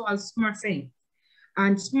 1,500 is called smurfing.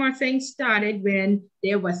 And smurfing started when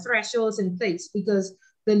there were thresholds in place, because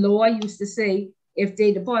the law used to say if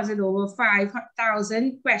they deposit over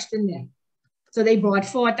 5,000, question them. So they brought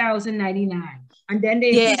 4,099, and then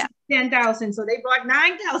they increased 10,000. So they brought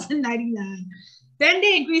 9,099. Then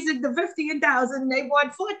they increased it to 15,000. They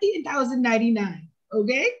bought 14,099.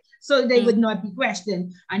 Okay, so they would not be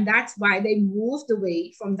questioned, and that's why they moved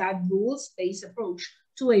away from that rules-based approach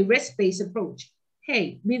to a risk-based approach.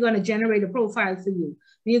 Hey, we're going to generate a profile for you.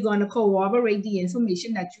 We're going to corroborate the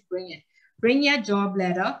information that you bring in. Bring your job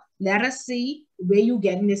letter. Let us see where you're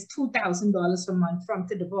getting this $2,000 a month from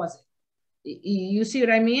to deposit. You see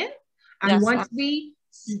what I mean? And yes, once we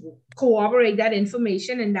corroborate that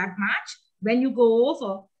information and that match, when you go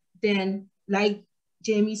over, then like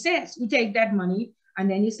Jamie says, you take that money and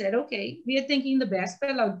then you said, okay, we are thinking the best,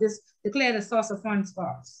 fill out this, declare the source of funds for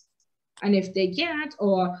us. And if they can't,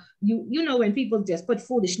 or you know, when people just put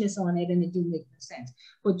foolishness on it and it do make no sense,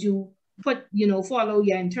 but you put, you know, follow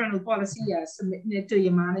your internal policy, submitting it to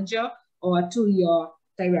your manager or to your,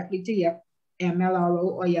 directly to your MLRO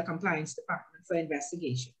or your compliance department for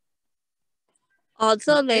investigation.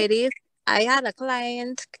 Also, ladies, I had a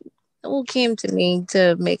client who came to me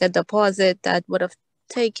to make a deposit that would have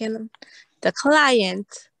taken the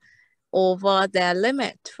client over their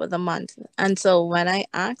limit for the month. And so when I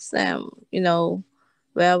asked them, you know,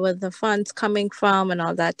 where were the funds coming from and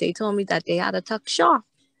all that, they told me that they had a tuck shop.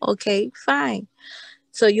 Okay, fine.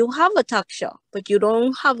 So you have a tuck shop, but you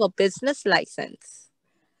don't have a business license.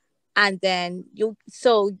 And then you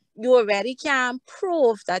already can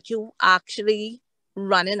prove that you actually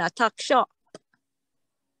running a tuck shop.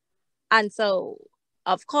 And so,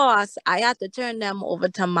 of course, I had to turn them over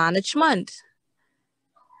to management,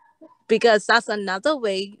 because that's another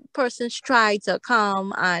way persons try to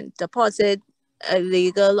come and deposit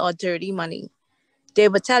illegal or dirty money. They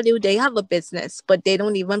would tell you they have a business, but they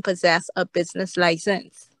don't even possess a business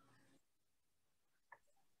license.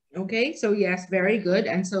 Okay, so yes, very good.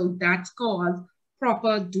 And so that's called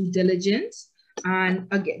proper due diligence. And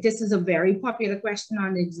again, this is a very popular question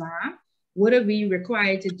on the exam. What are we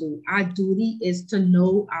required to do? Our duty is to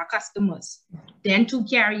know our customers, then to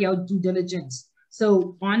carry out due diligence.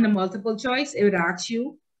 So on the multiple choice, it would ask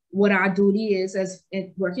you what our duty is as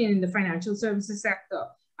working in the financial services sector.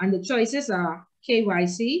 And the choices are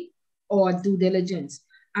KYC or due diligence.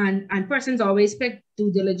 And persons always pick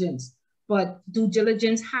due diligence, but due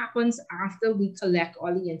diligence happens after we collect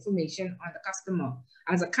all the information on the customer.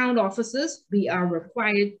 As account officers, we are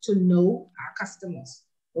required to know our customers.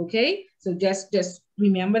 Okay, so just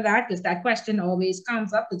remember that, because that question always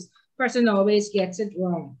comes up. Because person always gets it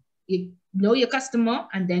wrong. You know your customer,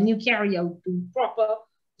 and then you carry out the proper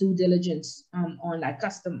due diligence on that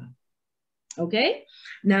customer. Okay,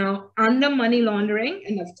 now under money laundering,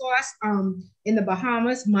 and of course, in the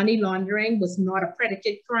Bahamas, money laundering was not a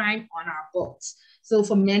predicate crime on our books. So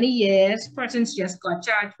for many years, persons just got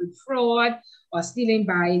charged with fraud or stealing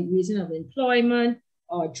by reason of employment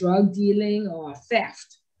or drug dealing or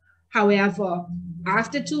theft. However,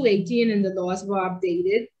 after 2018 and the laws were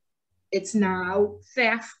updated, it's now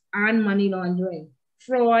theft and money laundering,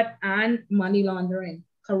 fraud and money laundering,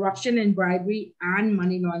 corruption and bribery and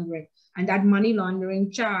money laundering. And that money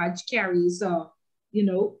laundering charge carries a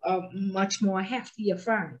much more heftier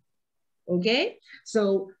fine. Okay,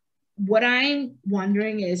 so what I'm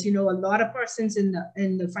wondering is, a lot of persons in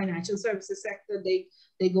the financial services sector,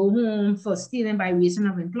 they go home for stealing by reason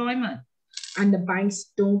of employment, and the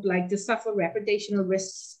banks don't like to suffer reputational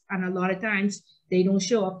risks, and a lot of times they don't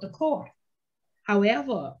show up to court.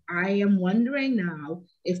 However, I am wondering now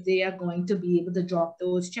if they are going to be able to drop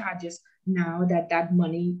those charges now that that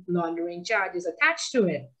money laundering charge is attached to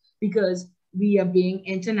it, because we are being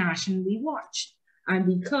internationally watched. And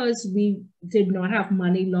because we did not have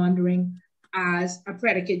money laundering as a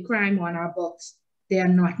predicate crime on our books, there are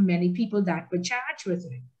not many people that were charged with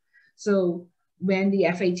it. So when the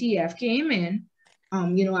FATF came in,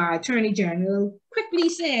 our Attorney General quickly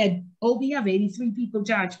said, oh, we have 83 people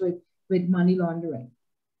charged with money laundering.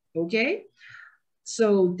 Okay?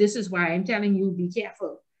 So this is why I'm telling you, be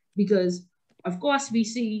careful, because of course we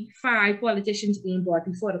see 5 politicians being brought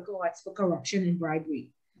before the courts for corruption and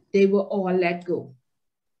bribery. They were all let go.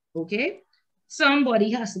 Okay?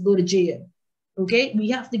 Somebody has to go to jail. Okay? We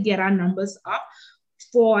have to get our numbers up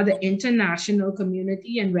for the international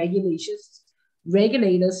community and regulators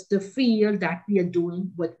to feel that we are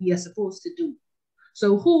doing what we are supposed to do.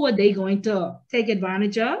 So who are they going to take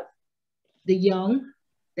advantage of? The young,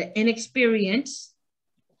 the inexperienced,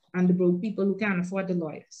 and the broke people who can't afford the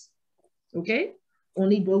lawyers. Okay?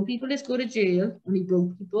 Only broke people is go to jail. Only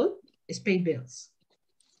broke people is pay bills.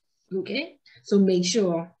 Okay? So make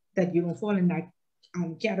sure that you don't fall in that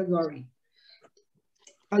category.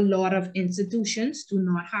 A lot of institutions do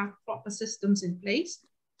not have proper systems in place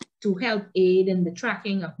to help aid in the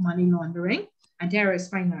tracking of money laundering and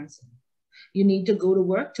terrorist financing. You need to go to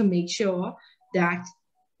work to make sure that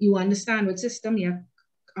you understand what system your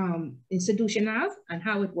institution have and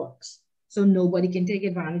how it works, so nobody can take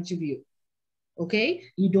advantage of you. Okay?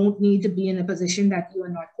 You don't need to be in a position that you are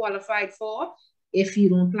not qualified for if you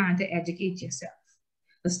don't plan to educate yourself.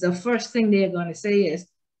 Because the first thing they're going to say is,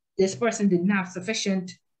 this person didn't have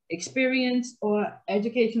sufficient experience or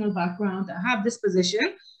educational background to have this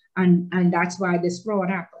position, and that's why this fraud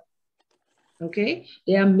happened. Okay?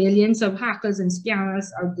 There are millions of hackers and scammers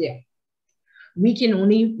out there. We can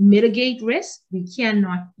only mitigate risk. We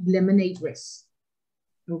cannot eliminate risk.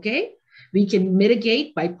 Okay? We can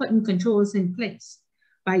mitigate by putting controls in place,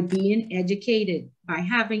 by being educated, by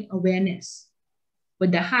having awareness.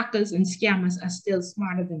 But the hackers and scammers are still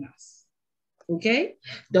smarter than us. Okay?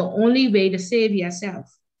 The only way to save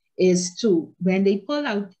yourself is to, when they pull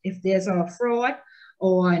out, if there's a fraud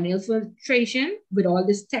or an infiltration with all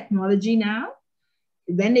this technology now,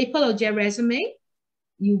 when they pull out your resume,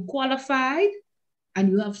 you qualified and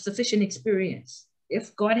you have sufficient experience.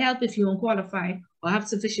 If God help, if you don't qualify or have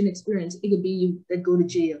sufficient experience, it could be you that go to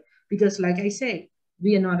jail. Because like I say,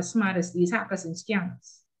 we are not as smart as these hackers and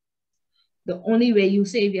scammers. The only way you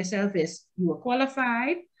save yourself is you are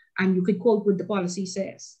qualified and you could quote what the policy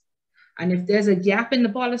says. And if there's a gap in the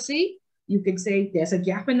policy, you could say there's a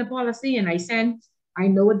gap in the policy, and I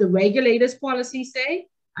know what the regulators' policy say,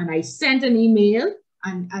 and I sent an email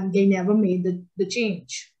and they never made the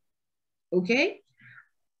change. Okay?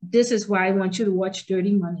 This is why I want you to watch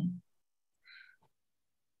Dirty Money.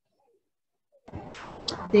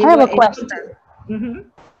 I have a question.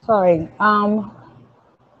 Sorry.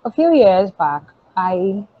 A few years back,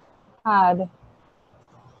 I had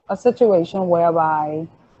a situation whereby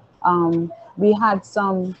we had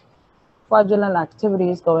some fraudulent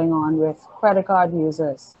activities going on with credit card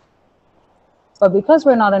users. But because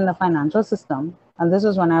we're not in the financial system, and this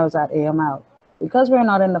is when I was at AML, because we're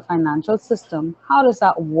not in the financial system, how does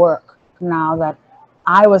that work now that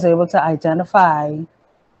I was able to identify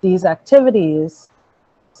these activities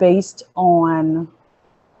based on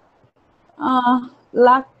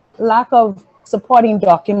lack of supporting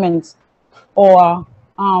documents or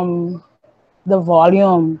the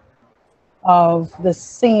volume of the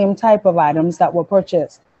same type of items that were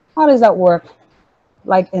purchased? How does that work,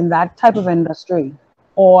 like in that type of industry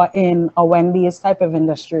or in a Wendy's type of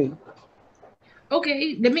industry?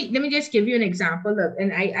 Okay, let me just give you an example of,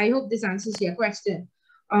 and I hope this answers your question.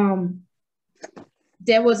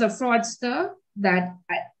 There was a fraudster that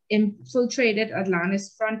infiltrated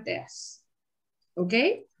Atlantis front desk.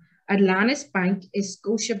 Okay, Atlantis Bank is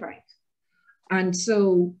Scotiabank, and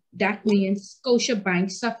so that means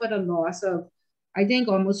Scotiabank suffered a loss of, I think,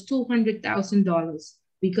 almost $200,000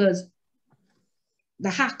 because the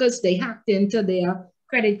hackers, they hacked into their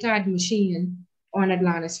credit card machine on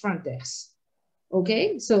Atlantis front desk.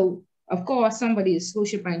 Okay, so of course somebody at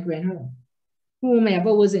Scotiabank went home.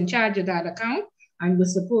 Whomever was in charge of that account and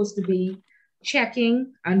was supposed to be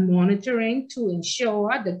checking and monitoring to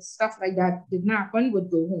ensure that stuff like that didn't happen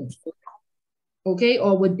would go home. Okay,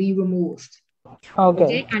 or would be removed.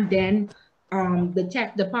 Okay, and then the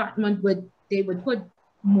tech department would put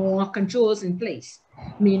more controls in place,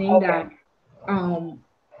 meaning that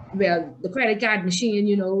well, the credit card machine,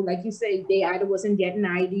 you know, like you say, they either wasn't getting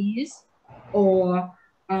IDs or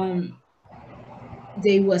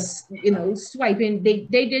they was, you know, swiping. They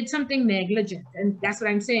did something negligent, and that's what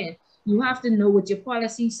I'm saying. You have to know what your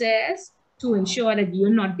policy says to ensure that you're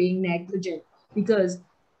not being negligent, because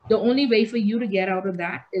the only way for you to get out of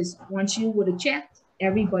that is once you would have checked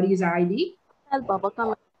everybody's ID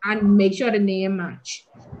and make sure the name match.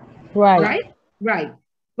 Right.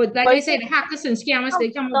 But like I said, the hackers and scammers, they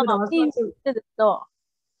come up with all sorts of...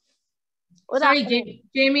 Sorry,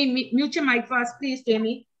 Jamie, mute your mic first, please,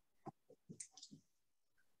 Jamie.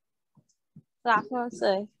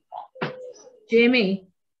 Jamie.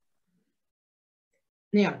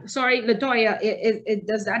 Yeah, sorry, Latoya,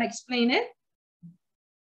 does that explain it?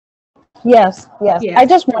 Yes. I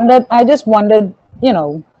just wondered, you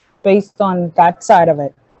know, based on that side of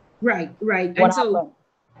it. Right. And so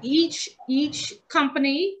each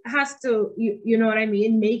company has to, you know what I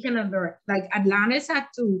mean, make an alert. Like Atlantis had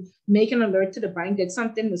to make an alert to the bank that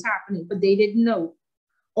something was happening, but they didn't know.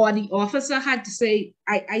 Or the officer had to say,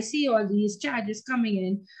 I see all these charges coming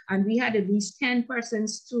in, and we had at least 10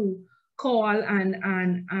 persons to call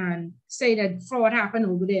and say that fraud happened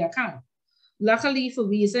over their account. Luckily for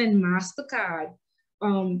Visa and MasterCard,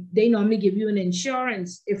 they normally give you an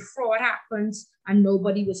insurance. If fraud happens and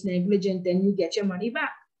nobody was negligent, then you get your money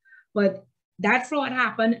back. But that fraud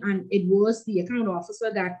happened, and it was the account officer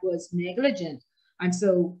that was negligent. And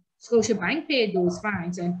so Scotiabank paid those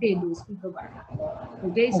fines and paid those people back.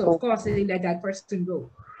 Okay, so of course they let that person go.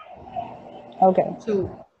 Okay.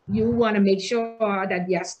 So you want to make sure that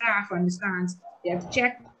your staff understands they have to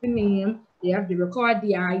check the name, they have to record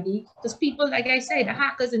the ID, because people, like I say, the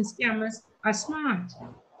hackers and scammers are smart.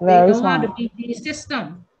 They know how to beat the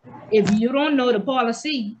system. If you don't know the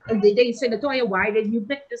policy, they say, Latoya, why did you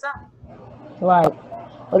pick this up? Right.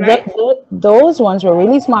 But those ones were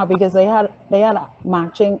really smart because they had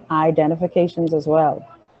matching identifications as well.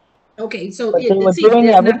 Okay, so they were doing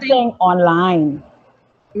everything online.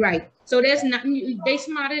 Right. So there's nothing, they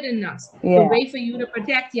smarter than us. Yeah. The way for you to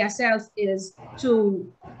protect yourself is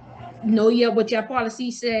to know what your policy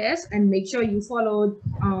says and make sure you followed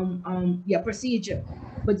your procedure.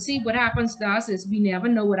 But see, what happens to us is we never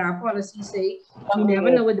know what our policies say. We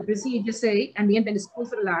never know what the procedures say, and we have been in school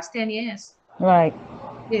for the last 10 years. Right.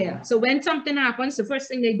 Yeah. So when something happens, the first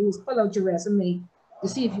thing they do is pull out your resume to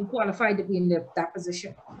see if you qualify to be in that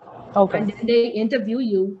position. Okay. And then they interview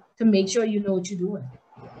you to make sure you know what you're doing.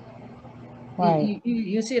 Right.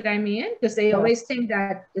 You see what I mean? Because they always think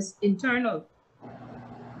that it's internal.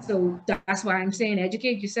 So that's why I'm saying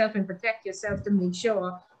educate yourself and protect yourself to make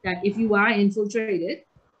sure that if you are infiltrated,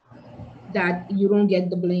 that you don't get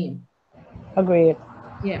the blame. Agreed.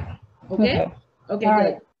 Yeah. Okay, good.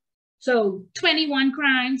 Right. So 21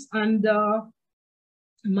 crimes under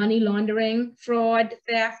money laundering, fraud,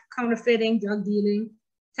 theft, counterfeiting, drug dealing,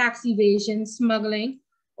 tax evasion, smuggling.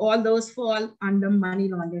 All those fall under money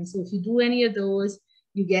laundering. So if you do any of those,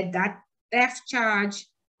 you get that theft charge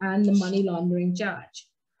and the money laundering charge.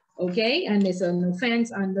 Okay, and it's an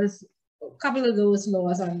offense under a couple of those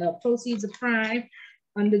laws, under proceeds of crime,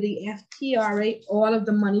 under the FTRA, all of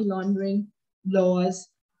the money laundering laws,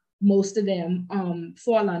 most of them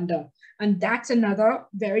fall under. And that's another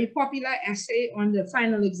very popular essay on the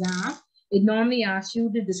final exam. It normally asks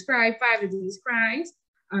you to describe 5 of these crimes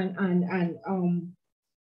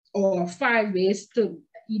or 5 ways to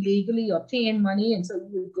illegally obtain money. And so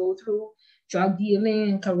you would go through drug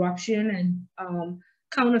dealing and corruption and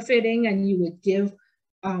counterfeiting, and you would give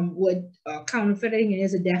what counterfeiting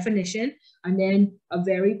is, a definition, and then a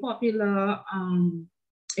very popular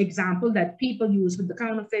example that people use with the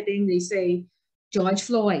counterfeiting. They say George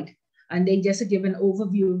Floyd, and they just give an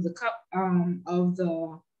overview of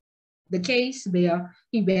the case where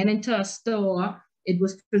he went into a store. It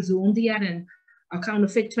was presumed he had a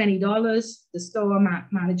counterfeit $20. The store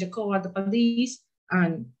manager called the police,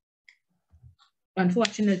 and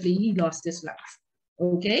unfortunately, he lost his life.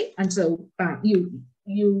 Okay, and so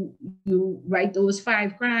you write those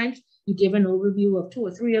 5 crimes. You give an overview of 2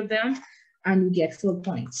 or 3 of them, and you get full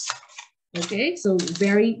points. Okay, so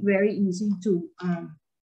very, very easy to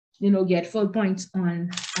get full points on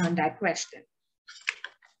that question.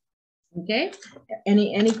 Okay,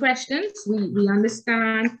 any questions? We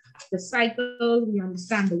understand the cycle, we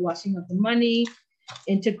understand the washing of the money,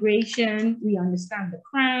 integration, we understand the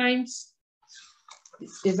crimes.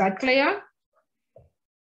 Is that clear?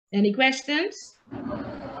 Any questions?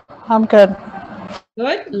 I'm good.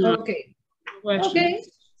 Good? Okay. Okay.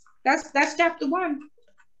 That's chapter 1.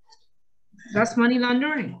 That's money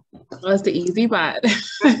laundering. That's the easy part.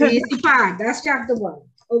 That's the easy part. That's chapter 1.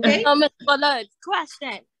 Okay. Ms. Bullard,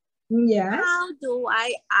 question. Yes. How do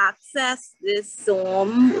I access this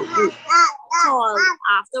Zoom call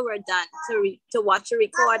after we're done to watch a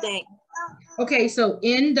recording? Okay, so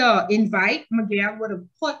in the invite, Miguel would have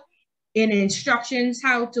put in instructions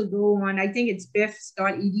how to go on. I think it's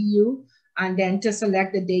biff.edu, and then to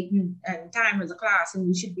select the date and time of the class, and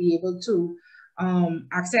you should be able to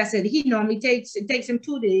access it. He normally takes him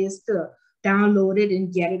 2 days to download it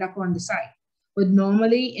and get it up on the site. But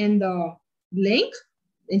normally in the link,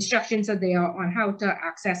 instructions are there on how to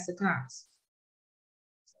access the class.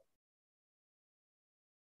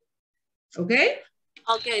 Okay?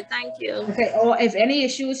 Okay, thank you. Okay, or if any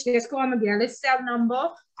issues, just call Miguel's cell number,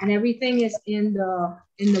 and everything is in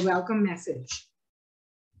the welcome message.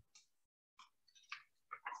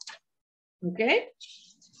 Okay?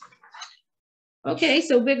 Okay,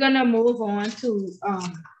 so we're gonna move on to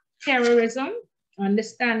terrorism,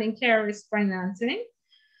 understanding terrorist financing.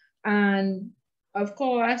 And of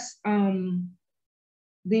course,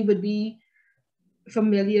 we would be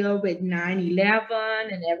familiar with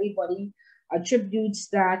 9/11, and everybody attributes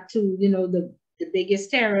that to, the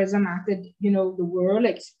biggest terrorism act that, the world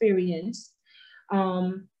experienced.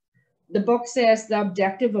 The book says the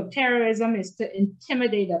objective of terrorism is to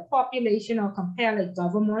intimidate a population or compel a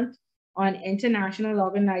government or an international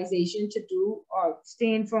organization to do or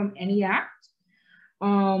abstain from any act.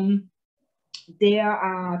 There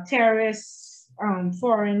are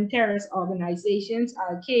foreign terrorist organizations,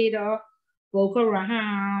 Al-Qaeda, Boko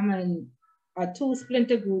Haram, and a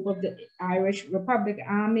 2-splinter group of the Irish Republic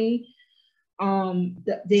Army.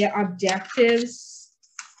 Their objectives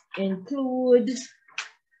include,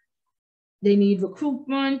 they need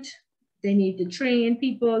recruitment, they need to train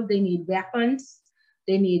people, they need weapons,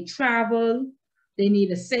 they need travel, they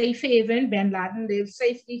need a safe haven. Bin Laden lived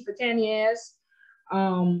safely for 10 years.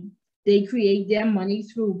 They create their money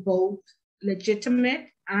through both legitimate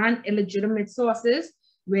and illegitimate sources,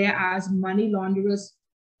 whereas money launderers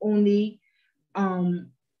only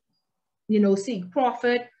seek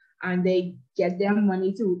profit, and they get their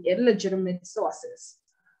money through illegitimate sources.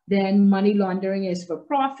 Then money laundering is for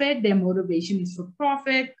profit, their motivation is for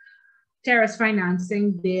profit. Terrorist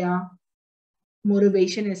financing, their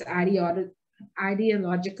motivation is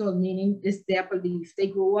ideological, meaning it's their belief. They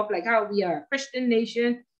grow up like how we are a Christian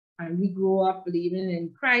nation, and we grow up believing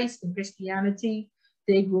in Christ and Christianity.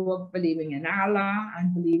 They grow up believing in Allah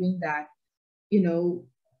and believing that,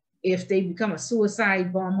 if they become a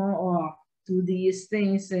suicide bomber or do these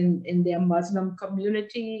things in their Muslim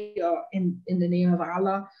community or in the name of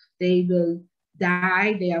Allah, they will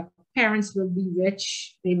die. Their parents will be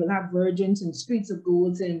rich. They will have virgins and streets of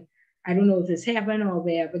gold, and I don't know if it's heaven or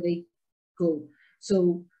wherever they go.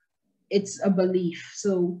 So it's a belief.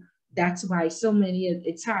 So that's why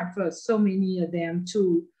it's hard for so many of them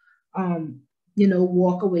to,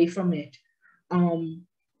 walk away from it.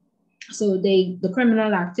 So the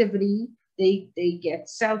criminal activity, they get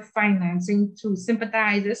self-financing through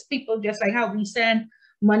sympathizers, people just like how we send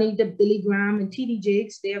money to Billy Graham and TD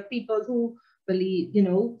Jakes. There are people who believe,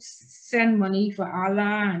 send money for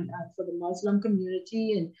Allah and for the Muslim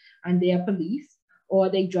community and their belief, or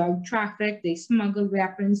they drug traffic, they smuggle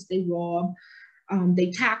weapons, they rob, they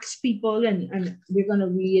tax people, and we're gonna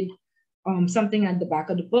read something at the back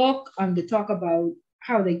of the book to talk about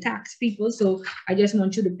how they tax people. So I just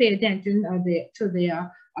want you to pay attention to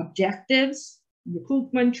their objectives,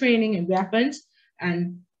 recruitment, training, and weapons,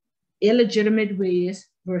 and illegitimate ways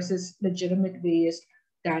versus legitimate ways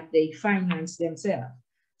that they finance themselves.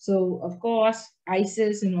 So of course,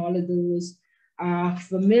 ISIS and all of those are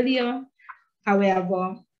familiar.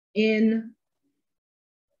 However, in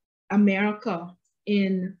America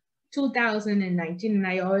in 2019, and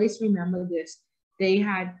I always remember this, they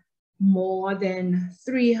had more than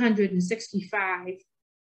 365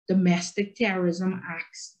 domestic terrorism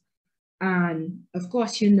acts. And of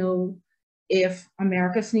course, you know, if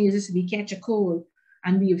America sneezes, we catch a cold.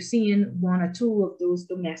 And we have seen one or two of those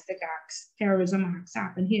domestic acts, terrorism acts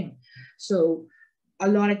happen here. So a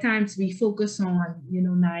lot of times we focus on, you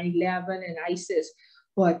know, 9/11 and ISIS,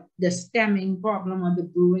 but the stemming problem or the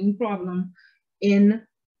brewing problem in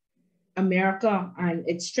America, and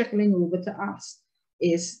it's trickling over to us,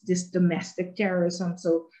 is this domestic terrorism.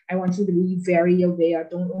 So I want you to be very aware.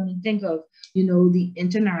 Don't only think of, you know, the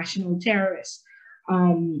international terrorists.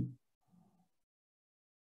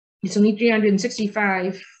 It's only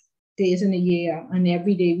 365 days in a year, and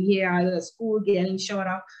every day we hear either a school getting shot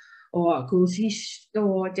up or a grocery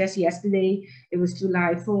store. Just yesterday, it was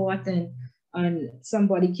July 4th, and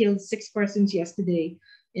somebody killed 6 persons yesterday.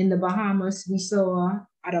 In the Bahamas, we saw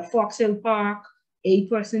at a Fox Hill Park, 8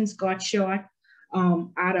 persons got shot.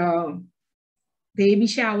 At a baby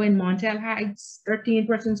shower in Montel Heights, 13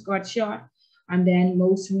 persons got shot. And then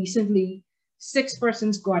most recently, 6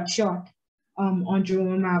 persons got shot on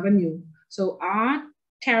Jerome Avenue. So our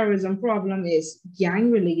terrorism problem is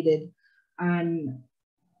gang related, and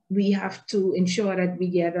we have to ensure that we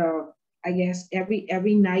get I guess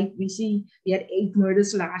every night we had 8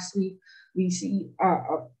 murders last week. We see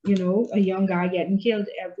you know, a young guy getting killed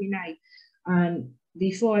every night. And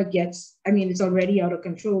before it gets, I mean, it's already out of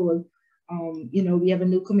control. You know, we have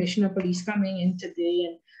a new commissioner of police coming in today,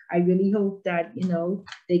 and I really hope that, you know,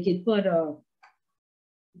 they could put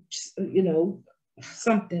you know,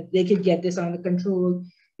 something, they could get this under control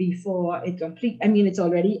before it complete. I mean, it's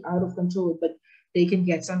already out of control, but they can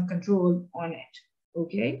get some control on it,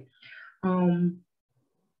 okay? In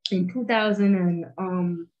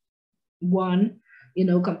 2001, you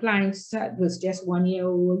know, compliance was just 1 year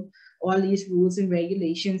old. All these rules and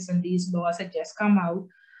regulations and these laws had just come out,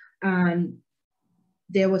 and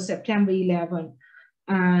there was September 11.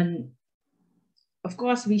 And of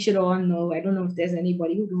course, we should all know, I don't know if there's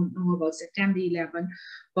anybody who don't know about September 11,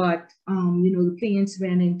 but, you know, the planes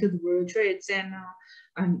went into the World Trade Center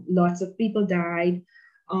and lots of people died.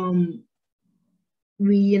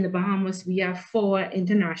 We in the Bahamas, we have 4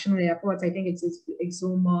 international airports. I think it's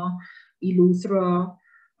Exuma, Eleuthera,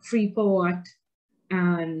 Freeport,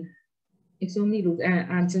 and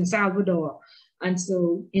and San Salvador. And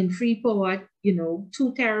so in Freeport, you know,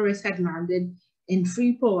 2 terrorists had landed in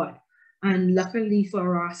Freeport. And luckily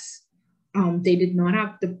for us, they did not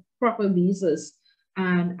have the proper visas.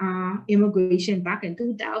 And our immigration back in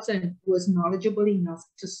 2000 was knowledgeable enough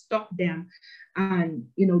to stop them and,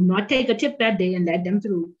 you know, not take a tip that day and let them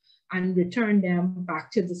through and return them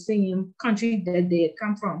back to the same country that they had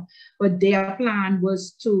come from. But their plan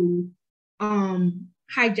was to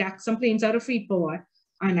hijack some planes out of Freeport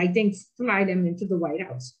and I think fly them into the White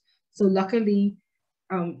House. So luckily,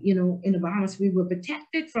 you know, in the Bahamas, we were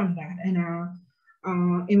protected from that, and our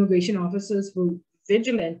immigration officers were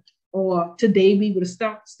vigilant, or today we would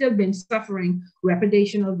have still been suffering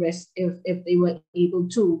reputational risk if they were able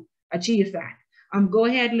to achieve that. Go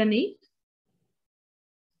ahead, Lanique.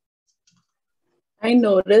 I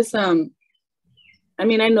noticed, I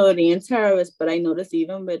mean, I know they ain't terrorists, but I noticed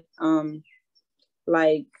even with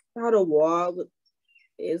like how the war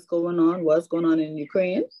was going on in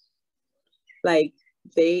Ukraine, like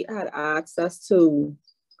they had asked us to,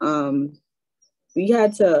 we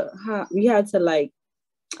had to like,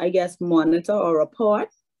 I guess, monitor or report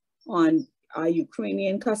on our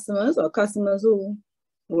Ukrainian customers or customers who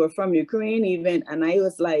were from Ukraine even. And I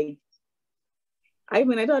was like, I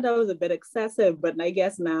mean, I thought that was a bit excessive, but I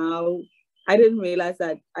guess now I didn't realize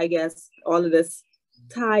that, I guess, all of this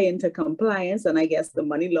tie into compliance and I guess the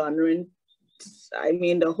money laundering, I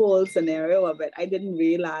mean, the whole scenario of it, I didn't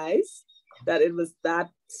realize that it was that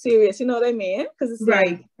serious, you know what I mean? Because it's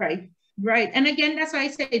right. And again, that's why I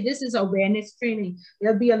say this is awareness training.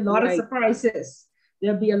 There'll be a lot of surprises.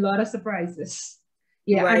 There'll be a lot of surprises.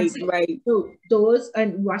 Yeah, right. So those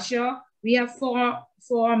in Russia, we have $4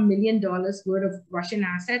 million worth of Russian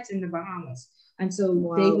assets in the Bahamas, and so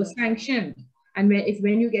they were sanctioned. And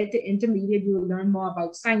when you get to intermediate, you will learn more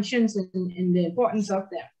about sanctions and the importance of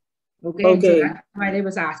them. Okay. So that's why they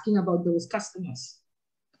was asking about those customers.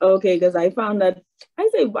 Okay, because I found that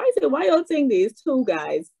why y'all think these 2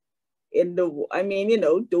 guys in the, I mean, you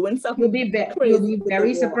know, doing something you'll be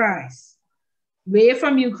very surprised. Where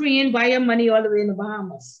from Ukraine, buy your money all the way in the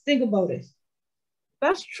Bahamas. Think about it.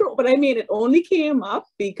 That's true, but I mean, it only came up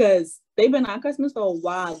because they've been our customers for a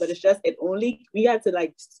while, but it's just, we had to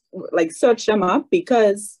like search them up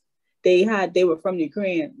because they were from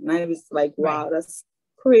Ukraine. And I was like, wow, that's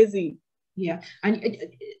crazy. Yeah, and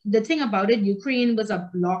the thing about it, Ukraine was a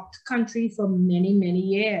blocked country for many, many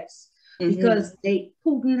years because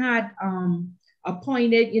Putin had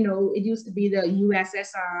appointed, you know, it used to be the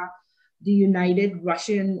USSR, the United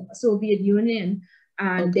Russian Soviet Union,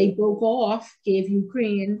 and they broke off, gave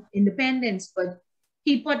Ukraine independence, but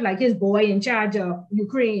he put like his boy in charge of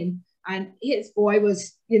Ukraine, and his boy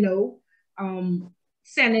was, you know,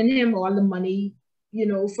 sending him all the money, you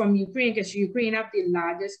know, from Ukraine, because Ukraine have the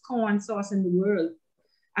largest corn source in the world.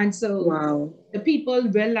 And so the people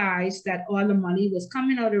realized that all the money was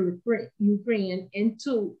coming out of Ukraine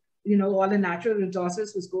into, you know, all the natural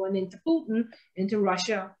resources was going into Putin, into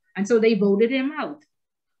Russia. And so they voted him out.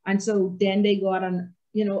 And so then they got an,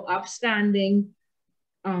 you know, upstanding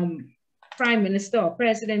prime minister or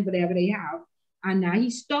president, whatever they have. And now he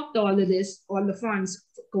stopped all of this, all the funds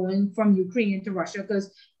going from Ukraine to Russia,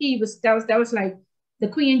 because that was like, the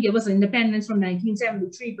Queen gave us independence from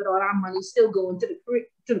 1973, but all our money still going to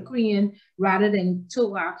the Queen rather than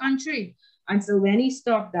to our country. And so when he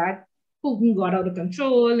stopped that, Putin got out of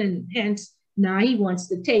control, and hence now he wants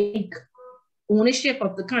to take ownership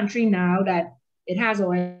of the country now that it has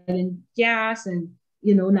oil and gas and,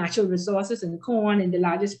 you know, natural resources and corn, and the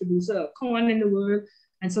largest producer of corn in the world.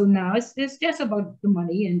 And so now it's just about the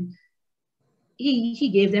money, and he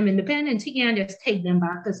gave them independence. He can't just take them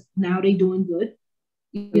back because now they're doing good.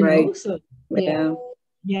 You know, so yeah.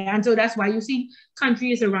 And so that's why you see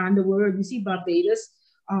countries around the world. You see Barbados,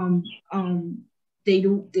 they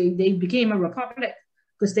became a republic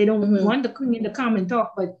because they don't want the Queen to come and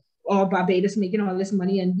talk, but all Barbados making all this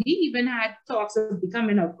money, and we even had talks of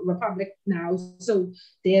becoming a republic now. So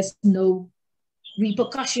there's no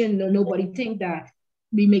repercussion, or nobody think that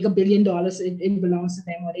we make $1 billion, it belongs to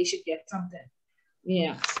them, or they should get something.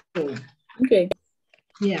 Yeah. So,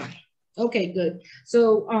 yeah. Okay, good.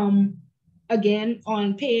 So again,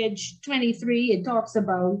 on page 23, it talks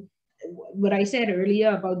about what I said earlier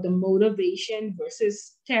about the motivation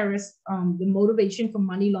versus terrorist, the motivation for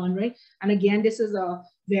money laundering. And again, this is a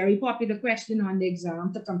very popular question on the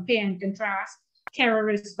exam, to compare and contrast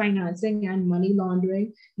terrorist financing and money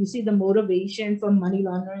laundering. You see the motivation for money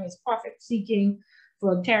laundering is profit seeking,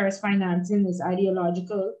 for terrorist financing is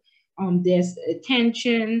ideological. There's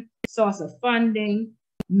attention, source of funding,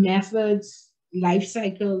 methods, life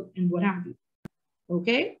cycle, and what have you.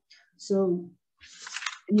 Okay, so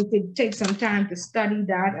you could take some time to study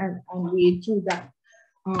that and read through that.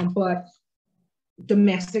 But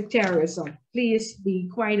domestic terrorism, please be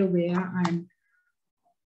quite aware, and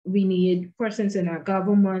we need persons in our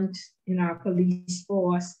government, in our police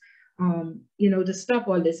force, you know, to stop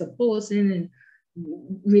all this opposing and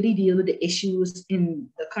really deal with the issues in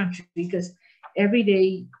the country, because every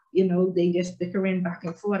day, you know, they just bickering back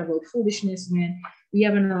and forth about foolishness, man. We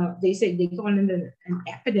have they say they call it an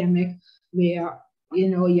epidemic where, you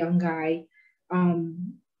know, a young guy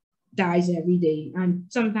dies every day, and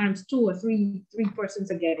sometimes 2 or 3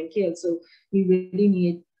 persons are getting killed. So we really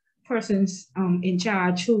need persons in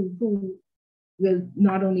charge who will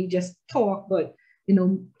not only just talk, but, you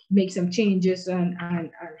know, make some changes and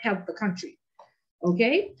help the country.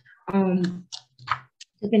 Okay.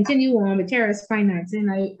 To continue on with terrorist financing,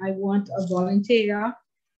 I want a volunteer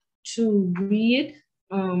to read.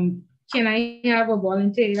 Can I have a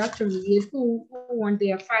volunteer to read who want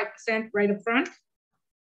their 5% right up front?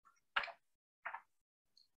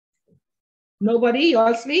 Nobody? You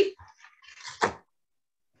all sleep?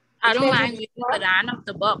 I don't mind reading the line of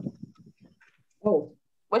the book. Oh.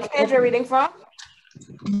 Which page are you reading from?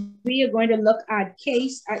 We are going to look at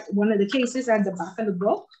one of the cases at the back of the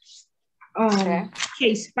book.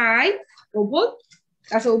 Case 5, Opal.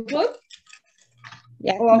 That's Opal.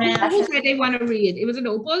 Yes, who said they want to read? It was an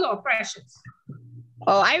Opal or Precious?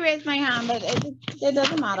 Oh, I raised my hand, but it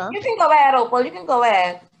doesn't matter. You can go ahead, Opal. You can go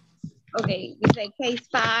ahead. Okay, you say case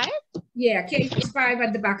 5? Yeah, case 5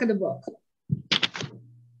 at the back of the book.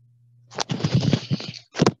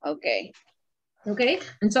 Okay. Okay,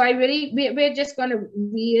 and so we're just going to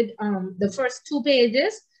read the first 2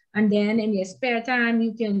 pages, and then in your spare time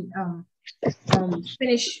you can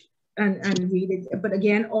finish and read it. But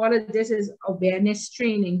again, all of this is awareness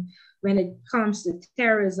training when it comes to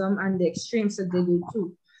terrorism and the extremes that they go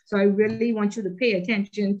through. So I really want you to pay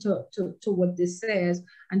attention to what this says,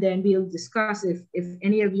 and then we'll discuss if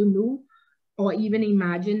any of you knew or even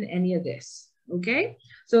imagine any of this. Okay,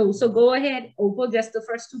 so go ahead, Opal, just the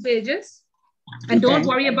first 2 pages. And don't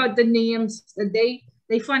worry about the names.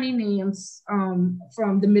 They funny names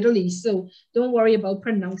from the Middle East. So don't worry about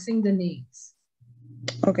pronouncing the names.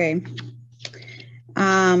 Okay.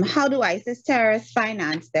 How do ISIS terrorists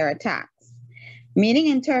finance their attacks? Meeting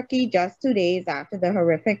in Turkey just 2 days after the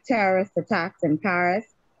horrific terrorist attacks in Paris,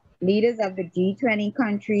 leaders of the G20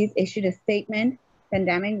 countries issued a statement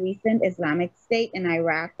condemning recent Islamic State in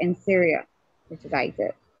Iraq and Syria, which is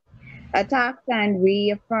ISIS, attacks, and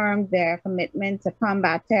reaffirmed their commitment to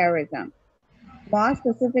combat terrorism. More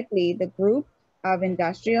specifically, the group of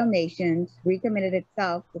industrial nations recommitted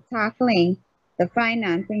itself to tackling the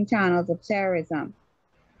financing channels of terrorism,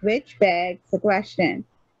 which begs the question,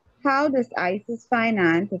 how does ISIS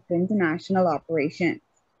finance its international operations?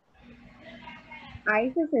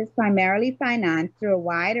 ISIS is primarily financed through a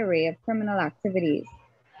wide array of criminal activities,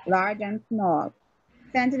 large and small,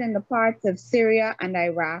 centered in the parts of Syria and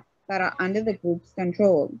Iraq that are under the group's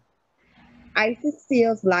control. ISIS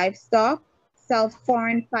steals livestock, sells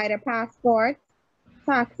foreign fighter passports,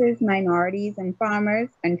 taxes minorities and farmers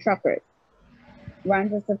and truckers,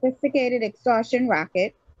 runs a sophisticated extortion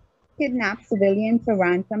racket, kidnaps civilians for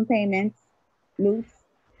ransom payments, loots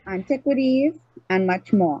antiquities, and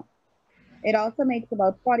much more. It also makes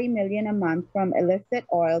about $40 million a month from illicit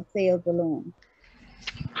oil sales alone.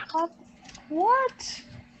 What?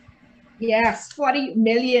 Yes, 40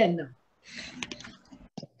 million.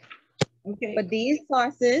 Okay. But these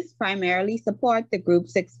sources primarily support the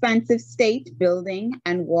group's expensive state building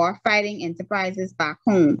and war-fighting enterprises back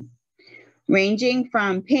home, ranging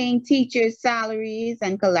from paying teachers' salaries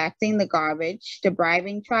and collecting the garbage to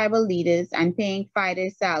bribing tribal leaders and paying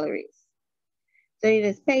fighters' salaries. So it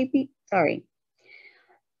is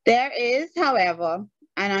There is, however,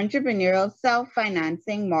 an entrepreneurial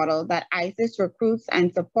self-financing model that ISIS recruits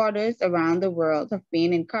and supporters around the world have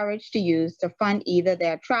been encouraged to use to fund either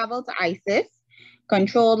their travel to ISIS,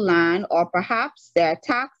 controlled land, or perhaps their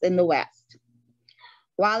attacks in the West.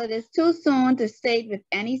 While it is too soon to state with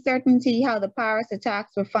any certainty how the Paris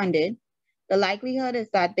attacks were funded, the likelihood is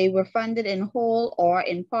that they were funded in whole or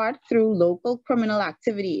in part through local criminal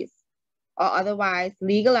activities or otherwise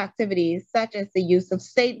legal activities such as the use of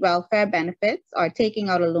state welfare benefits or taking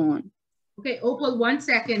out a loan. Okay, Opal, 1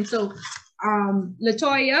 second. So,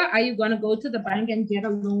 Latoya, are you gonna go to the bank and get a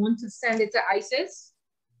loan to send it to ISIS?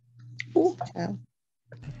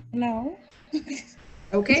 No.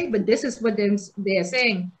 Okay, but this is what they're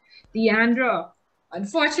saying. Deandra,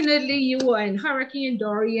 unfortunately, you were in Hurricane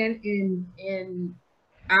Dorian in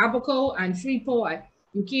Abaco and Freeport.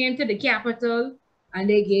 You came to the capital and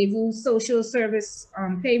they gave you social service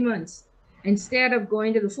payments. Instead of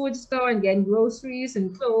going to the food store and getting groceries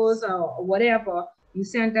and clothes or whatever, you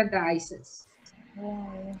sent that to ISIS.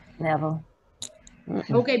 Never.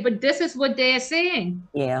 Okay, but this is what they're saying.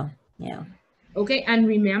 Yeah. Okay, and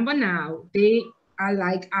remember now, they are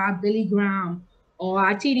like our Billy Graham or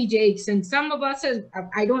our TD Jakes, and some of us,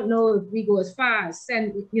 I don't know if we go as far as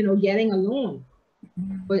getting a loan.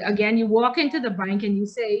 But again, you walk into the bank and you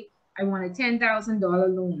say, I want a $10,000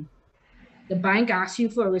 loan. The bank asks you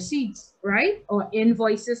for receipts, right? Or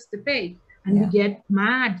invoices to pay. And we get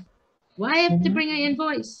mad. Why have to bring an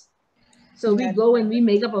invoice? So we go and we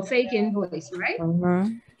make up a fake invoice, right?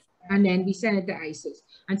 And then we send it to ISIS.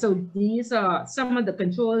 And so these are some of the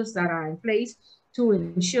controls that are in place to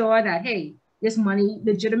ensure that, hey, this money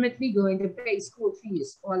legitimately going to pay school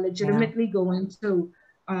fees or legitimately going to,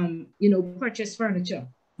 purchase furniture.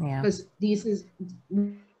 Because these is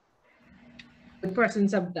the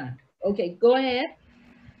persons have done. Okay, go ahead.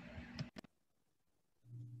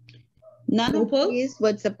 None of these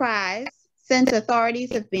would surprise, since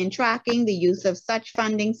authorities have been tracking the use of such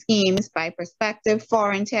funding schemes by prospective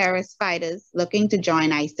foreign terrorist fighters looking to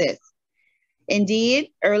join ISIS. Indeed,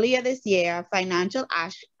 earlier this year, a Financial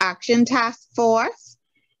Action Task Force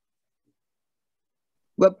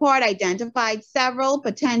report identified several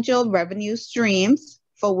potential revenue streams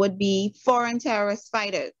for would-be foreign terrorist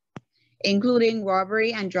fighters, including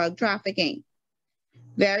robbery and drug trafficking,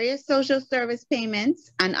 various social service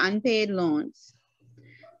payments, and unpaid loans.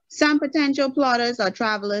 Some potential plotters or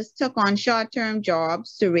travelers took on short-term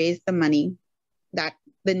jobs to raise the money that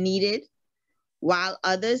they needed, while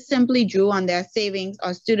others simply drew on their savings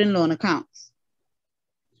or student loan accounts.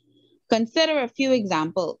 Consider a few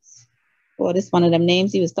examples. Oh, this is one of them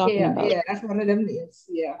names he was talking about. Yeah, that's one of them names,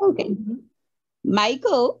 yeah. Okay.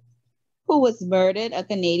 Michael, who was murdered, a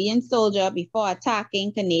Canadian soldier, before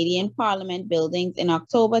attacking Canadian Parliament buildings in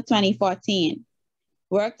October 2014,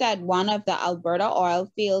 worked at one of the Alberta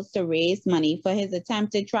oil fields to raise money for his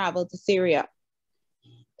attempted travel to Syria.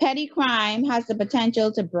 Petty crime has the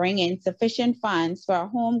potential to bring in sufficient funds for a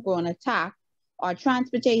homegrown attack or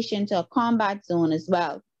transportation to a combat zone as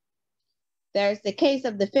well. There's the case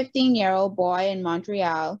of the 15-year-old boy in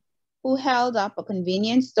Montreal who held up a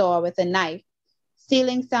convenience store with a knife,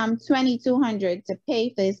 stealing some $2,200 to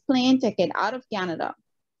pay for his plane ticket out of Canada.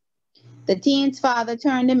 The teen's father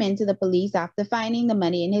turned him into the police after finding the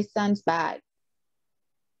money in his son's bag.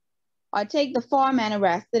 Or take the 4 men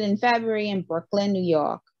arrested in February in Brooklyn, New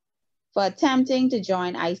York, for attempting to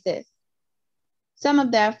join ISIS. Some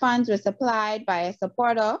of their funds were supplied by a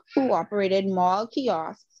supporter who operated mall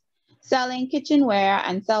kiosks, selling kitchenware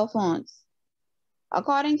and cell phones.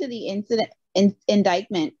 According to the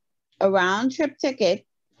indictment, a round-trip ticket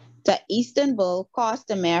to Istanbul cost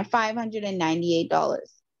a mere $598.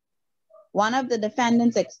 One of the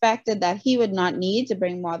defendants expected that he would not need to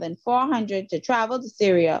bring more than $400 to travel to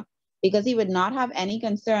Syria because he would not have any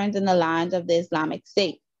concerns in the lands of the Islamic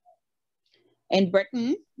State. In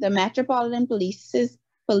Britain, the Metropolitan Police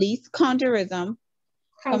Counterterrorism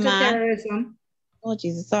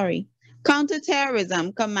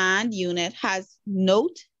Command Unit has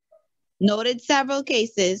noted several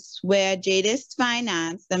cases where jihadists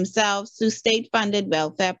financed themselves through state-funded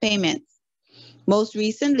welfare payments. Most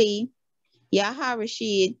recently, Yahya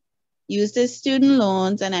Rashid used his student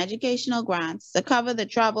loans and educational grants to cover the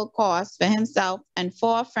travel costs for himself and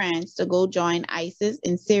 4 friends to go join ISIS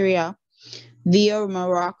in Syria via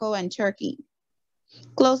Morocco and Turkey.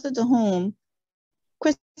 Closer to home,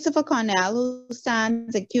 Christopher Cornell, who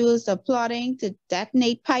stands accused of plotting to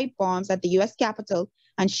detonate pipe bombs at the U.S. Capitol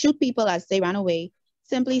and shoot people as they ran away,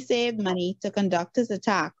 simply saved money to conduct his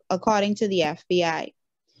attack, according to the FBI.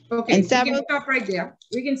 Okay, we can stop right there.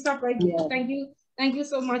 We can stop right there. Thank you. Thank you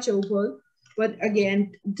so much, Opal. But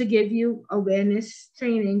again, to give you awareness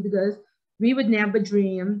training, because we would never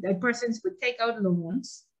dream that persons would take out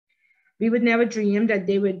loans. We would never dream that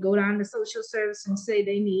they would go down to social service and say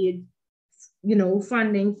they need,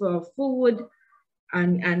 funding for food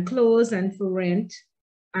and clothes and for rent,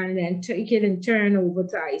 and then take it and turn over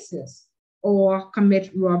to ISIS or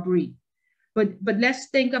commit robbery. But let's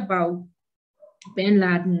think about bin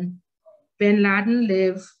Laden. Bin Laden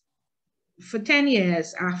lived for 10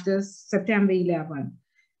 years after September 11.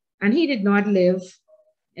 And he did not live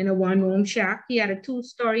in a one-room shack. He had a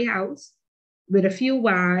 2-story house with a few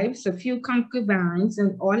wives, a few concubines,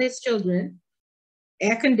 and all his children,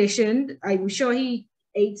 air-conditioned. I'm sure he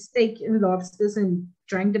ate steak and lobsters and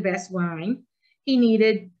drank the best wine. He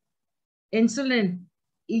needed insulin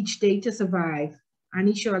each day to survive, and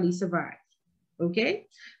he surely survived, okay?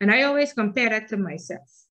 And I always compare that to myself.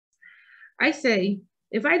 I say,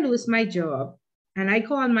 if I lose my job and I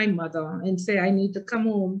call my mother and say I need to come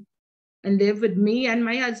home and live with me and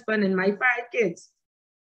my husband and my 5 kids,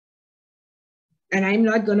 and I'm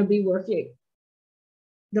not gonna be working,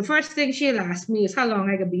 the first thing she'll ask me is how long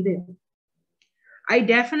I can be there. I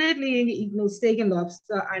definitely eat no steak and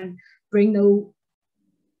lobster and bring no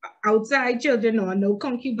outside children or no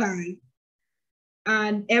concubine.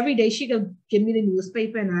 And every day she could give me the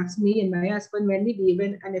newspaper and ask me and my husband when we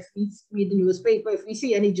leaving, and if we read the newspaper, if we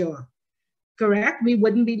see any job. Correct? We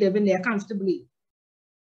wouldn't be living there comfortably.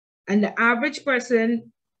 And the average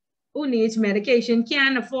person who needs medication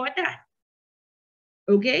can't afford that.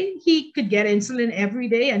 Okay? He could get insulin every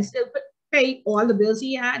day and still pay all the bills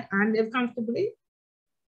he had and live comfortably.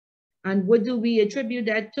 And what do we attribute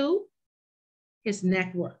that to? His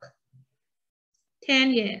network.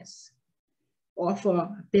 10 years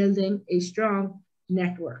for building a strong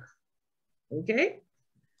network. Okay?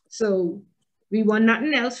 So we want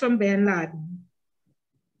nothing else from bin Laden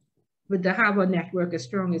but to have a network as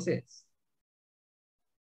strong as his.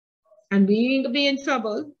 And we ain't gonna be in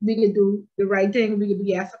trouble. We can do the right thing. We can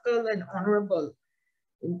be ethical and honorable,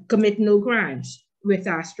 commit no crimes with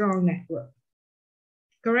our strong network.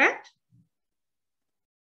 Correct?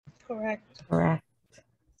 Correct. Correct.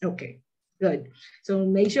 Okay, good. So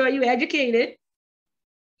make sure you're educated.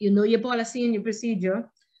 You know your policy and your procedure.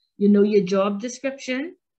 You know your job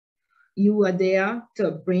description. You are there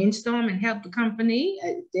to brainstorm and help the company.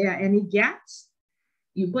 If there are any gaps,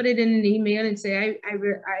 you put it in an email and say,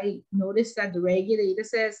 I noticed that the regulator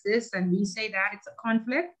says this and we say that it's a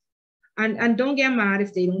conflict. And don't get mad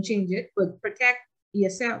if they don't change it, but protect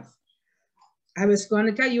yourself. I was going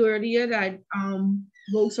to tell you earlier that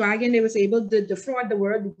Volkswagen, they was able to defraud the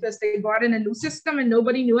world because they brought in a new system and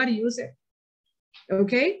nobody knew how to use it.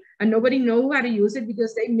 Okay? And nobody knew how to use it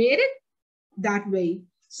because they made it that way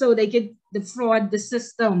so they could defraud the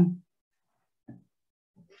system.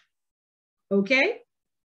 Okay?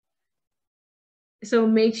 So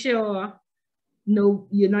make sure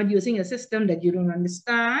you're not using a system that you don't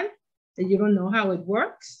understand, that you don't know how it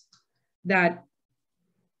works, that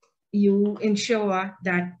you ensure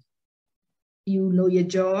that you know your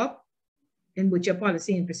job and what your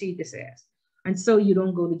policy and procedure says. And so you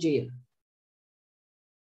don't go to jail.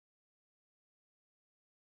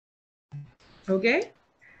 Okay.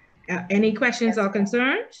 Any questions or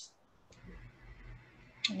concerns?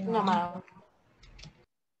 No, ma'am.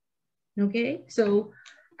 Okay, so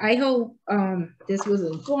I hope this was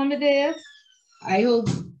informative. I hope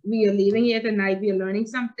we are leaving here tonight, we are learning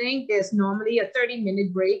something. There's normally a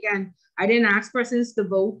 30-minute break, and I didn't ask persons to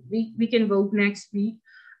vote. We can vote next week.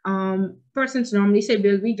 Persons normally say,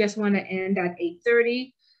 Bill, we just want to end at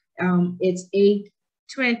 8:30. It's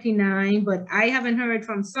 8:29, but I haven't heard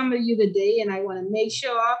from some of you today, and I want to make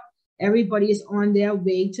sure everybody is on their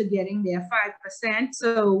way to getting their 5%.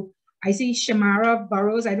 So I see Shamara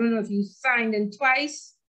Burrows. I don't know if you signed in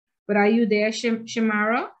twice, but are you there,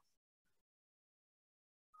 Shamara?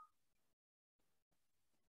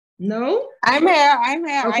 No? I'm here. I'm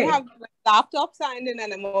here. Okay. I have my laptop signed in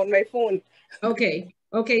and I'm on my phone. Okay.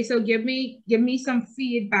 Okay. So give me some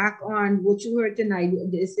feedback on what you heard tonight.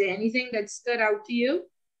 Is there anything that stood out to you?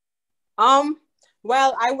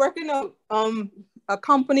 Well, I work in a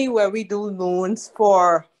company where we do loans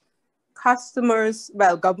for customers,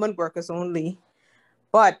 well, government workers only.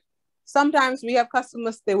 But sometimes we have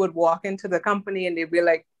customers, they would walk into the company and they'd be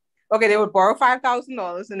like, okay, they would borrow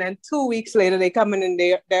 $5,000, and then 2 weeks later they come in and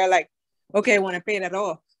they're like, okay, I want to pay that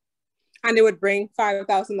off. And they would bring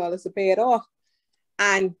 $5,000 to pay it off.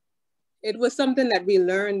 And it was something that we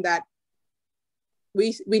learned, that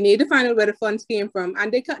we need to find out where the funds came from.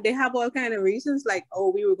 And they have all kind of reasons, like, oh,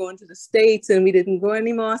 we were going to the States and we didn't go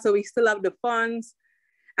anymore, so we still have the funds.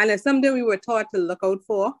 And it's something we were taught to look out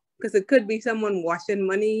for, because it could be someone washing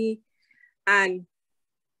money.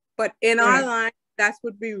 But in our line, that's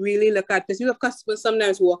what we really look at, because you have customers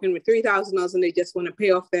sometimes walking with $3,000 and they just want to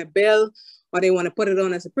pay off their bill, or they want to put it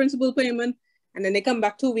on as a principal payment. And then they come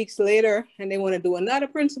back 2 weeks later and they want to do another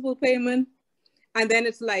principal payment. And then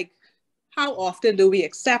it's like, how often do we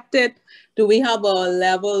accept it? Do we have a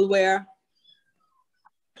level where,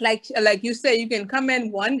 like you say, you can come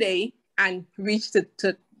in one day and reach to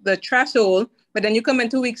the threshold, but then you come in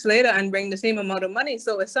 2 weeks later and bring the same amount of money?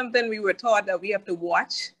 So it's something we were taught that we have to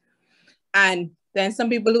watch. And then some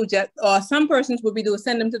people who some persons would be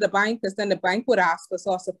send them to the bank, because then the bank would ask for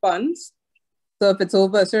source of funds. So if it's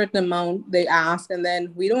over a certain amount, they ask, and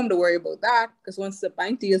then we don't have to worry about that, because once the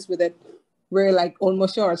bank deals with it, we're like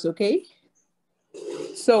almost sure it's okay.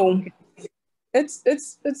 So it's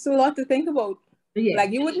a lot to think about. Yeah.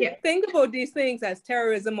 Like, you wouldn't think about these things as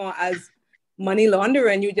terrorism or as money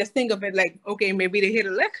laundering. You just think of it like, okay, maybe they hit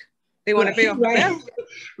a lick. They want to pay off the bill.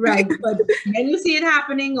 Right. But then you see it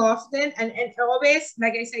happening often, and always,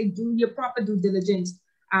 like I say, do your proper due diligence.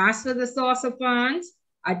 Ask for the source of funds,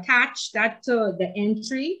 attach that to the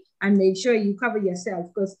entry, and make sure you cover yourself,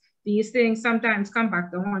 because these things sometimes come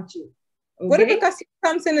back to haunt you. Okay? What if a customer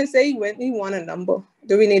comes in and say, we want a number?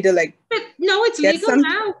 Do we need to No, it's legal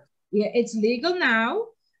now. Yeah, it's legal now.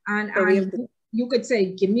 And you could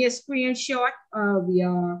say, give me a screenshot of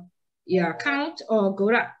your account, or go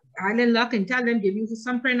to Island Luck and tell them, give you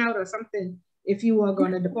some printout or something if you are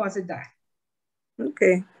going to deposit that.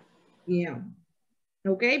 Okay. Yeah.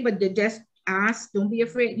 Okay, but they just ask, don't be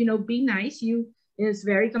afraid, be nice. It's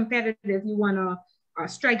very competitive. You want to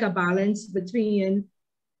strike a balance between,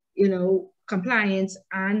 compliance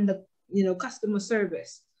and the, customer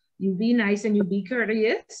service. You be nice and you be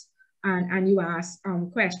courteous, and you ask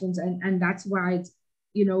questions. And that's why it's,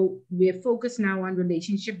 we're focused now on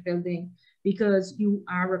relationship building, because you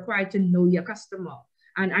are required to know your customer.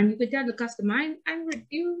 And you could tell the customer,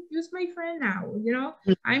 you're my friend now,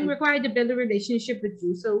 I'm required to build a relationship with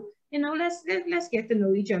you. So, let's get to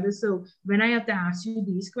know each other. So when I have to ask you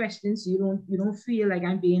these questions, you don't feel like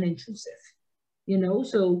I'm being intrusive,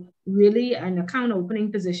 So really, in account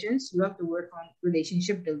opening positions, you have to work on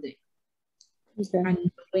relationship building and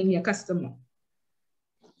knowing your customer.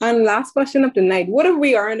 And last question of the night, what if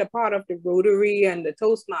we are in a part of the Rotary and the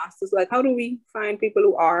Toastmasters? Like, how do we find people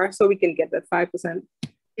who are, so we can get that 5%?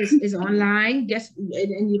 It's online,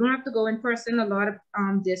 and you don't have to go in person. A lot of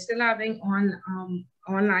they're still having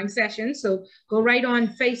online sessions. So go right on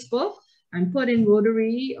Facebook and put in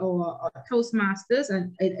Rotary or Toastmasters,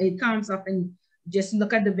 and it comes up, and just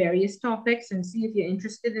look at the various topics and see if you're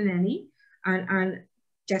interested in any, and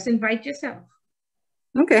just invite yourself.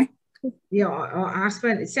 Okay. Yeah, or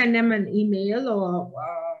send them an email or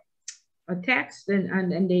a text,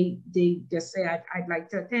 and they just say, I'd like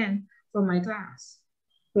to attend for my class.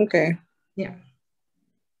 Okay. Yeah.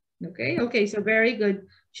 Okay. So very good,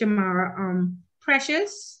 Shamara.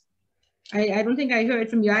 Precious, I don't think I heard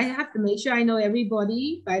from you. I have to make sure I know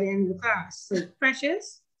everybody by the end of the class. So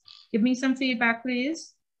Precious, give me some feedback,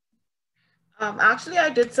 please. Actually, I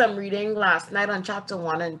did some reading last night on chapter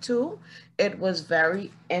 1 and 2. It was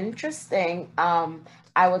very interesting.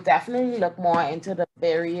 I will definitely look more into the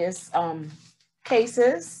various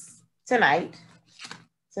cases tonight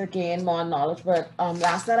to gain more knowledge. But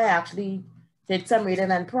last night I actually did some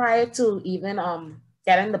reading, and prior to even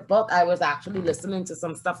getting the book, I was actually listening to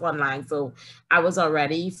some stuff online. So I was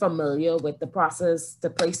already familiar with the process, the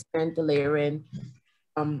placement, the layering,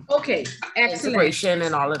 okay, excellent, integration,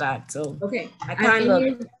 and all of that. So okay, I kind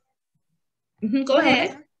of go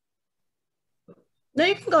ahead. No,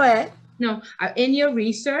 you can go ahead. No, in your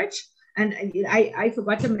research, and I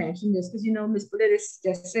forgot to mention this because, you know, Ms. Bullitt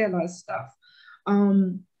just said a lot of stuff.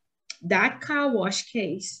 That car wash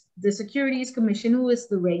case, the Securities Commission, who is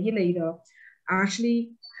the regulator,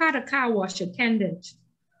 actually had a car wash attendant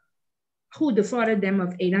who defrauded them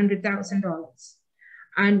of $800,000.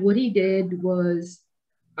 And what he did was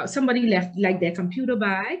somebody left like their computer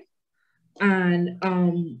bag,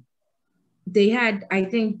 and they had, I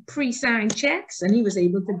think, pre-signed checks, and he was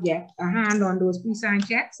able to get a hand on those pre-signed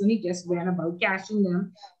checks, and he just went about cashing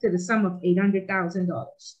them to the sum of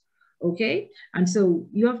 $800,000. Okay, and so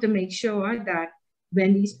you have to make sure that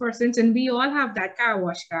when these persons, and we all have that car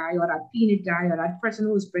wash guy or that peanut guy or that person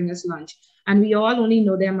who's bring us lunch, and we all only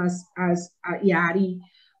know them as a Yari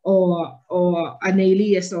or an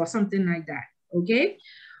alias or something like that. Okay,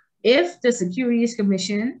 if the Securities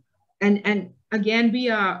Commission, and again, we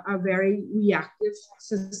are a very reactive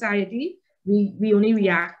society. We only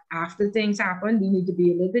react after things happen. We need to be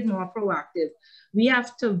a little bit more proactive. We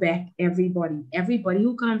have to vet everybody. Everybody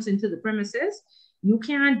who comes into the premises, you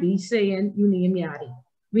can't be saying you name Yadi.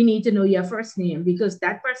 We need to know your first name, because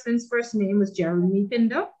that person's first name was Jeremy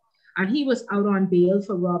Pinder, and he was out on bail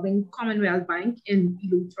for robbing Commonwealth Bank in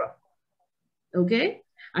Eleuthera. Okay?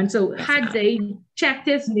 And so had they checked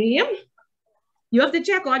his name, you have to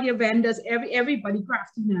check all your vendors, everybody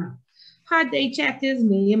crafty now. Had they checked his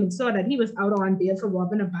name and saw that he was out on bail for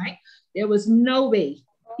robbing a bank, there was no way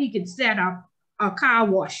he could set up a car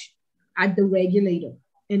wash at the regulator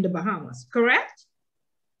in the Bahamas, correct?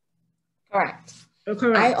 Correct.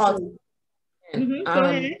 Correct. I also, go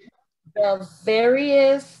ahead. The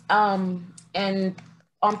various, and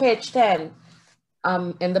on page 10,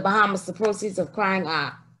 in the Bahamas, the Proceeds of Crime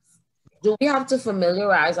Act, do we have to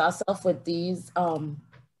familiarize ourselves with these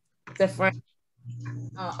different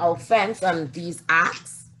offense and these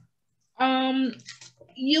acts?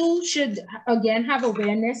 You should, again, have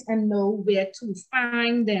awareness and know where to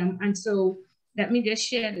find them. And so let me just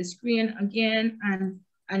share the screen again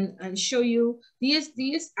and show you.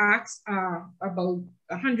 These acts are about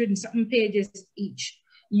 100 and something pages each.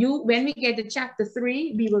 When we get to chapter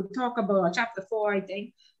 3, we will talk about, or chapter 4, I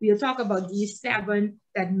think, we'll talk about these 7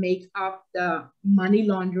 that make up the money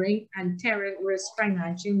laundering and terrorist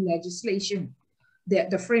financing legislation,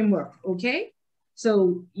 the framework, okay?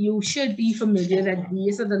 So you should be familiar that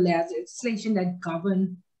these are the legislation that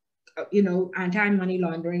govern, anti-money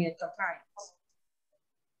laundering and compliance.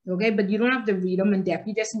 Okay, but you don't have to read them in depth.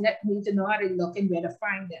 You just need to know how to look and where to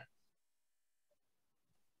find them.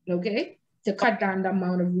 Okay, to cut down the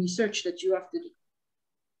amount of research that you have to do.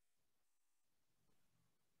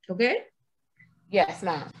 Okay? Yes,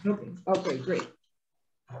 ma'am. Okay, great.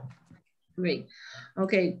 Great.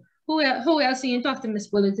 Okay, who else can talk to Ms.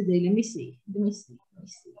 Bullitt today? Let me see.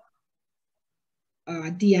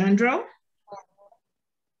 Deandra.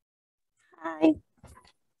 Hi.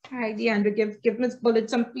 Hi, Deandra. Give Ms. Bullitt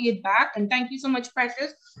some feedback, and thank you so much,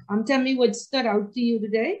 Precious. Tell me what stood out to you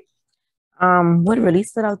today. What really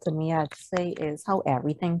stood out to me, I'd say, is how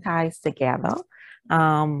everything ties together.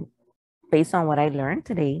 Based on what I learned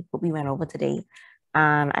today, what we went over today,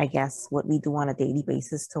 and I guess what we do on a daily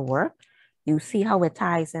basis to work, you see how it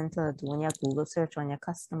ties into doing your Google search on your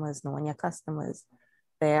customers, knowing your customers,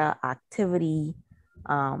 their activity,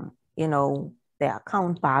 their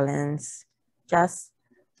account balance, just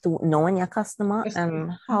knowing your customer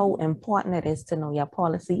and how important it is to know your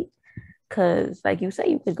policy. Because like you say,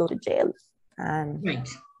 you could go to jail and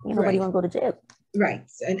nobody want to go to jail. Right.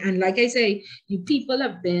 And like I say, people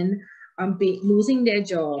have been losing their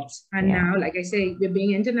jobs. And now, like I say, we're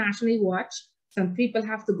being internationally watched. Some people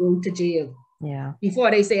have to go to jail. Yeah. Before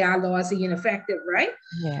they say our laws are ineffective, right?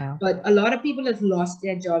 Yeah. But a lot of people have lost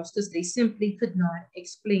their jobs because they simply could not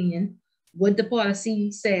explain what the policy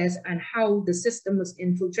says and how the system was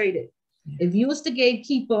infiltrated. If you was the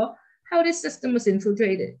gatekeeper, how the system was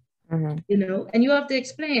infiltrated. And you have to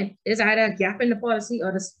explain. There's either a gap in the policy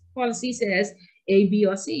or the policy says A, B,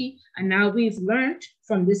 or C. And now we've learned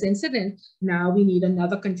from this incident, now we need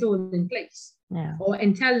another control in place. Yeah. Or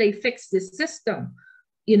until they fix this system,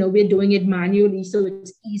 we're doing it manually, so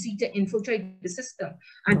it's easy to infiltrate the system.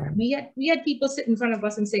 And we had people sit in front of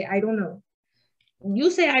us and say, I don't know. You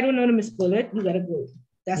say, I don't know to Ms. Bullitt, you gotta go.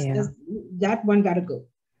 That one gotta go.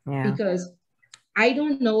 Yeah. Because I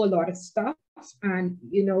don't know a lot of stuff. And,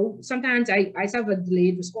 you know, sometimes I have a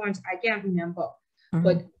delayed response. I can't remember. Mhm.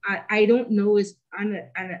 But I don't know is an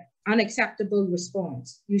unacceptable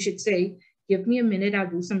response. You should say, give me a minute, I'll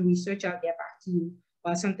do some research, I'll get back to you,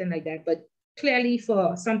 or something like that. But clearly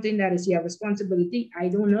for something that is your responsibility, I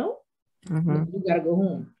don't know, you gotta go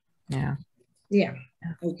home. Yeah. Yeah.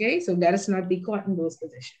 Okay, so let us not be caught in those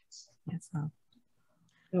positions. Yes, ma'am.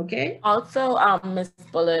 Okay. Also, Ms.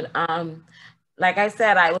 Bullard, like I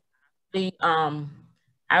said, I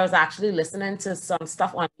was actually listening to some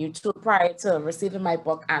stuff on YouTube prior to receiving my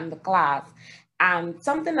book and the class. And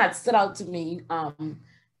something that stood out to me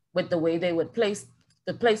with the way they would place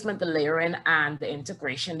the placement, the layering, and the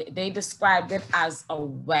integration, they described it as a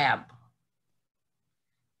web.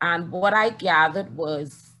 And what I gathered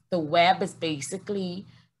was the web is basically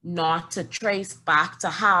not to trace back to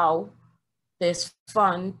how this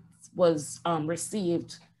fund was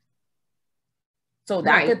received. So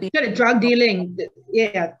that could be to the drug dealing,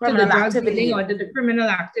 yeah, to the drug dealing or to the criminal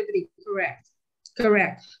activity. Correct.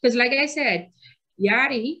 Because like I said,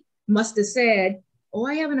 Yari must have said, oh,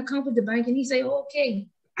 I have an account with the bank. And he say, oh, okay,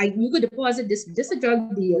 you could deposit this a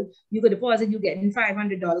drug deal. You could deposit, you getting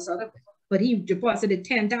 $500 out of it. But he deposited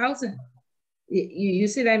 10,000. You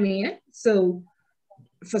see what I mean? So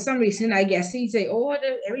for some reason, I guess he say, oh,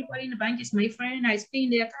 everybody in the bank is my friend. I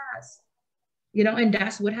spend their cars. You know, and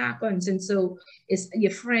that's what happens. And so it's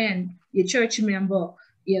your friend, your church member,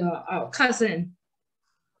 your cousin,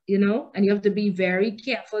 you know, and you have to be very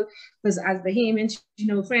careful because as Bahamians, you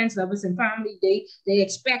know, friends, lovers, and family, they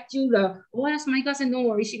expect you to, oh, that's my cousin, don't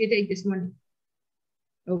worry, she can take this money.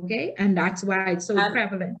 Okay, and that's why it's so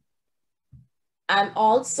prevalent. And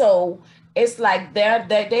also, it's like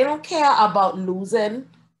they don't care about losing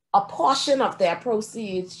a portion of their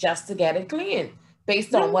proceeds just to get it clean.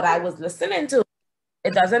 Based on what I was listening to,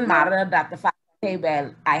 it doesn't matter that the fact, hey,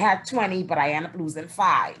 well, I had 20, but I end up losing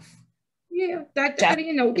 5. Yeah, that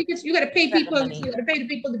you know, because you got to pay people. You got to pay the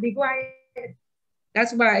people to be quiet.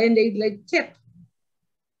 That's why, and they like tip.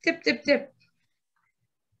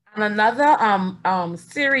 And another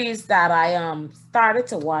series that I started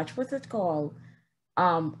to watch, what's it called?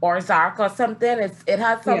 Ozark or something. It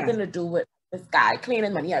has something to do with this guy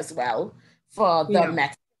cleaning money as well for the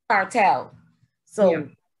Mexican cartel. So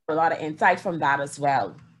a lot of insight from that as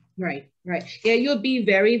well. Right. Yeah, you'll be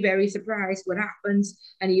very, very surprised what happens,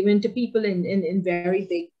 and even to people in very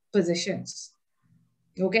big positions.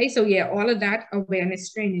 Okay, so yeah, all of that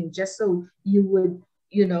awareness training, just so you would,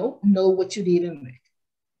 you know what you're dealing with.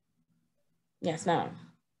 Yes, ma'am.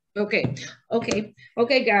 Okay,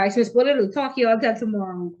 guys. Ms. Bullard will talk to you all till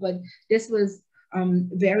tomorrow, but this was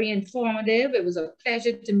very informative. It was a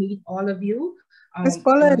pleasure to meet all of you. Ms.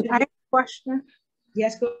 Bullard, I have a question.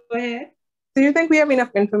 Yes, go ahead. Do you think we have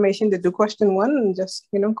enough information to do question 1 and just,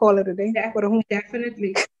 call it a day?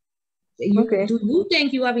 Definitely. Do you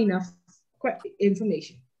think you have enough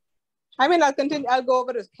information? I mean, I'll go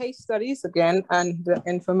over the case studies again and the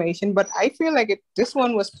information, but I feel like this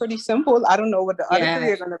one was pretty simple. I don't know what the other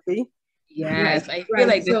 3 are going to be. Yes, I feel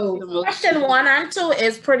like question 1 and 2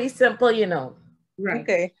 is pretty simple, you know. Right.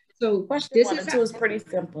 Okay. So question 1 and 2 is pretty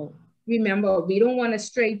simple. Remember, we don't want to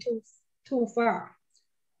stray too far.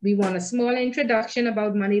 We want a small introduction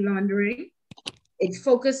about money laundering. It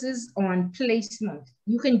focuses on placement.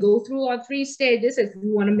 You can go through all 3 stages if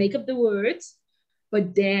you want to make up the words,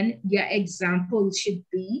 but then your example should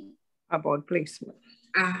be about placement.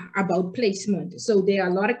 So there are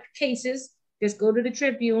a lot of cases. Just go to the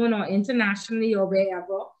Tribune or internationally or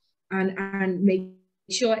wherever and make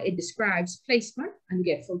sure it describes placement and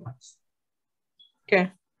you get full marks.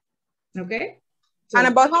 Okay. Okay. So, and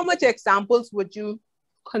about how much examples would you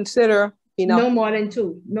consider enough? No more than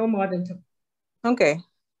 2. Okay.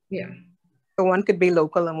 Yeah. So one could be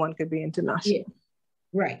local and one could be international. Yeah.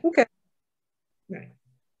 Right. Okay. Right.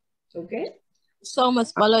 Okay. So,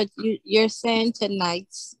 Ms. Bullard, you're saying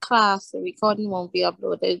tonight's class, the recording won't be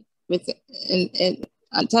uploaded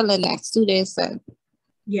until the next 2 days then?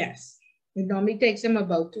 Yes. It normally takes them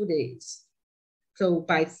about 2 days. So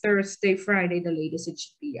by Thursday, Friday, the latest it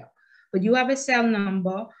should be up. But you have a cell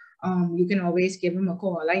number. You can always give him a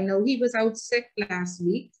call. I know he was out sick last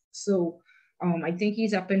week. So I think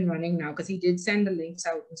he's up and running now because he did send the links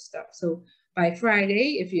out and stuff. So by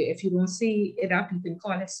Friday, if you don't see it up, you can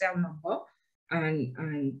call his cell number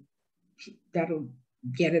and that'll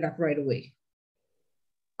get it up right away.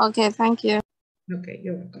 Okay, thank you. Okay,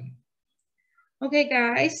 you're welcome. Okay,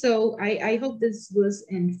 guys, so I hope this was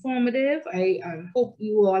informative. I hope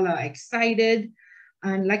you all are excited.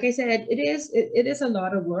 And like I said, it is a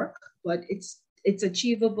lot of work, but it's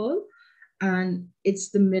achievable, and it's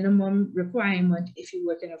the minimum requirement if you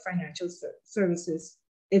work in a financial services.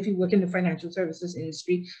 If you work in the financial services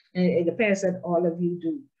industry, and it appears that all of you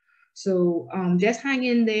do. So just hang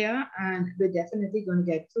in there, and we're definitely going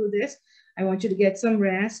to get through this. I want you to get some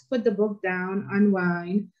rest, put the book down,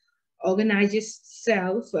 unwind, organize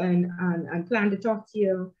yourself, and plan to talk to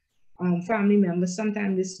your family members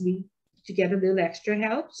sometime this week to get a little extra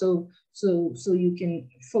help, so you can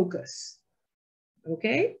focus.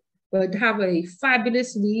 Okay, but have a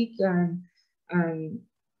fabulous week and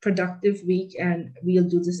productive week, and we'll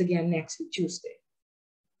do this again next week, Tuesday.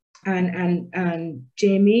 And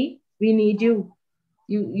Jamie, we need you.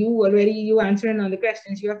 You answering all the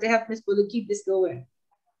questions. You have to help Miss Buller keep this going.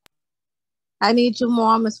 I need you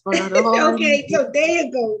more, Miss Buller. Okay, so there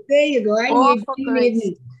you go. I need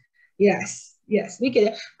me. Yes, we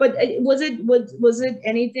can. But was it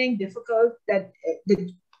anything difficult that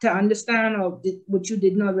to understand, or what you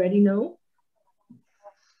didn't already know?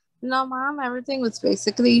 No, Mom. Everything was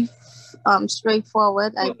basically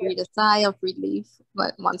straightforward. I breathed a sigh of relief,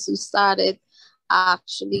 but once you started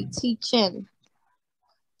actually teaching,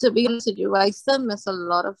 to be honest with you, I still miss a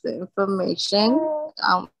lot of the information.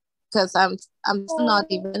 Because I'm still not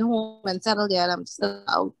even home and settled yet. I'm still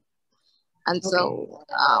out, and so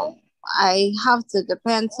I have to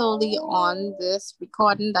depend solely on this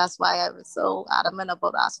recording. That's why I was so adamant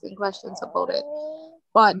about asking questions about it.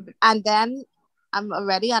 But and then I'm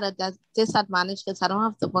already at a disadvantage because I don't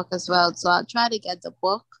have the book as well. So I'll try to get the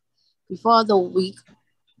book before the week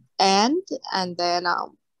end, and then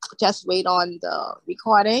just wait on the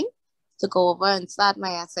recording to go over and start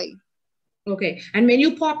my essay. Okay, and when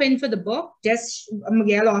you pop in for the book, just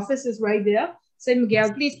Miguel's office is right there. Say,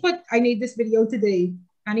 Miguel, please I need this video today,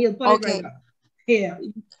 and he'll put it right up here.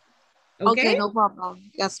 Okay, no problem.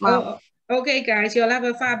 Yes, Mom. Okay, guys, y'all have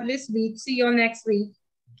a fabulous week. See you all next week.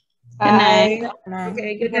 Good night.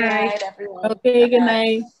 Okay, good night. Everyone. Okay, good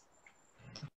night.